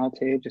else to add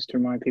here, just to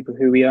remind people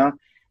who we are.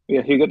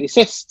 Who got the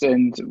assist,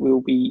 and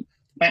we'll be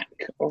back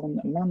on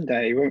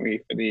Monday, won't we,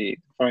 for the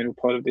final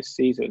part of this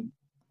season?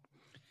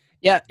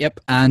 Yeah, yep.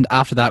 And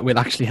after that, we'll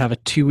actually have a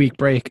 2-week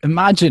break.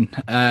 Imagine,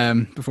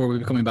 before we'll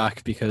be coming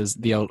back, because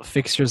the old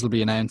fixtures will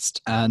be announced,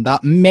 and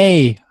that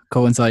may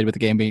coincide with the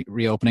game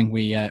reopening.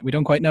 We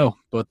don't quite know,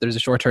 but there's a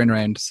short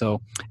turnaround,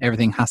 so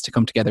everything has to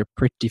come together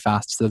pretty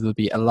fast. So there'll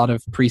be a lot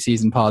of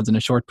pre-season pods and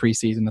a short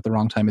pre-season at the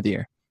wrong time of the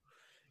year.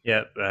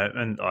 Yeah,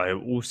 and I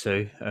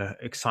also,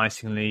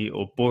 excitingly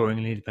or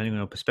boringly, depending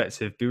on your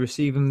perspective, be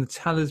receiving the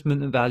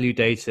talisman and value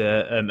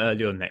data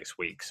early on next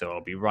week. So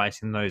I'll be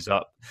writing those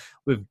up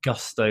with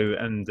gusto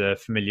and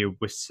familiar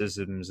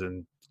witticisms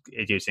and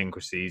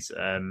idiosyncrasies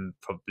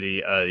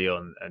probably early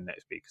on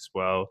next week as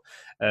well,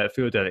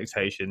 for your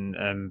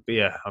delectation. But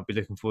yeah, I'll be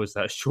looking forward to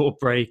that short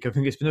break. I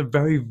think it's been a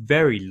very,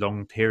 very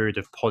long period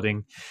of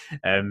podding,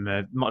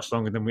 much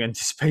longer than we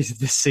anticipated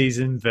this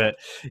season. But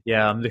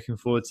yeah, I'm looking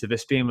forward to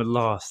this being the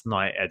last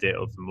night edit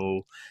of them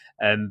all.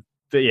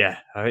 But yeah,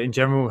 in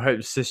general,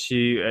 hope to see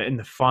you in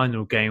the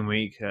final game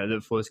week.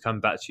 Look forward to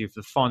coming back to you for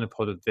the final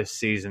pod of this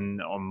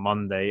season on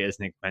Monday, as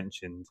Nick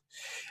mentioned.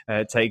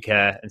 Take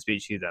care and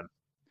speak to you then.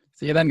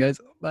 See you then, guys.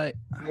 Bye.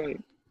 Right.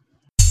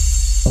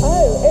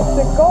 Oh, it's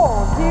a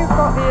goal. Who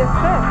got the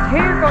assist? Who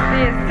got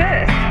the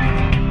assist?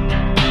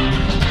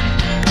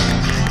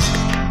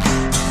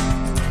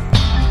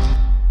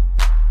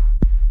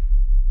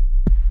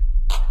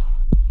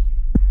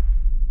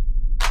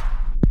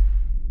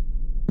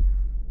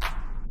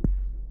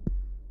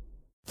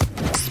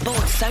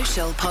 Sports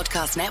Social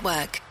Podcast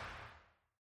Network.